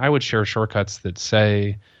I would share shortcuts that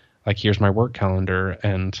say, here's my work calendar.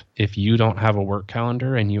 And if you don't have a work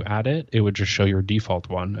calendar and you add it, it would just show your default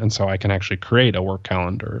one. And so I can actually create a work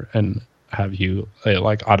calendar and have you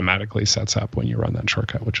automatically sets up when you run that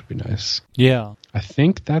shortcut, which would be nice. Yeah. I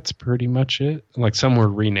think that's pretty much it. Some were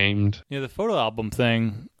renamed. Yeah, the photo album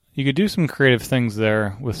thing, you could do some creative things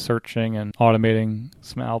there with searching and automating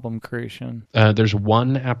some album creation. There's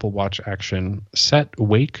one Apple Watch action, set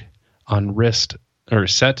wake on wrist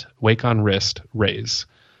raise.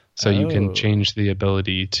 So you can change the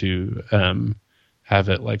ability to have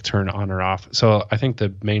it yeah, turn on or off. So I think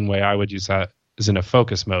the main way I would use that is in a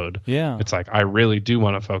focus mode. Yeah. It's like, I really do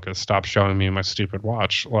want to focus. Stop showing me my stupid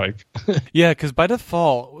watch. Like, yeah, because by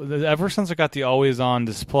default, ever since I got the always on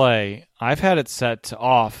display, I've had it set to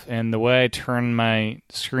off. And the way I turn my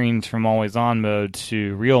screens from always on mode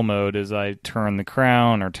to real mode is I turn the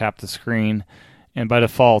crown or tap the screen. And by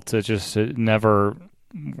default, it never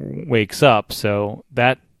wakes up. So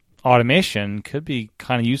that automation could be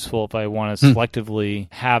kind of useful if I want to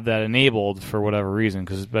selectively have that enabled for whatever reason,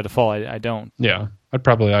 because by default I don't. Yeah, I'd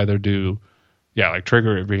probably either do, like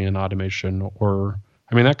trigger it being an automation, or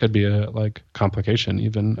I mean that could be a like complication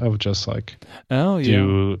even of just like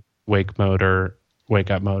do wake mode or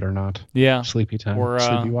wake up mode or not. Yeah, sleepy time or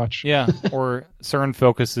sleepy watch. Yeah, or certain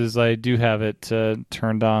focuses I do have it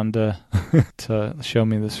turned on to to show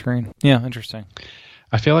me the screen. Yeah, interesting.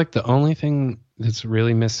 I feel like the only thing that's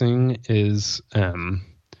really missing is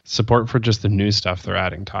support for just the new stuff they're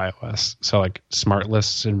adding to iOS. So like smart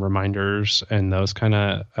lists and reminders and those kind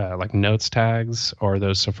of like notes tags or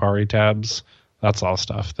those Safari tabs. That's all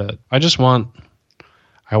stuff that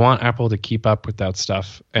I want Apple to keep up with that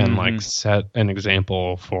stuff and like set an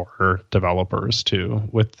example for developers too,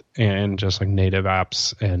 and just like native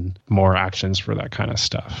apps and more actions for that kind of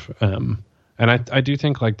stuff. And I do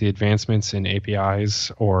think like the advancements in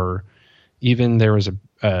APIs, or even there was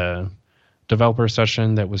a developer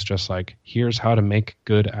session that was just like, here's how to make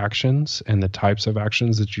good actions and the types of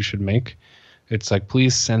actions that you should make. It's like,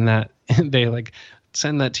 please send that. They like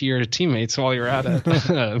send that to your teammates while you're at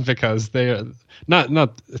it because they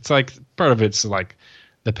not. It's like part of it's like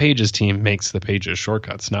the Pages team makes the Pages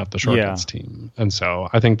shortcuts, not the shortcuts team. And so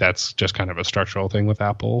I think that's just kind of a structural thing with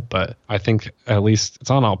Apple, but I think at least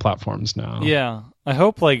it's on all platforms now. Yeah. I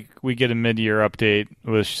hope like we get a mid-year update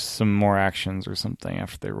with some more actions or something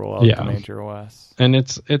after they roll out the major OS. And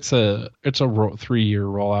it's a 3-year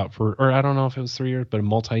rollout or I don't know if it was 3 years, but a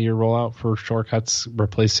multi-year rollout for shortcuts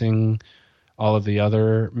replacing all of the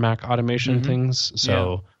other Mac automation things.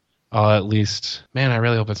 So I'll at least, I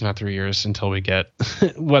really hope it's not 3 years until we get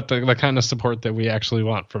what the kind of support that we actually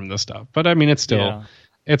want from this stuff. But I mean, it's still,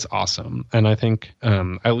 it's awesome. And I think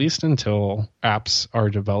at least until apps are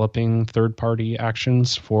developing third-party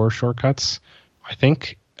actions for shortcuts, I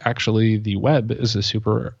think actually the web is a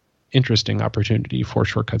super interesting opportunity for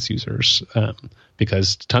shortcuts users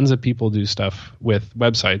because tons of people do stuff with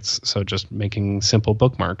websites. So just making simple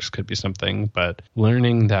bookmarks could be something, but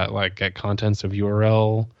learning that like at contents of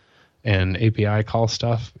URL and API call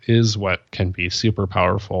stuff is what can be super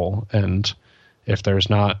powerful. And if there's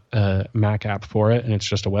not a Mac app for it and it's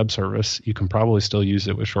just a web service, you can probably still use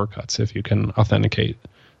it with shortcuts if you can authenticate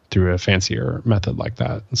through a fancier method like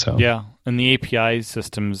that. So yeah, and the API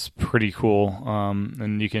system's pretty cool.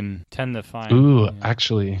 And you can tend to find.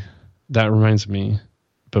 Actually, that reminds me.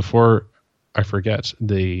 Before I forget,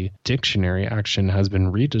 the dictionary action has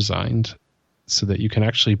been redesigned so that you can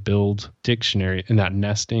actually build dictionary and that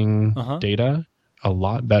nesting data a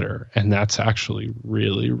lot better. And that's actually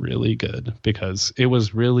really, really good because it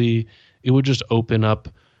would just open up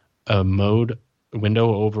a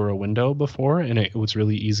window over a window before, and it was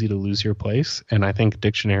really easy to lose your place. And I think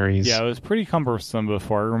dictionaries... Yeah, it was pretty cumbersome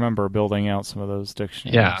before. I remember building out some of those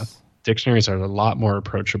dictionaries. Yeah, dictionaries are a lot more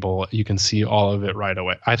approachable. You can see all of it right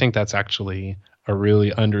away. I think that's actually a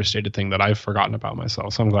really understated thing that I've forgotten about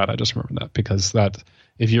myself. So I'm glad I just remembered that, because that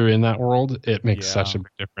if you're in that world, it makes such a big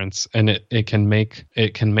difference, and it can make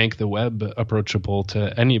the web approachable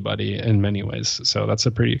to anybody in many ways. So that's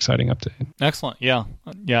a pretty exciting update. Excellent. Yeah.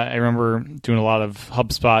 I remember doing a lot of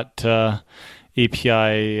HubSpot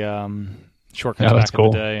API shortcuts back in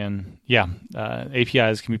the day, and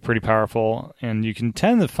APIs can be pretty powerful, and you can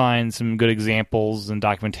tend to find some good examples and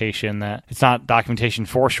documentation that it's not documentation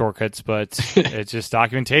for shortcuts, but it's just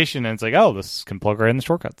documentation, and it's like, oh, this can plug right in the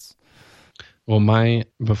shortcuts. Well,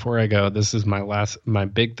 before I go, this is my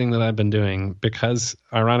big thing that I've been doing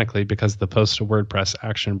ironically, because the post to WordPress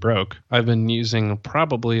action broke. I've been using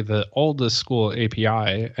probably the oldest school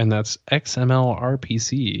API, and that's XML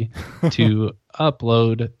RPC to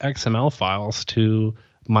upload XML files to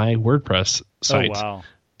my WordPress site. Oh, wow.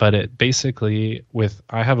 But it basically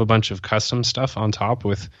I have a bunch of custom stuff on top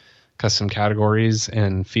with custom categories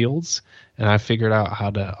and fields, and I figured out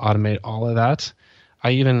how to automate all of that.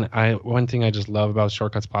 One thing I just love about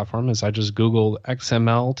Shortcuts platform is I just Googled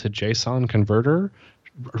XML to JSON converter,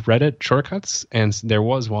 Reddit shortcuts, and there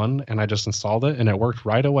was one, and I just installed it, and it worked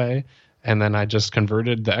right away. And then I just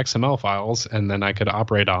converted the XML files, and then I could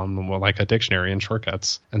operate on them like a dictionary in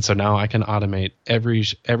Shortcuts. And so now I can automate every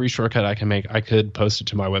shortcut I can make. I could post it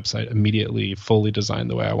to my website immediately, fully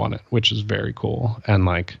designed the way I want it, which is very cool. And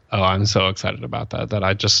I'm so excited about that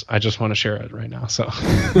I just want to share it right now. So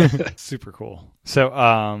super cool. So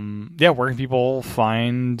where can people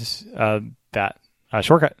find that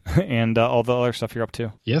shortcut and all the other stuff you're up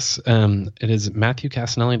to? Yes, it is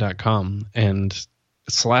MatthewCassinelli.com, and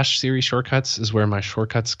 /series shortcuts is where my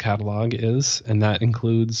shortcuts catalog is, and that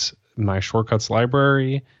includes my shortcuts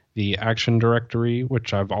library the Action Directory,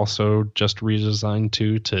 which I've also just redesigned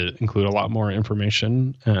to include a lot more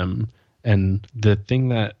information. And the thing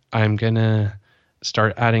that I'm going to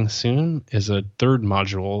start adding soon is a third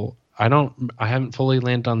module. I haven't fully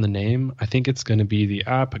landed on the name. I think it's going to be the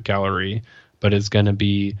app gallery, but it's going to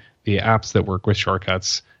be the apps that work with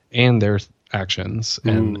shortcuts and their actions,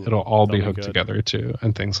 and it'll all be hooked together too,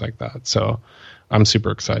 and things like that. So I'm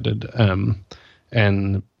super excited.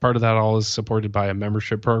 And part of that all is supported by a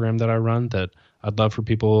membership program that I run that I'd love for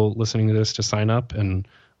people listening to this to sign up and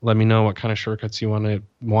let me know what kind of shortcuts you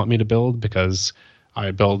want me to build, because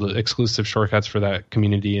I build exclusive shortcuts for that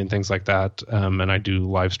community and things like that. And I do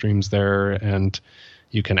live streams there, and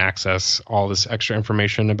you can access all this extra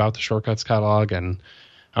information about the shortcuts catalog. And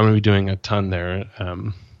I'm going to be doing a ton there.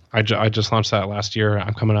 I just launched that last year.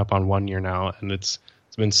 I'm coming up on 1 year now, and it's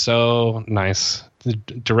been so nice. The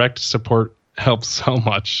direct support helps so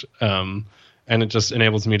much. And it just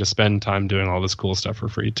enables me to spend time doing all this cool stuff for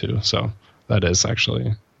free too. So that is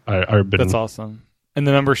actually, that's awesome. And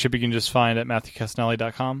the membership you can just find at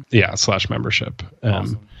MatthewCassinelli.com. Yeah, /membership.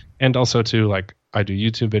 Awesome. And also too, like, I do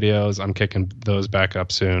YouTube videos. I'm kicking those back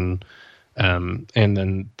up soon. And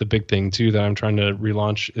then the big thing too that I'm trying to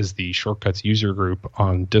relaunch is the Shortcuts user group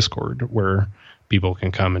on Discord, where people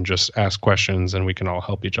can come and just ask questions and we can all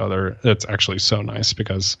help each other. It's actually so nice,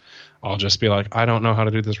 because I'll just be like, I don't know how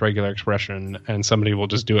to do this regular expression, and somebody will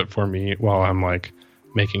just do it for me while I'm like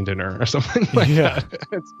making dinner or something like that.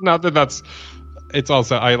 It's not that it's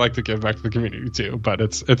also, I like to give back to the community too, but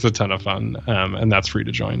it's a ton of fun, and that's free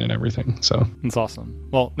to join and everything. So it's awesome.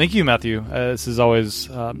 Well, thank you, Matthew. This is always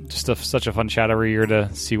just such a fun chat every year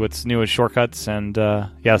to see what's new with Shortcuts, and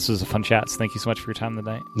this was a fun chat. So thank you so much for your time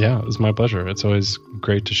today. Yeah, it was my pleasure. It's always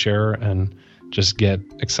great to share and just get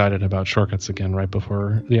excited about Shortcuts again right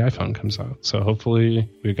before the iPhone comes out. So hopefully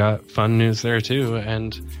we got fun news there too,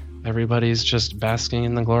 and everybody's just basking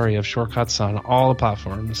in the glory of Shortcuts on all the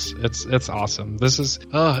platforms. It's awesome. This is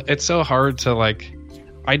it's so hard to like.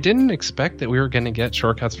 I didn't expect that we were going to get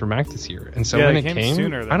Shortcuts for Mac this year, and so when it came,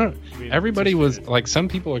 sooner everybody was like, some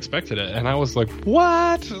people expected it, and I was like,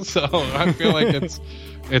 what? So I feel like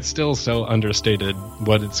it's still so understated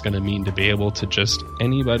what it's going to mean to be able to just,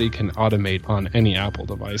 anybody can automate on any Apple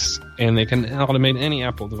device, and they can automate any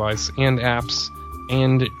Apple device and apps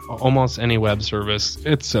and almost any web service.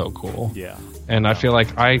 It's so cool. Yeah. And I feel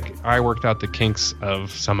like I worked out the kinks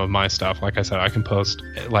of some of my stuff. Like I said, I can post,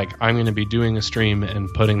 like, I'm going to be doing a stream and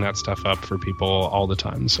putting that stuff up for people all the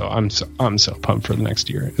time. So I'm so pumped for the next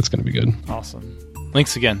year. It's going to be good. Awesome.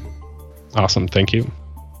 Thanks again. Awesome. Thank you.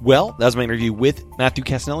 Well, that was my interview with Matthew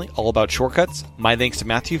Cassinelli, all about Shortcuts. My thanks to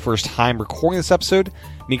Matthew for his time recording this episode.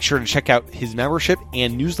 Make sure to check out his membership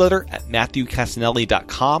and newsletter at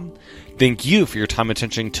MatthewCassinelli.com. Thank you for your time and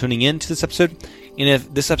attention tuning in to this episode. And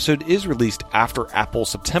if this episode is released after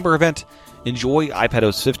Apple's September event, enjoy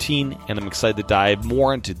iPadOS 15, and I'm excited to dive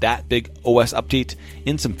more into that big OS update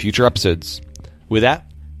in some future episodes. With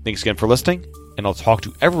that, thanks again for listening, and I'll talk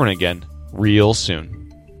to everyone again real soon.